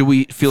grandpa. So do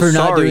we feel for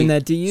sorry not doing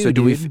that to you, So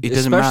do we? dude. It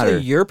doesn't Especially matter.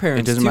 your It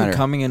parents doesn't too, matter.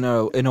 coming in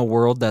a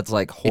world that's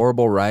like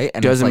horrible, right?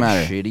 And Doesn't it's like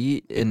matter.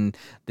 shitty, and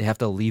they have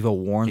to leave a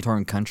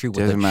war-torn country with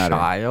a doesn't matter.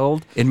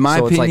 child. In my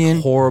so opinion- it's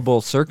like horrible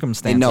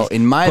circumstances. No,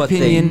 in my but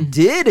opinion- they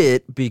did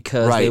it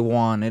because they Right.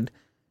 wanted.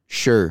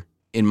 Sure.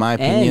 In my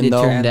opinion, and it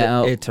though. turned And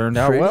out it turned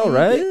out pretty well,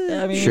 right? good.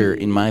 I mean, Sure.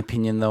 In my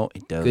opinion, though,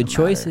 it doesn't Good matter.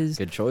 choices.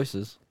 good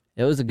choices.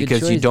 It was a good Because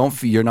choice. you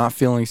don't. You're not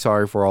feeling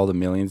sorry for all the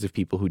millions of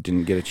people who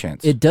didn't get a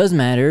chance. It does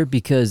matter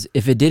because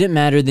if it didn't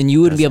matter, then you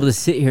wouldn't be able to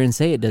sit here and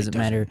say it doesn't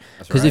matter.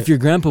 Because if your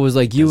grandpa was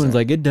like you and was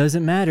like it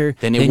doesn't matter,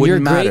 Then it your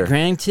wouldn't matter. great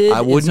grandkid I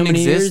in so wouldn't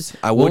many exist. years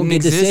I won't wouldn't get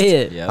exist. to say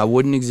it. Yeah. I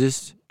wouldn't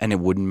exist, and it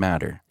wouldn't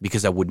matter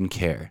because I wouldn't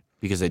care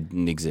because I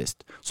didn't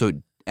exist. So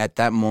at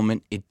that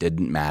moment, it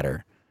didn't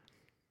matter.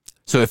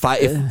 So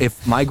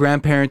if my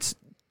grandparents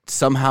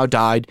somehow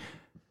died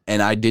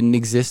and I didn't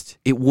exist,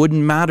 it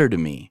wouldn't matter to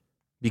me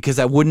because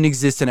I wouldn't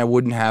exist and I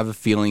wouldn't have a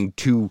feeling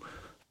to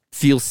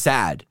feel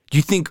sad. Do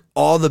you think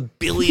all the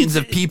billions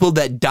of people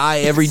that die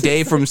every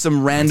day from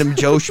some random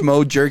Joe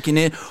Schmo jerking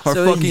it are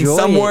So fucking enjoy it,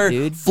 somewhere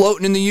dude.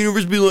 floating in the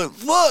universe be like,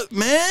 fuck,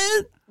 man,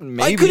 I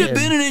Maybe. could have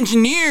been an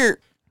engineer.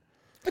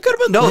 I could have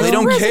been. No, they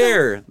don't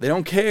care. They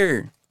don't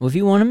care. Well, if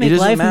you want to make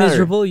doesn't life matter.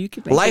 miserable, you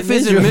can make Life it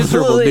isn't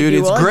miserable, if dude. you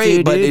It's want great,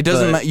 to, but dude, it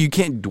doesn't matter. You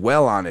can't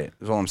dwell on it.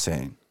 Is all I'm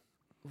saying.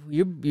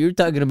 You're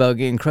talking about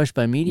getting crushed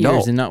by meteors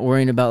No. and not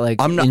worrying about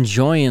like I'm not-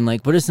 enjoying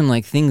like what are some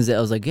like things that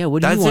I was like, yeah,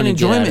 what do That's you want an to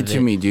get out enjoyment of to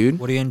it? me, dude.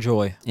 What do you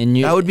enjoy? And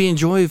you, That would be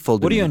enjoyable.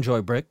 To What do you me.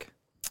 enjoy, Brick?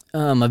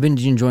 I've been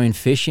enjoying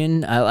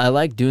fishing. I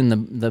like doing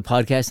the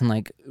podcast and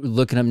like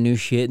looking up new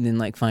shit and then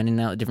like finding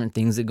out different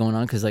things that going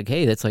on because like,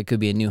 hey, that's like could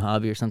be a new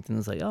hobby or something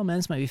that's like, oh man,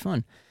 this might be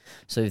fun.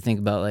 So you think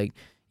about like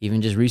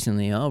even just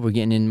recently, oh, we're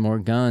getting in more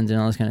guns and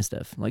all this kind of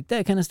stuff. Like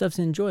that kind of stuff's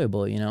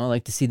enjoyable, you know. I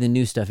like to see the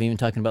new stuff. Even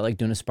talking about like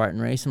doing a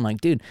Spartan race. I'm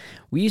like, dude,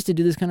 we used to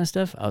do this kind of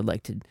stuff. I would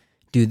like to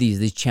do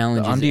these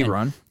challenges. The undie and-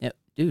 run. Yeah,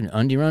 dude,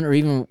 undie run, or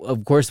even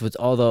of course with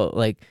all the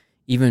like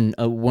even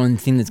one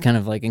thing that's kind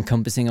of like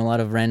encompassing a lot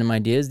of random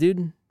ideas,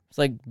 dude. It's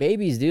like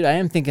babies, dude. I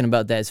am thinking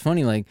about that. It's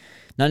funny, like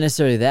not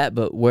necessarily that,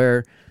 but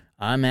where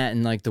I'm at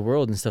in like the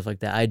world and stuff like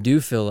that. I do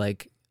feel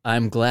like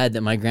I'm glad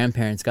that my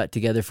grandparents got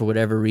together for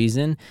whatever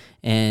reason,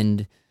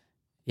 and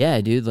yeah,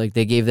 dude, like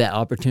they gave that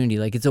opportunity.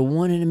 Like it's a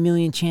 1 in a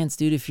million chance,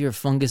 dude. If you're a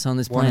fungus on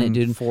this planet,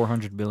 dude,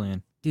 400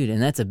 billion. dude,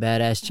 and that's a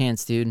badass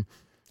chance, dude.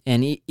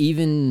 And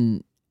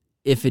even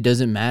if it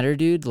doesn't matter,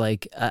 dude,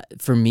 like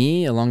for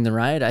me along the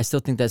ride, I still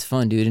think that's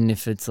fun, dude. And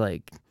if it's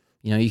like,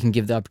 you know, you can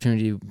give the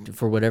opportunity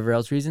for whatever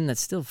else reason, that's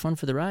still fun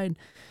for the ride.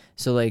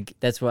 So like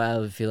that's why I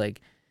would feel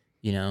like,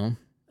 you know,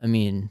 I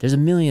mean, there's a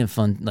million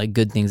fun like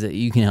good things that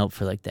you can help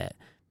for like that.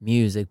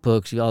 Music,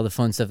 books, all the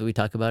fun stuff that we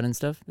talk about and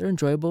stuff. They're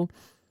enjoyable.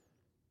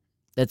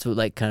 That's what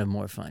like kind of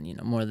more fun, you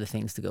know, more of the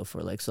things to go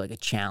for, like so like a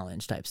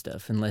challenge type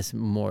stuff, and less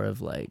more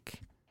of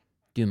like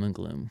doom and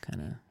gloom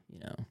kind of, you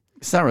know.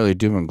 It's not really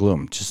doom and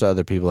gloom. Just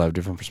other people have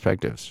different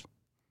perspectives.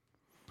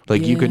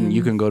 Like you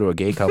can go to a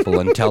gay couple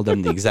and tell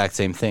them the exact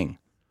same thing.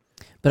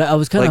 But I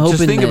was kind of Like hoping.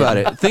 just think that- about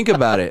it. Think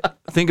about it.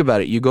 Think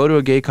about it. You go to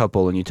a gay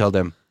couple and you tell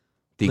them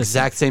the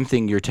exact same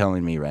thing you're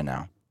telling me right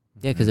now.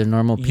 Yeah, because they're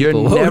normal You're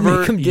people. What would never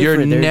make 'em you're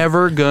different? They're-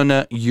 never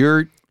gonna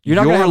You're not your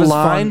gonna have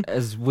line as fun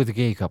as with a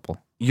gay couple.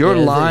 your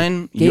Yeah,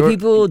 line Gay your-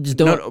 people just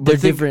don't. but they're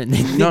think- different. They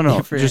think No,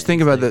 different. just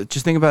think It's about like- the.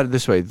 Just think about it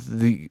this way.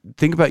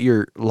 Think about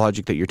your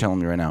logic that you're telling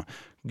me right now.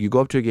 You go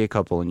up to a gay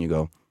couple and you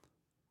go,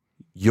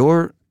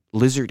 your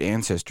lizard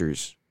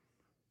ancestors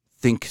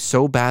think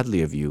so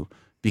badly of you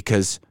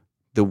because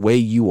the way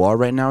you are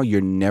right now, you're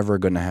never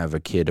gonna have a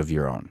kid of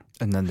your own.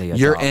 And then they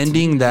You're adopt.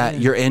 ending that. Yeah.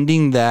 You're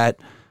ending that.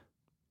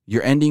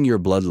 You're ending your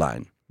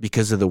bloodline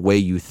because of the way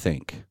you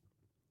think.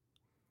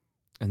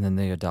 And then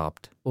they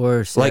adopt. or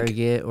like,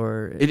 surrogate,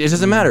 or It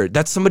doesn't matter.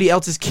 That's somebody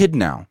else's kid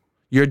now.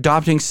 You're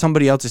adopting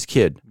somebody else's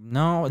kid.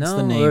 No, it's No,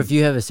 the name. or if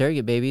you have a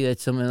surrogate baby,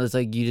 that's someone that's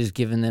like you just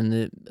giving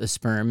them a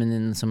sperm, and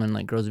then someone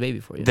like grows a baby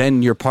for you.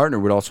 Then your partner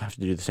would also have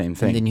to do the same and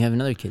thing. then you have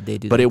another kid. They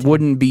do, But that it too.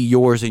 wouldn't be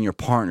yours and your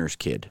partner's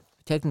kid.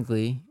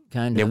 technically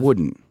kind It of.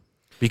 wouldn't.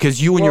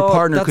 Because you and your Well,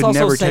 partner that's could also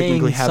never saying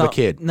technically have a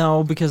kid.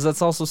 No, because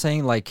that's also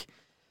saying like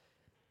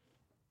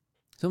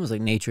It's almost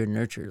like nature and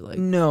nurture. Like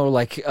no,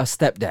 like a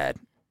stepdad.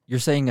 You're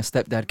saying a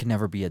stepdad can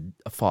never be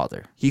a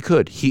father. He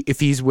could.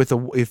 If he's with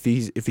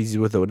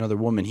another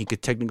woman, he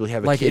could technically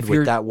have a kid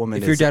with that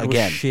woman. If your dad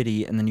again. was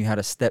shitty and then you had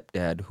a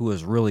stepdad who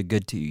was really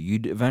good to you,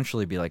 you'd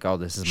eventually be like, "Oh,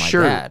 this is my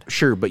Sure, dad."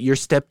 sure, but your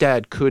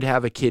stepdad could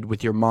have a kid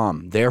with your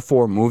mom,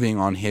 therefore moving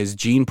on his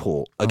gene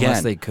pool again.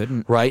 Unless they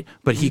couldn't. Right?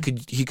 But he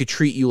could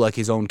treat you like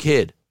his own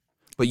kid.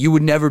 But you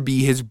would never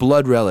be his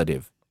blood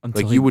relative.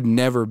 Until Like he you would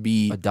never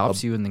be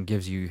adopts you and then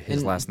gives you his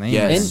And- last name.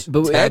 Yes. And-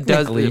 but that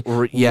does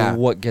Technically, yeah.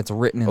 what gets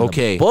written in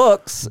Okay. the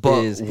books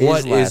But is his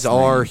what last is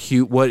our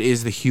name. what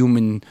is the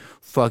human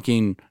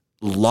fucking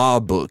law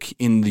book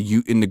in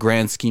the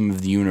grand scheme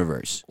of the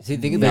universe? See,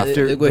 think about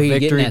After it. Where the you're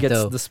victory getting at, gets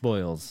though. the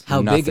spoils.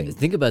 How Nothing. big?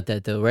 Think about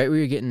that though, right? Where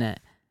you're getting at.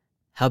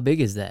 How big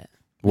is that?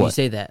 When you What?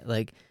 say that,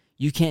 like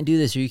you can't do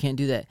this or you can't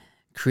do that.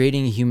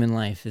 Creating a human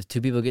life. If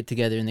two people get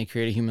together and they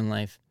create a human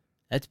life,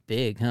 that's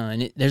big, huh?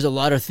 And there's a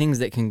lot of things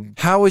that can.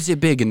 How is it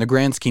big in the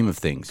grand scheme of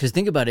things? Because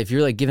think about it. If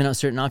you're like giving out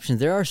certain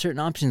options, there are certain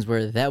options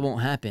where that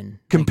won't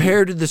happen.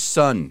 Compared to the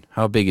sun,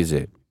 how big is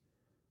it?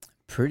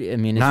 Pretty. I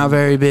mean, it's Not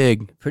very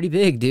big. pretty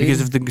big, dude.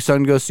 Because if the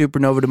sun goes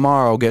supernova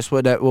tomorrow, guess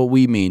what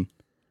we mean?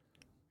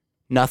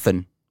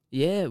 Nothing.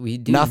 yeah, we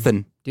do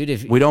Nothing. dude.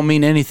 If We don't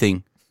mean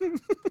anything.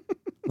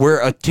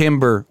 We're a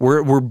timber.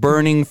 We're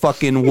burning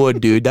fucking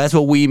wood, dude. That's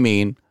what we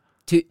mean.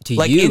 to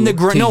Like you, in the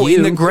to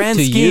in the you, grand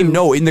to scheme, you,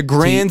 no, in the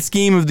grand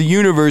scheme of the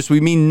universe,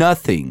 we mean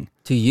nothing.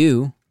 to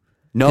you.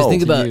 No, 'Cause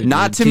think about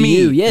not to to me.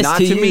 you. Yes, not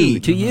to to you, me.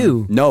 to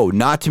you. No,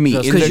 not to me.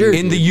 So- In 'cause you're-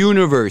 in the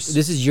universe,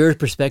 This is your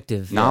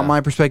perspective. not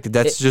my perspective.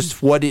 That's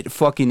just what it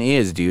fucking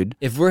is, dude.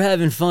 If we're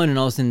having fun and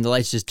all of a sudden the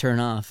lights just turn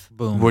off,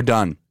 Boom. We're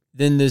done.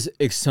 then this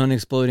sun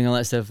exploding, all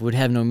that stuff would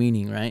have no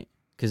meaning, right?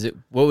 Because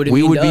what would it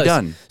We mean would to be us?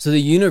 done. So the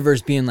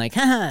universe being like,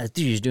 haha,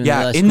 dude, you're doing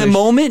Yeah, less in the squish.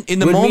 moment, Would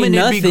mean it'd be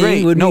nothing,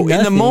 great. would No, mean in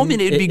the nothing.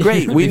 moment, it'd be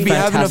great. It We'd would be be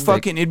having a fantastic.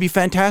 fucking. It'd be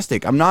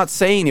fantastic. I'm not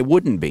saying it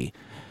wouldn't be.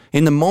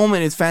 In the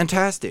moment, it's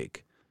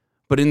fantastic,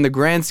 but in the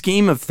grand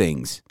scheme of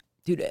things,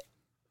 Dude.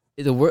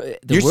 The world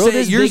You're is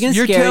saying- you're- big and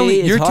you're scary. telling-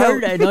 It's you're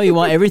hard. tell- I know you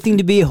want everything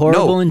to be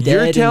horrible no, and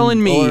dead. you're telling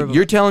and me. horrible.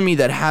 You're telling me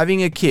that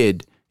having a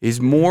kid is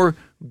more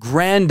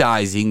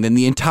grandizing than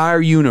the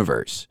entire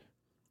universe.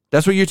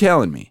 That's what you're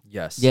telling me.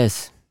 Yes.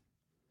 yes,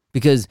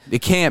 because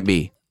It can't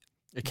be.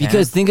 It can.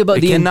 because think about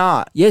It the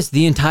cannot. yes,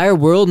 the entire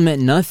world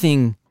meant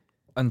nothing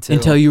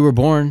until you were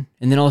born,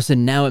 and then all of a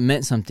sudden now it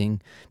meant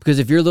something. Because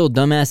if your little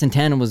dumbass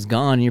antenna was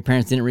gone and your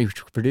parents didn't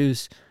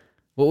reproduce,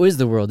 what was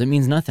the world? It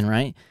means nothing,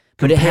 right?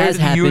 But it Compared has to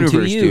the happened universe,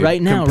 to you dude.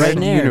 right now, Compared right to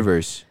the now,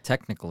 universe.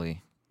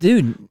 technically.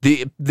 dude.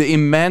 The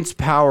immense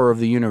power of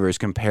the universe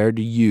compared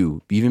to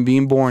you, even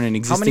being born and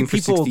How many existing for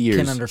people 60 years.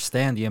 can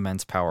understand the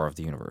immense power of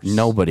the universe?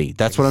 Nobody.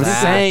 That's what I'm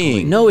Exactly.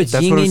 saying. No, it's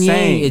That's yin what I'm and yang.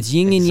 saying. It's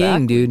yin and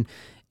yang, Exactly. dude.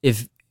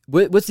 If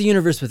what's the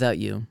universe without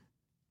you?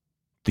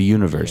 the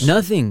universe.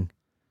 Nothing.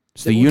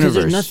 It's the Because universe.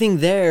 there's nothing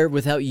there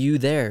without you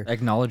there.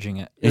 Acknowledging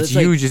it. It's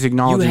like you just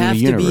acknowledging you have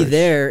the universe. to be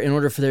there in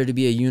order for there to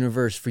be a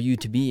universe for you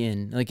to be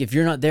in. Like if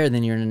you're not there,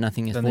 then you're in a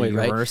nothingness Then the void,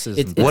 right? universe isn't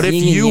It's there. What if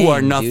yin and you yang,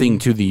 are nothing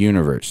dude. to the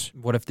universe?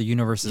 What if the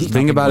universe is Think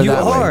nothing about but it You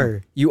that way.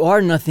 are. You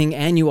are nothing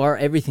and you are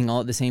everything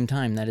all at the same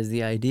time. That is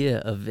the idea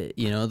of it.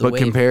 You know, the But way.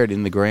 compared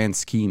in the grand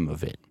scheme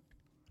of it.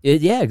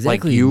 Yeah,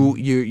 exactly. Like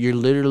you're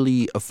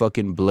literally a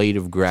fucking blade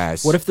of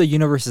grass. What if the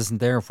universe isn't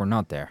there if we're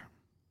not there?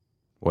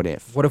 What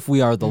if? What if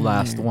we are the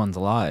last Mm. ones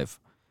alive?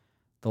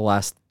 The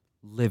last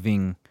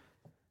living,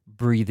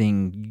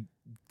 breathing,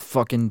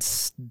 fucking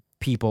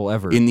people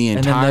ever. In the and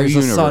entire then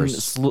there's a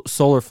universe.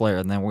 solar flare,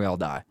 and then we all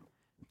die.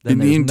 Then In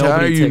the there's entire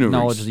nobody to universe.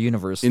 acknowledge the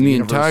universe. In the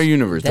entire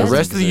universe. The doesn't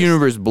rest of the exist.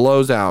 universe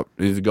blows out,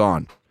 is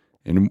gone.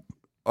 And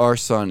our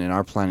sun and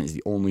our planet is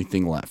the only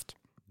thing left.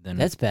 Then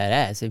That's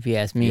badass, if you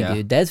ask me, Yeah.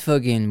 dude. That's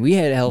fucking. We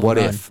had a hell of What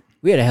a run. if?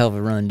 We had a hell of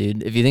a run,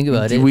 dude. If you think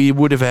about it, We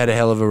would have had a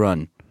hell of a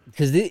run.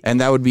 because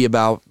And that would be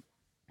about,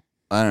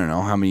 I don't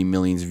know how many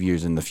millions of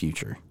years in the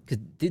future.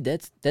 dude,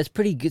 that's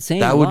pretty good.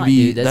 Saying That a would lot,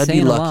 be, dude. That's that'd be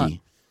saying a lot.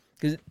 lucky.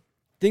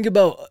 Think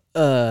about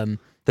That'd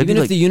even be if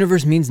like- the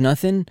universe means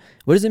nothing,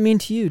 what does it mean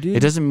to you, dude?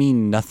 It doesn't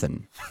mean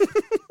nothing.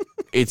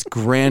 It's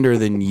grander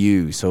than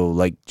you. So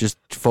like just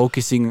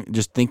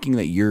thinking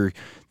that you're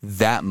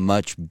that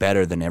much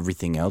better than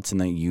everything else and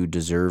that you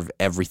deserve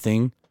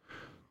everything.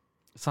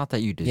 it's not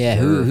that you deserve. Yeah,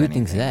 who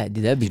thinks anything. that,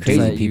 dude? That'd be It's crazy.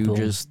 that People.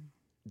 you just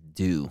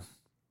do.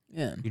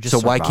 Yeah. You just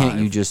So why can't survive.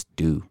 you just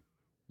do?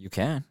 You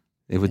can,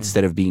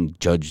 Instead of being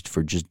judged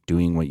for just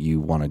doing what you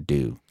want to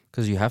do.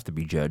 because you have to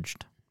be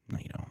judged. No,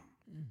 you don't.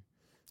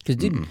 Because,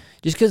 dude,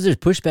 just because there's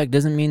pushback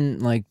doesn't mean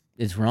like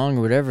it's wrong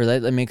or whatever.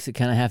 That makes it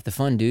kind of half the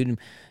fun, dude.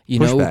 You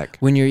know, Pushback.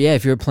 when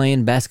if you're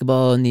playing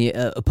basketball and the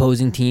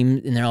opposing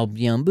team and they're all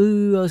yelling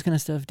boo, all this kind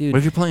of stuff, dude, What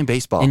if you're playing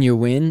baseball? and you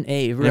win,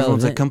 hey, And everyone's like,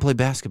 relevant. come play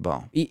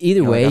basketball. Either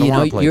You're like, way, I don't you know,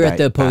 wanna play you're at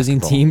the opposing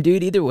basketball. team,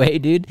 dude. Either way,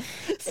 dude,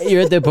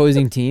 you're at the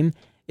opposing team.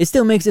 It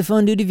still makes it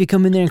fun, dude. If you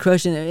come in there and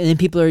crush it, and then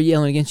people are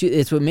yelling against you,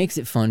 it's what makes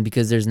it fun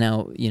because there's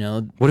now, What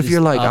if this you're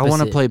like, I want to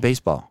opposite. play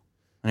baseball?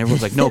 And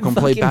everyone's like, no, come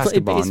play Fucking play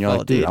basketball. And you're like,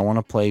 baseball, dude, dude. I want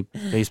to play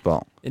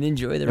baseball. and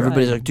enjoy the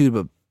Everybody's ride. like, dude,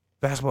 but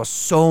basketball's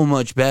so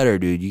much better,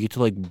 dude. You get to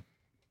like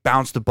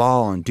bounce the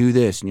ball and do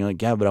this. And you're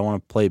like, yeah, but I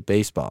want to play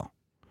baseball.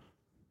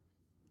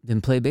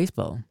 then play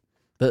baseball.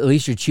 But at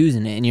least you're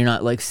choosing it, and you're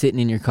not like sitting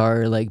in your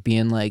car, like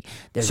being like,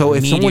 "There's So a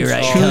if someone's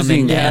meteorite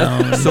choosing, coming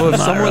down." so if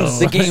tomorrow." someone's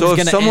The game's so if gonna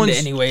end someone's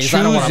anyways,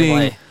 I don't wanna choosing,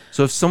 play.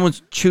 so if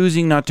someone's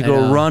choosing not to I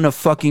go know. run a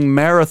fucking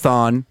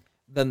marathon,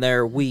 Then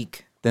they're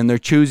weak. then they're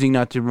choosing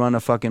not to run a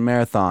fucking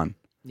marathon.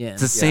 yeah,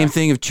 It's the same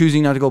thing of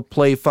choosing not to go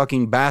play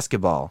fucking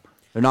basketball.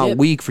 They're not Yeah.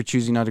 weak for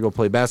choosing not to go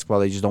play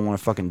basketball. They just don't want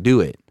to fucking do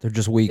it. They're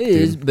just weak, it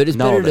is, dude. but it's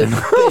No, better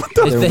to.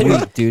 It's They're better-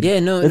 weak, dude. Yeah,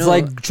 no, It's no.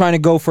 like trying to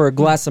go for a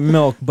glass of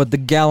milk, but the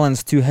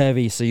gallon's too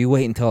heavy, so you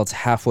wait until it's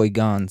halfway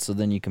gone, so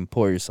then you can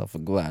pour yourself a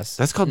glass.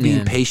 That's called being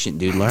Yeah. patient,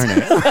 dude. Learn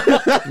it.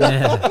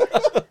 Yeah.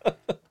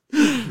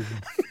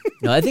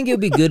 No, I think it would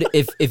be good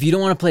if you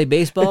don't want to play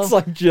baseball. It's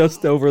like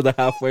just over the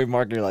halfway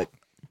mark. And you're like,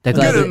 that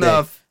glass Good is-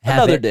 enough. half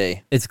another em-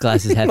 day. Its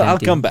glass is half I'll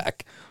empty. come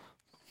back.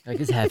 Like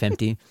it's half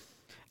empty.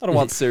 I don't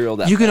want cereal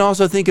that You can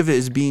also think of it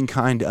as being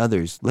kind to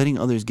others, letting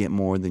others get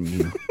more than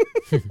you.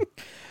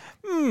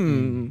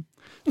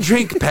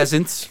 Drink,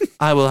 peasants.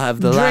 I will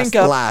have the Drink last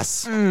up.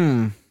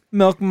 glass.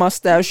 milk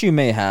mustache you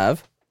may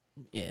have.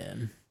 Yeah.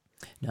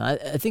 No,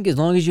 I think as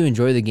long as you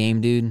enjoy the game,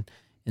 dude,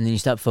 and then you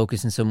stop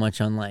focusing so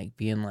much on like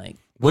being like,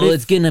 What well, if-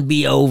 it's gonna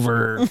be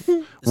over.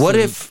 What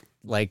So, if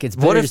like it's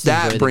what better if just to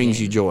enjoy that the brings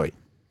game. you joy?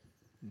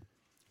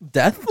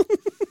 Death?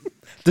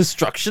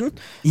 Destruction?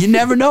 You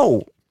never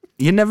know.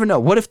 You never know.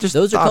 What if just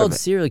Those are thought of called it?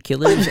 serial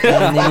killers,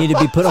 and they need to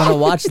be put on a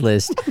watch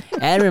list.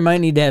 Admiral might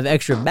need to have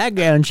extra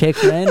background check,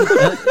 man,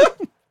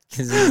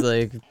 because he's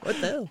like, what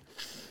the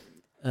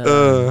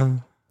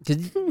hell?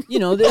 Because you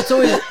know, it's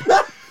always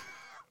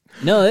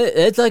no,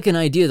 it's like an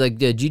idea. Like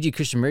Gigi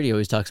Krishnamurti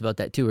always talks about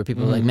that too, where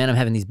people are like, man, I'm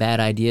having these bad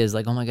ideas.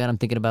 Like, oh my god, I'm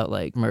thinking about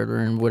like murder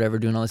and whatever,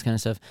 doing all this kind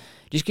of stuff.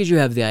 Just because you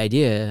have the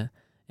idea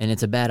and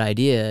it's a bad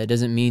idea, it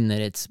doesn't mean that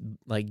it's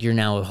like you're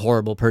now a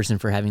horrible person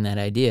for having that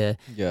idea.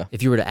 Yeah.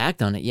 If you were to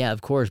act on it, yeah,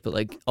 of course, but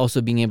like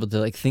also being able to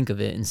like think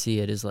of it and see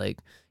it as like,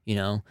 you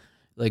know,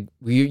 like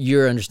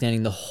you're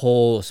understanding the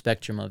whole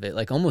spectrum of it,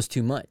 like almost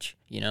too much,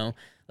 you know.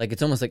 Like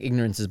it's almost like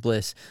ignorance is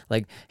bliss.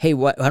 Like, hey,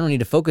 I don't need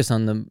to focus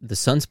on the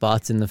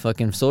sunspots and the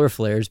fucking solar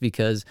flares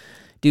because,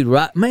 dude,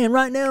 right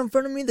now in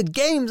front of me the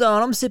game's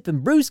on. I'm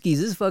sipping brewskis.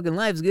 This fucking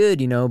life's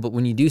good, you know. But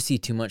when you do see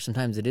too much,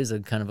 sometimes it is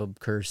a kind of a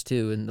curse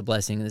too, and the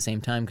blessing at the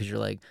same time because you're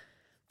like,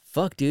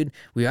 fuck, dude,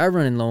 we are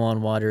running low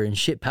on water and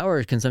shit.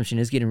 Power consumption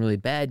is getting really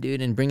bad, dude.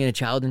 And bringing a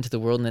child into the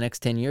world in the next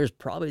 10 years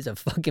probably is a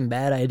fucking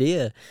bad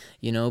idea,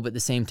 you know. But at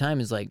the same time,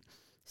 it's like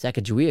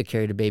Sacagawea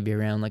carried a baby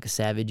around like a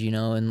savage, you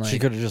know, and like She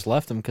could have just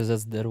left him because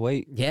that's dead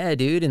weight. yeah,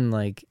 dude, and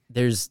like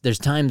there's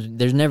times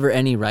there's never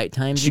any right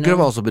times. She you could have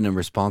know? also been a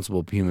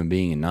responsible human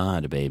being and not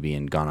had a baby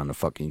and gone on a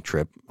fucking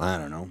trip. I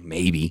don't know,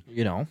 maybe.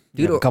 You know,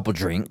 Dude, have a couple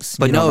drinks.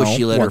 But you don't no, know.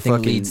 she let One her thing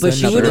fucking leads to But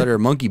she she would've- let her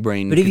monkey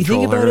brain but if you think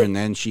control about her, it- and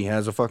then she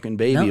has a fucking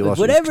baby. No, while she's-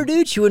 whatever,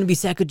 dude. She wouldn't be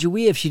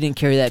Sacagawea if she didn't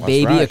carry that That's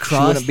baby right. She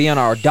across. wouldn't be on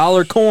our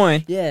dollar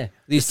coin. Yeah,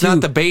 these It's two,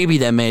 not the baby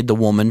that made the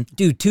woman.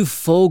 dude. Two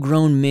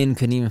full-grown men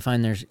couldn't even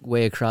find their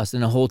way across,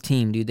 and a whole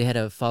team, dude. They had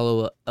to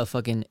follow a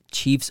fucking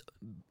chief's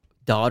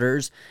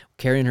daughters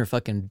carrying her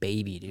fucking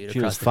baby, dude. She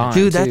across was the fine.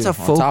 Dude, too, that's a on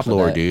top of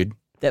folklore, that. dude.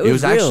 That It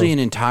was real. actually an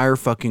entire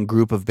fucking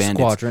group of bandits.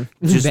 Squadron.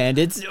 Just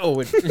bandits.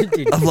 Oh,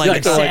 dude, Of, like,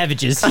 like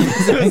savages.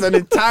 it was an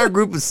entire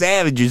group of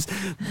savages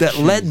that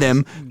led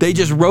them. They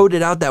just wrote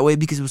it out that way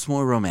because it was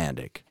more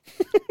romantic.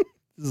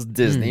 This is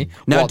Disney.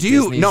 Now, Walt do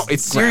you? Disney's No,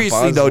 it's seriously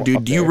grandpa's though, up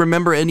dude. Do you there.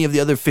 remember any of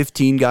the other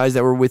 15 guys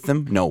that were with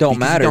them? No, Don't because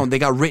matter. They don't. They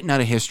got written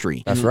out of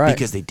history. That's right.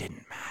 Because they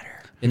didn't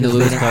matter. In the No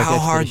Lewis matter Clark how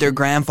hard their expedition.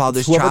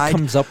 grandfathers Whoever tried,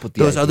 comes up with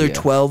the those other idea.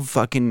 12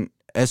 fucking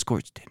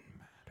escorts didn't.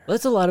 Well,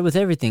 that's a lot with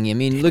everything. I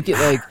mean, look at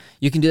like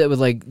you can do that with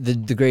like the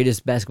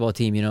greatest basketball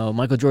team. You know,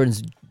 Michael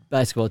Jordan's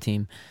basketball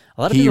team.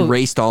 A lot of He people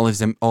erased all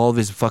of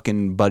his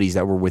fucking buddies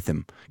that were with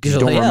him because you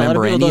don't yeah, a lot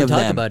remember of people any don't of talk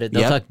them. about it.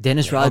 They'll Yep. talk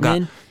Dennis They all got-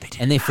 Rodman, they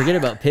didn't and they forget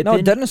about Pippen.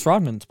 No, Dennis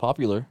Rodman's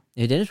popular.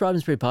 Yeah, Dennis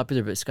Rodman's pretty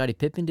popular, but Scottie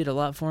Pippen did a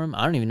lot for him.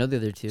 I don't even know the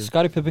other two.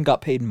 Scottie Pippen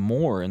got paid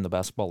more in the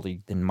basketball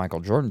league than Michael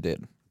Jordan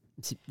did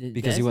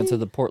because he went to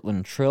the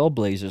Portland Trail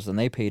Blazers and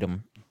they paid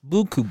him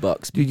buku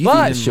bucks. Dude, you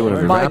but think this shit would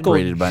have Michael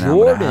evaporated by now, but it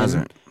Jordan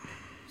hasn't.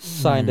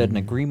 signed an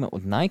agreement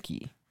with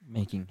Nike,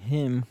 making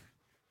him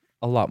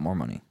a lot more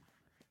money.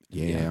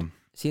 Yeah.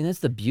 See, and that's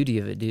the beauty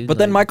of it, dude. But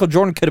then Like, Michael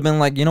Jordan could have been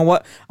like, you know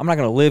what? I'm not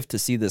going to live to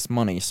see this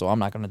money, so I'm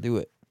not going to do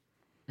it.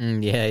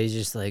 yeah, he's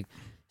just like,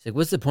 it's like,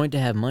 what's the point to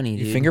have money,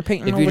 dude? You finger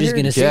painting if you're over just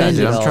here? gonna Yeah, spend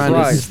dude, it I'm all. trying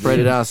Right. to spread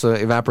it out so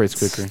it evaporates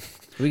quicker.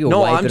 We can No,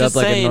 wipe I'm it just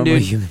up like a saying, normal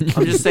dude. human.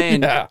 I'm just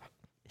saying. Yeah.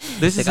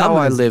 This is Like, I'm how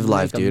I gonna live make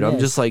life, a dude. I'm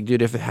mess. just like,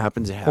 dude, if it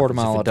happens, it Quarter happens.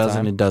 mile If at it a doesn't,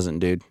 time. it doesn't,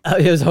 dude.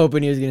 I was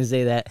hoping he was gonna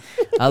say that.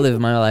 I live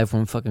my life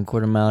one fucking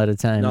quarter mile at a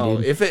time, No,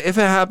 dude. if it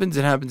happens,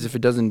 it happens. If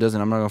it doesn't, it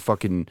doesn't. I'm not gonna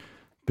fucking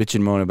bitch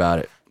and moan about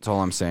it. That's all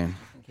I'm saying.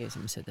 Okay,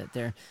 someone said that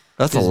there.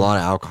 That's a 'Cause- lot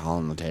of alcohol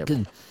on the table.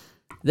 'cause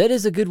That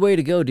is a good way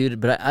to go, dude.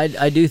 But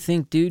I do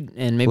think, dude,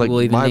 and maybe Like,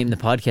 we'll even my- name the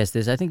podcast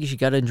this. I think you should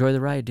gotta enjoy the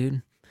ride,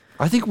 dude.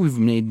 I think we've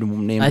named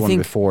I one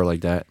think- before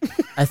like that.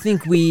 I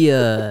think we need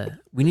to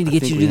I get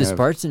think you to we do the have.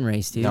 Spartan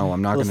race, dude. No,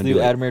 I'm not Let's gonna do do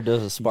it. Admir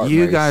does a Spartan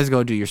You race. guys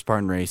go do your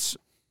Spartan race.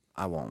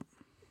 I won't.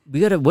 We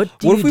gotta. What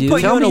do What you if we do? put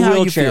you Tell in a me how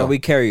you wheelchair feel. and we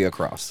carry you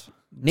across?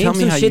 Name Tell me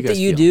some how you shit that guys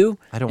you feel. do,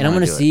 I don't and I'm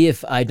wanna gonna do see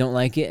if I don't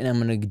like it, and I'm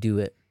gonna do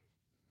it.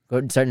 Go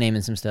ahead and start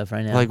naming some stuff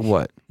right now. Like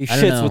what? He I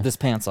don't shits know. with his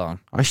pants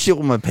on. I shit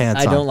with my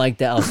pants I on. don't like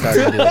that. I'll start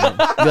doing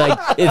it. Be like,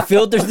 it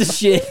filters the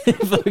shit.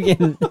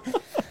 Fucking.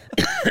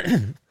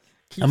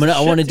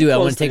 I want to do it. I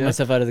want to take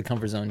myself out of the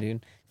comfort zone,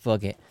 dude.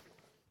 Fuck it.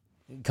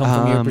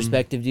 Come from your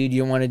perspective, dude.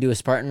 You want to do a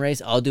Spartan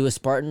race? I'll do a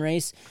Spartan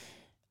race.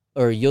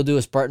 Or you'll do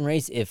a Spartan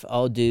race if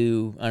I'll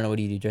do, I don't know, what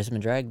do you do? Dress up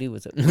in drag, dude?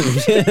 What's up?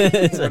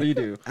 What do you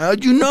do?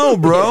 How'd you know,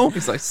 bro?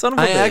 He's like, son of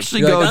a I bitch.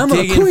 actually You're go like, I'm a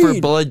digging for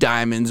queen. blood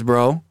diamonds,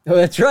 bro. Oh,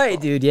 that's right,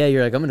 dude. Yeah,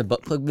 you're like, I'm in a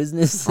butt plug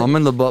business. I'm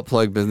in the butt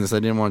plug business. I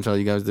didn't want to tell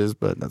you guys this,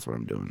 but that's what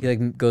I'm doing. He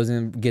like goes in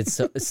and gets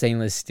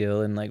stainless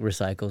steel and like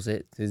recycles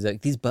it. So he's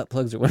like, these butt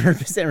plugs are 100%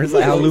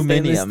 recycled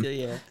Aluminium. stainless steel,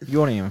 yeah. You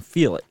won't even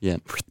feel it. Yeah,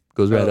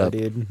 goes right Oh, up.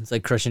 dude. It's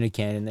like crushing a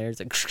can in there. It's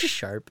like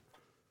sharp.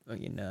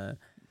 Fucking,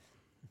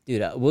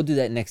 dude, we'll do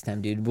that next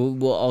time, dude.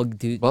 We'll all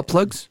do Butt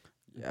plugs?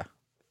 Yeah.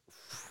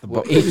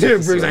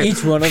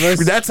 each one of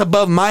us. That's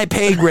above my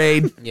pay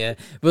grade. Yeah,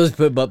 we'll just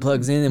put butt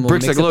plugs in and we'll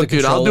Brick's mix like, up look, the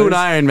dude, I'll do an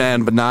controllers. Iron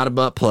Man, but not a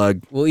butt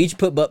plug. We'll each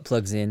put butt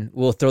plugs in.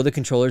 We'll throw the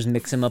controllers,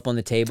 mix them up on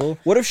the table.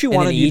 What if she and then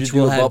wanted you each to do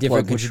will a have butt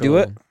different plug? Would you do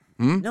it?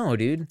 control. No,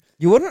 dude.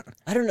 You wouldn't?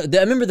 I don't know.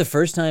 I remember the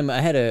first time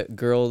I had a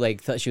girl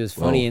like thought she was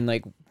funny Whoa. and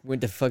like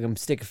went to fucking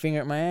stick a finger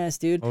at my ass,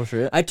 dude. Oh,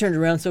 shit. I turned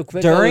around so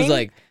quick. I During? was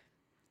like,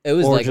 it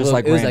was Or like, just,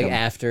 like, it was like random?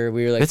 after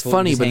we were like. It's full-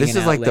 funny, just but this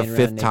hanging is out, like the laying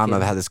 5th around time I've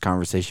naked. had this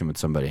conversation with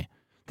somebody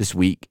this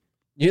week.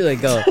 You're like,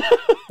 oh,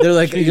 they're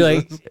like, you're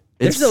like, It's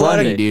there's a lot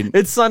funny, of dude.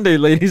 It's Sunday,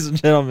 ladies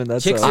and gentlemen.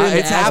 That's Chicks all. are- It's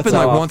That's happened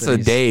how like once often a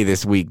he's- day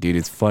this week, dude.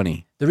 It's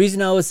funny. The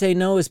reason I would say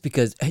no is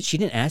because she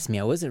didn't ask me.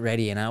 I wasn't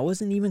ready and I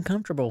wasn't even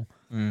comfortable.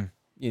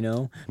 You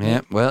know?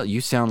 Yeah, well, you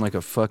sound like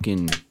a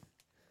fucking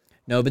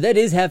No, but that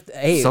is half.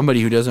 Hey,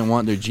 somebody who doesn't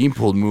want their gene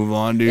pool to move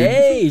on, dude.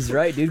 hey, he's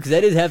right, dude. Because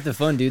that is half the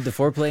fun, dude. The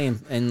foreplay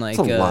and like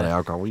That's a lot of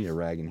alcohol. We need a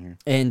rag in here.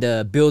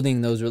 and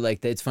building those were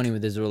like it's funny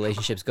with those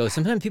relationships go.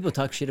 Sometimes people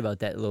talk shit about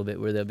that a little bit,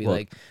 where they'll be What?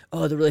 like,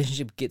 "Oh, the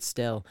relationship gets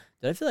stale."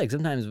 But I feel like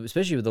sometimes,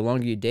 especially with the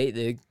longer you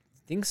date,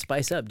 things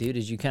spice up, dude.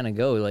 As you kind of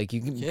go, like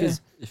you can because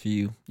If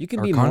you you can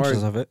are be conscious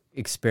more of it.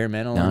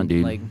 experimental. No, and,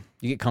 dude. Like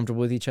you get comfortable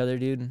with each other,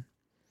 dude.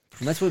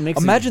 And that's what makes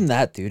it- Imagine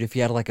that, dude, if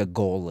you had like a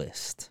goal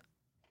list,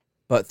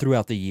 but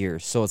throughout the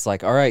years. So it's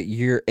like, all right,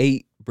 year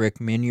 8,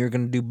 Brickman, you're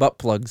going to do butt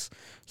plugs.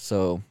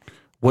 So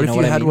What You if know you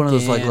what I had mean? one of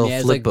those like Yeah, little yeah,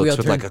 it's flip like we books all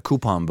with turn- like a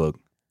coupon book,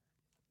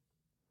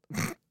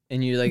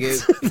 and you like.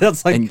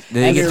 that's like, and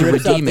then you get to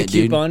rips off redeem the it,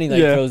 dude? coupon, he like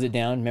Yeah. throws it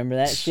down. Remember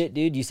that shit,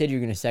 dude? You said you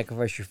were gonna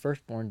sacrifice your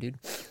firstborn, dude.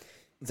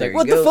 It's There like, you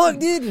what the go. fuck,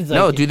 dude? It's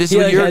No, like- dude, this he, is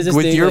with like, your has this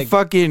thing, like,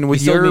 fucking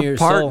with you sold me your your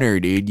soul. partner,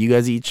 dude. You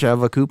guys each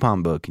have a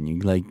coupon book, and you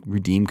like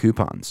redeem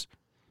coupons.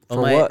 oh,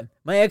 for my, what?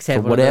 My ex had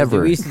For one of those, dude.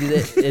 whatever. We used to do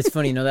that. It's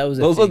funny, you know, that was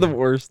a those are thing. the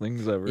worst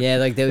things ever. Yeah,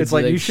 like they would It's do,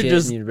 like like you should shit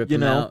just, and you'd rip you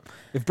them know, out.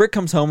 if Brick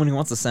comes home and he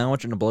wants a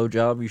sandwich and a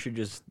blowjob, you should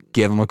just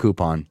Give them a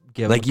coupon.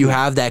 give Like him a you coupon.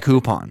 have that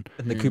coupon.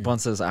 And the coupon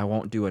says, I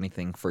won't do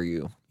anything for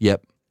you.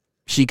 Yep.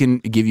 She can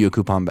give you a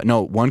coupon back.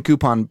 No, one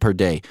coupon per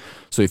day.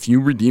 So if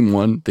you redeem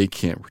one, they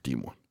can't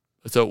redeem one.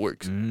 That's how it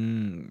works.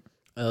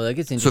 Oh, that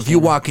gets So interesting. if you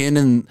walk in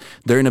and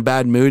they're in a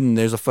bad mood and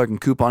there's a fucking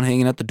coupon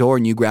hanging at the door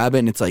and you grab it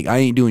and it's like, I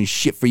ain't doing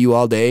shit for you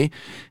all day,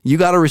 you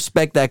got to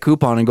respect that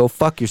coupon and go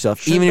fuck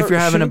yourself, even if you're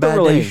having a bad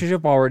the day.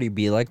 relationship already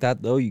be like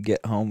that, though? You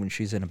get home and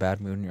she's in a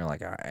bad mood and you're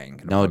like, I ain't going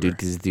to No, dude,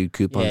 because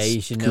coupons, Yeah,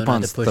 you should know not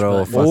coupons to push throw a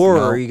buttons. fucking Or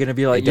no. are you going to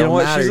be like, It you know don't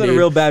what, matter, she's in a dude.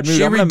 real bad mood.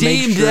 She I'm going to make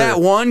redeemed sure.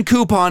 that one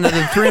coupon of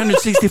the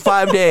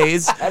 365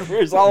 days,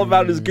 Admir's all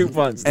about his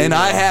coupons. and dude.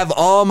 I have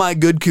all my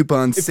good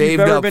coupons If saved you've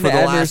ever up been for to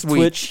the Admir's last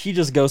week. Twitch, he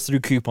just goes through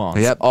coupons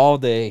Yep. all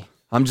day.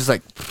 I'm just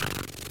like,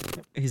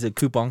 He's a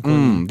coupon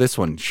queen. this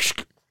one,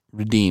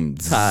 redeemed.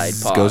 Tide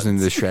Goes Pods.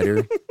 into the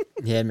shredder.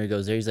 Yeah, Amir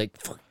goes there. He's like,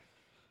 fuck.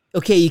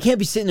 Okay, you can't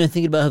be sitting there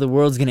thinking about how the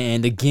world's gonna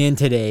end again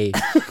today.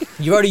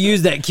 You already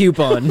used that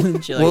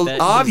coupon. Shit like Well, that.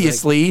 He's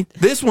obviously,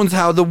 this one's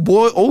how the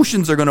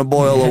oceans are going to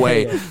boil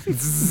away. like,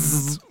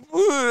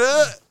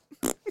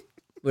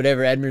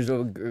 whatever. Admir's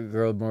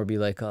girl would more be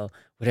like, oh,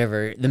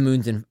 whatever. The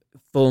moon's in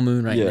full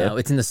moon right Yeah. now.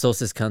 It's in the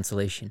solstice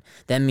constellation.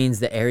 That means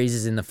that Aries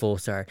is in the full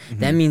star.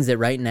 That means that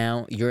right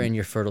now you're in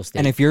your fertile state.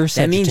 And if you're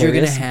that means you're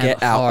gonna Sagittarius, have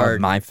get out hard,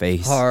 of my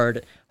face.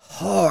 hard.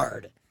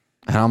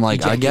 And I'm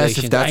like, I guess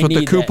if Ejaculations. that's I what the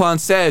need that. coupon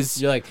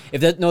says. You're like,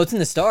 if that no, it's in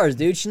the stars,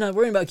 dude. She's not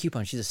worrying about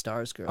coupons. She's a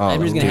stars girl. Oh,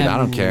 Admir's gonna dude, have, I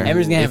don't care.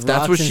 Admir's gonna If have that's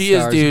rocks what and she is,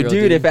 stars dude. girl,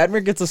 Dude, if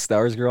Admir gets a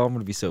stars girl, I'm going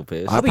to be so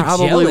pissed. I be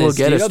probably will jealous,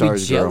 get dude. a I'll be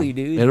stars girl. jelly,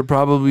 dude. It'll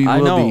probably I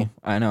will know. be.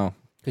 I know.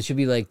 Cause she'll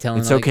be like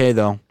telling. It's like, okay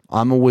though.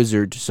 I'm a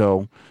wizard,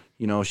 so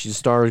you know she's a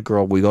stars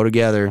girl. We go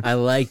together. I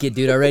like it,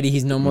 dude. Already,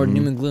 he's no more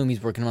doom and gloom.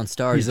 He's working on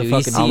stars. He's a dude.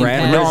 fucking seeing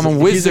grand past- No, I'm a He's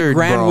a wizard,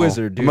 grand bro.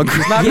 wizard, dude. I'm a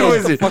He's grand not a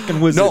wizard. fucking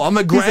wizard. No, I'm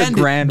a He's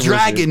grand,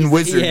 dragon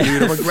wizard, Yeah.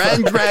 dude. I'm a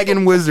grand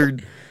dragon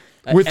wizard.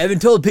 With- I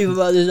haven't told people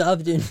about this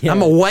often. Yeah.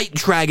 I'm a white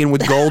dragon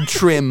with gold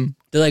trim.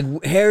 They're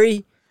like,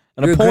 Harry,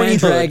 And a you're a pointy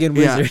grand hood. dragon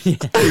Yeah. wizard.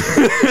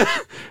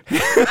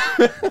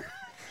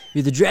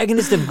 You're the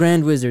dragonest of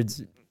grand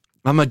wizards.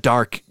 I'm a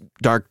dark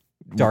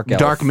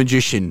elf.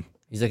 magician,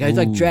 He's like, I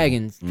like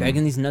dragons.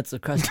 Dragging these nuts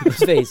across people's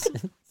face.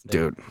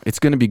 dude. It's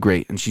gonna be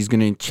great, and she's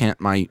gonna enchant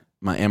my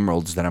my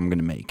emeralds that I'm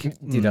gonna make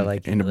Dude, I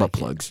like it. into I butt like it.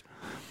 plugs.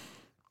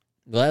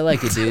 Well, I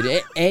like it,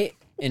 dude.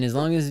 And as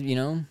long as,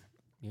 you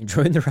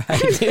enjoying the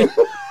ride, dude,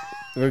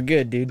 we're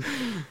good, dude.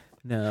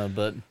 No,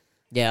 but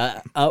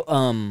yeah,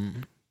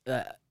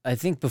 I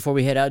think before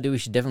we head out, dude, we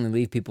should definitely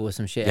leave people with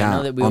some shit. I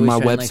know that we on my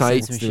always try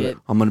and, website, send some shit.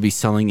 I'm gonna be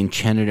selling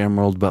enchanted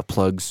emerald butt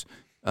plugs,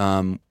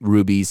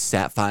 rubies,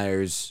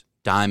 sapphires,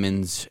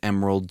 diamonds,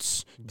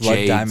 emeralds, Blood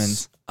jades,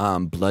 diamonds.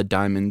 Blood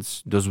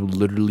diamonds. Those will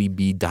literally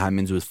be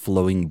diamonds with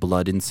flowing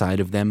blood inside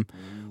of them,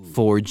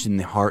 forged in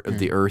the heart of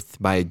the earth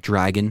by a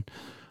dragon.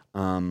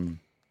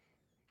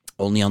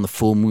 Only on the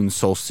full moon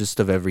solstice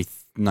of every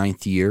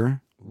 9th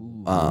year.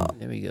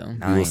 There we go. We will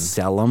Nine.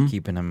 sell them.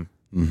 Keeping them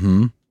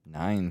Mm-hmm.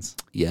 9s.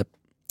 Yep.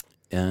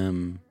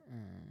 And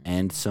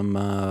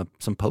some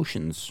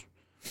potions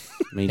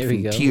made There we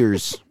from go.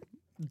 tears.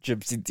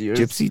 Gypsy tears.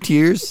 Gypsy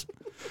tears.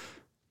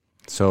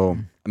 So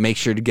make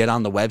sure to get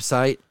on the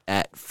website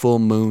at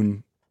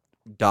fullmoon.org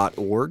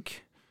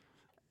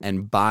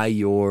and buy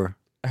your.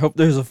 I hope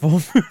there's a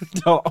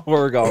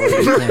fullmoon.org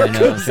already. Yeah, I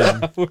know.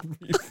 That would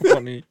be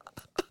funny.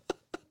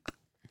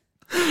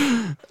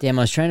 Damn,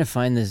 I was trying to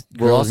find this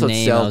We'll girl's also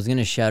name. sell- I was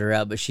gonna shout her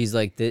out, but she's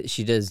like,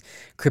 she does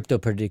crypto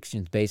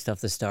predictions based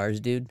off the stars,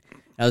 dude.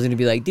 I was gonna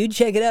be like, dude,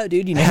 check it out,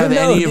 dude. You never Have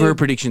know, any of her dude.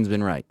 predictions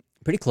been right?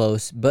 Pretty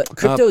close, but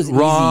crypto's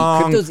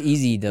wrong. easy. Crypto's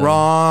easy though.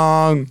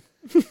 Wrong.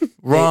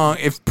 Wrong.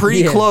 If pretty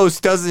Yeah. close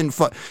doesn't.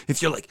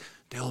 If you're like,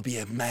 there'll be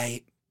a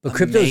But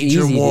crypto's major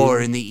easy, war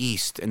dude. in the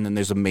east, and then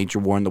there's a major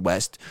war in the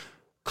west.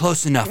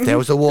 Close enough. There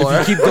was a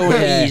war. Keep going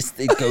Yeah. east,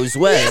 it goes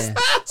west.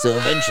 So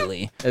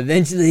eventually.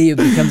 Eventually, it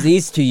becomes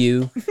east to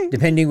you,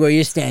 depending where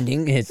you're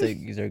standing. It's like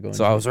you start going.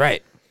 So I was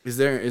right. Is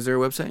there a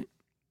website?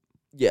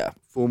 Yeah.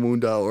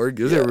 Fullmoon.org.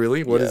 Is it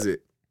really? What is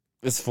it?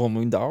 It's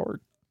fullmoon.org.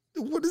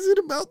 What is it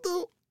about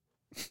though?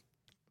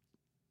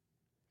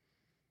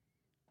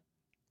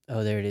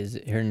 Oh, there it is.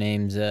 Her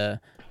name's Right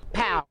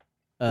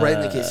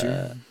in the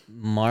kisser.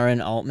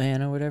 Maren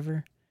Altman or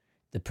whatever,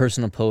 the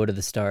personal poet of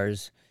the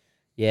stars.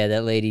 Yeah,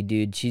 that lady,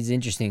 dude. She's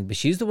interesting, but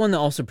she's the one that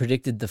also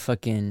predicted the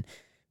fucking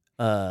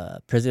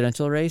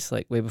presidential race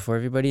like way before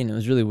everybody, and it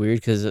was really weird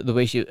because the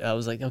way I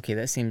was like, okay,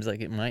 that seems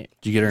like it might.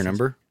 Did you get her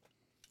number?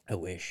 I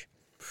wish.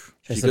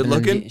 She slip good in them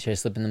looking? should I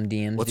slip in them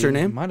DMs? What's dude? her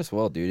name? Might as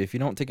well, dude. If you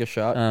don't take a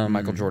shot,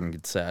 Michael Jordan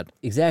gets sad.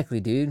 Exactly,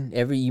 dude.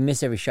 You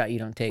miss every shot you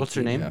don't take. What's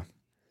her dude. name? Yeah.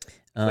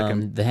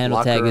 The handle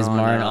Block tag her is on,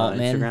 Maren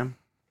Altman. Instagram.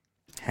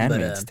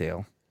 Handmaid's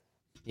Tale.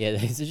 Yeah,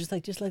 it's just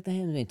like the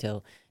Handmaid's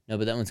Tale. No,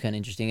 but that one's kind of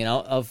interesting. And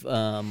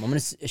I'm gonna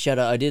shout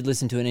out. I did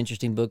listen to an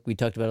interesting book we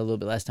talked about a little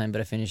bit last time,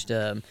 but I finished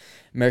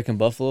American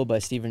Buffalo by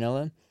Steve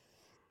Rinella.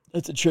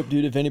 That's a trip,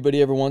 dude. If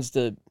anybody ever wants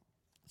to,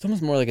 it's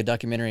almost more like a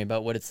documentary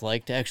about what it's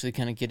like to actually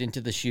kind of get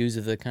into the shoes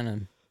of the kind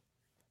of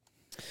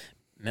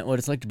what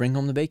it's like to bring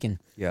home the bacon.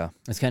 Yeah.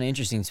 It's kind of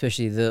interesting,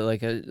 especially the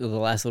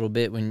last little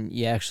bit when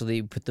you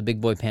actually put the big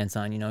boy pants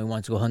on. You know, he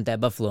wants to go hunt that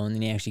buffalo, and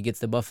then he actually gets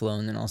the buffalo,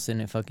 and then all of a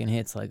sudden it fucking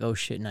hits like, oh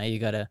shit! Now you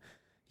gotta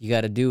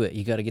do it.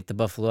 You gotta get the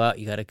buffalo out.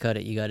 You gotta cut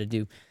it. You gotta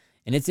do.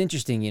 And it's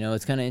interesting, you know.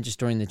 It's kind of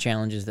interesting the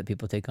challenges that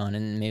people take on,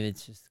 and maybe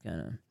it's just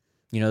kind of,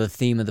 the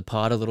theme of the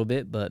pod a little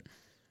bit. But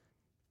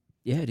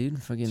yeah,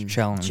 dude, fucking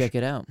challenge. check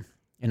it out.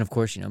 And of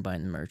course,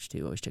 buying the merch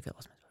too. Always check out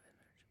Lost Man's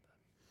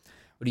merch.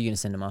 What are you gonna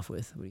send them off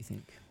with? What do you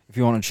think? If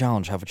you want a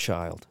challenge, have a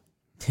child.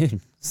 Dude,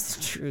 it's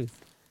the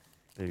truth.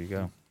 There you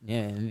go.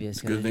 Yeah, maybe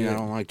it's Good thing I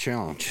don't like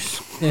challenges.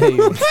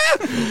 don't.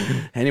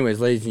 Anyways,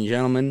 ladies and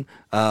gentlemen,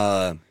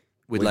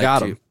 we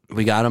got 'em.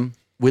 We got them.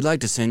 We'd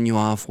like to send you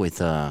off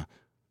with a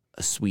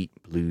sweet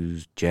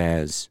blues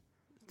jazz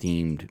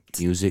themed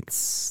music.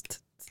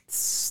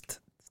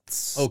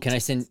 Oh, can I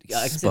send?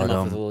 I can send them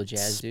off with a little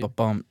jazz, dude.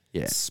 Ba-bum.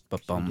 Yeah.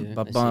 Ba-bum. Should we do it?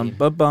 Ba-bum. Let's see.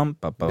 Ba-bum.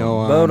 Ba-bum.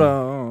 No,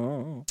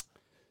 Ba-dum.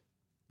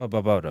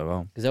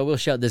 Ba-ba-ba-da-bum. Because I will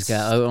shout this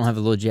guy. I don't have a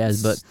little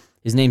jazz, but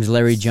his name's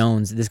Larry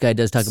Jones. This guy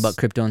does talk about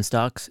crypto and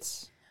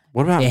stocks.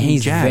 What about And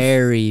he's jazz?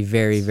 very,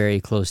 very,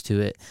 very close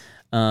to it.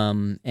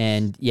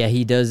 And yeah,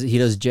 he does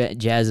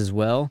jazz as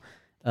well.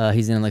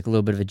 He's in like a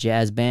little bit of a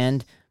jazz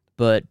band.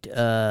 But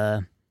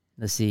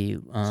let's see.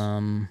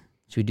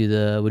 Should we do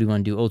what do you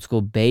want to do? Old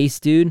school bass,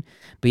 dude.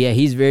 But yeah,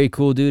 he's very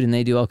cool, dude, and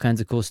they do all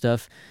kinds of cool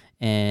stuff.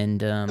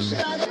 And whoa.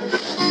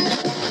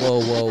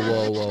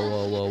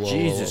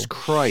 Jesus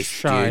Christ,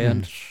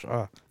 Cheyenne. dude.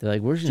 They're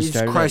like, we're just gonna Jesus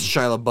start it Christ,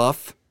 up. Shia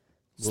LaBeouf.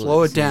 Well, Slow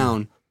let's it see.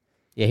 down.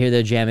 Yeah, here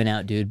they're jamming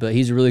out, dude. But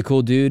he's a really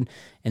cool dude,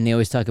 and they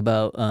always talk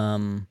about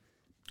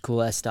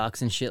cool ass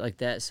stocks and shit like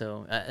that.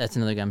 So that's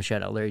another guy I'm gonna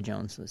shout out, Larry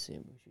Jones. Let's see.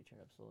 We should turn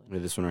up slowly. Look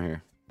at this one right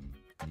here.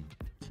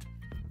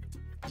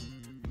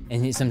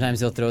 And sometimes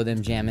he'll throw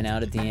them jamming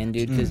out at the end,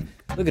 dude. Because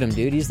look at him,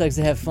 dude. He just likes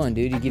to have fun,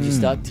 dude. He gives you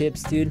stock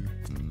tips, dude.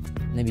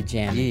 And they be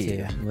jamming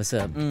Yeah. too. What's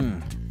up?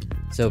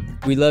 So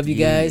we love you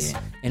guys,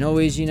 and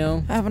always,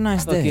 Have a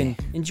nice fucking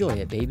enjoy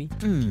it, baby.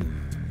 day.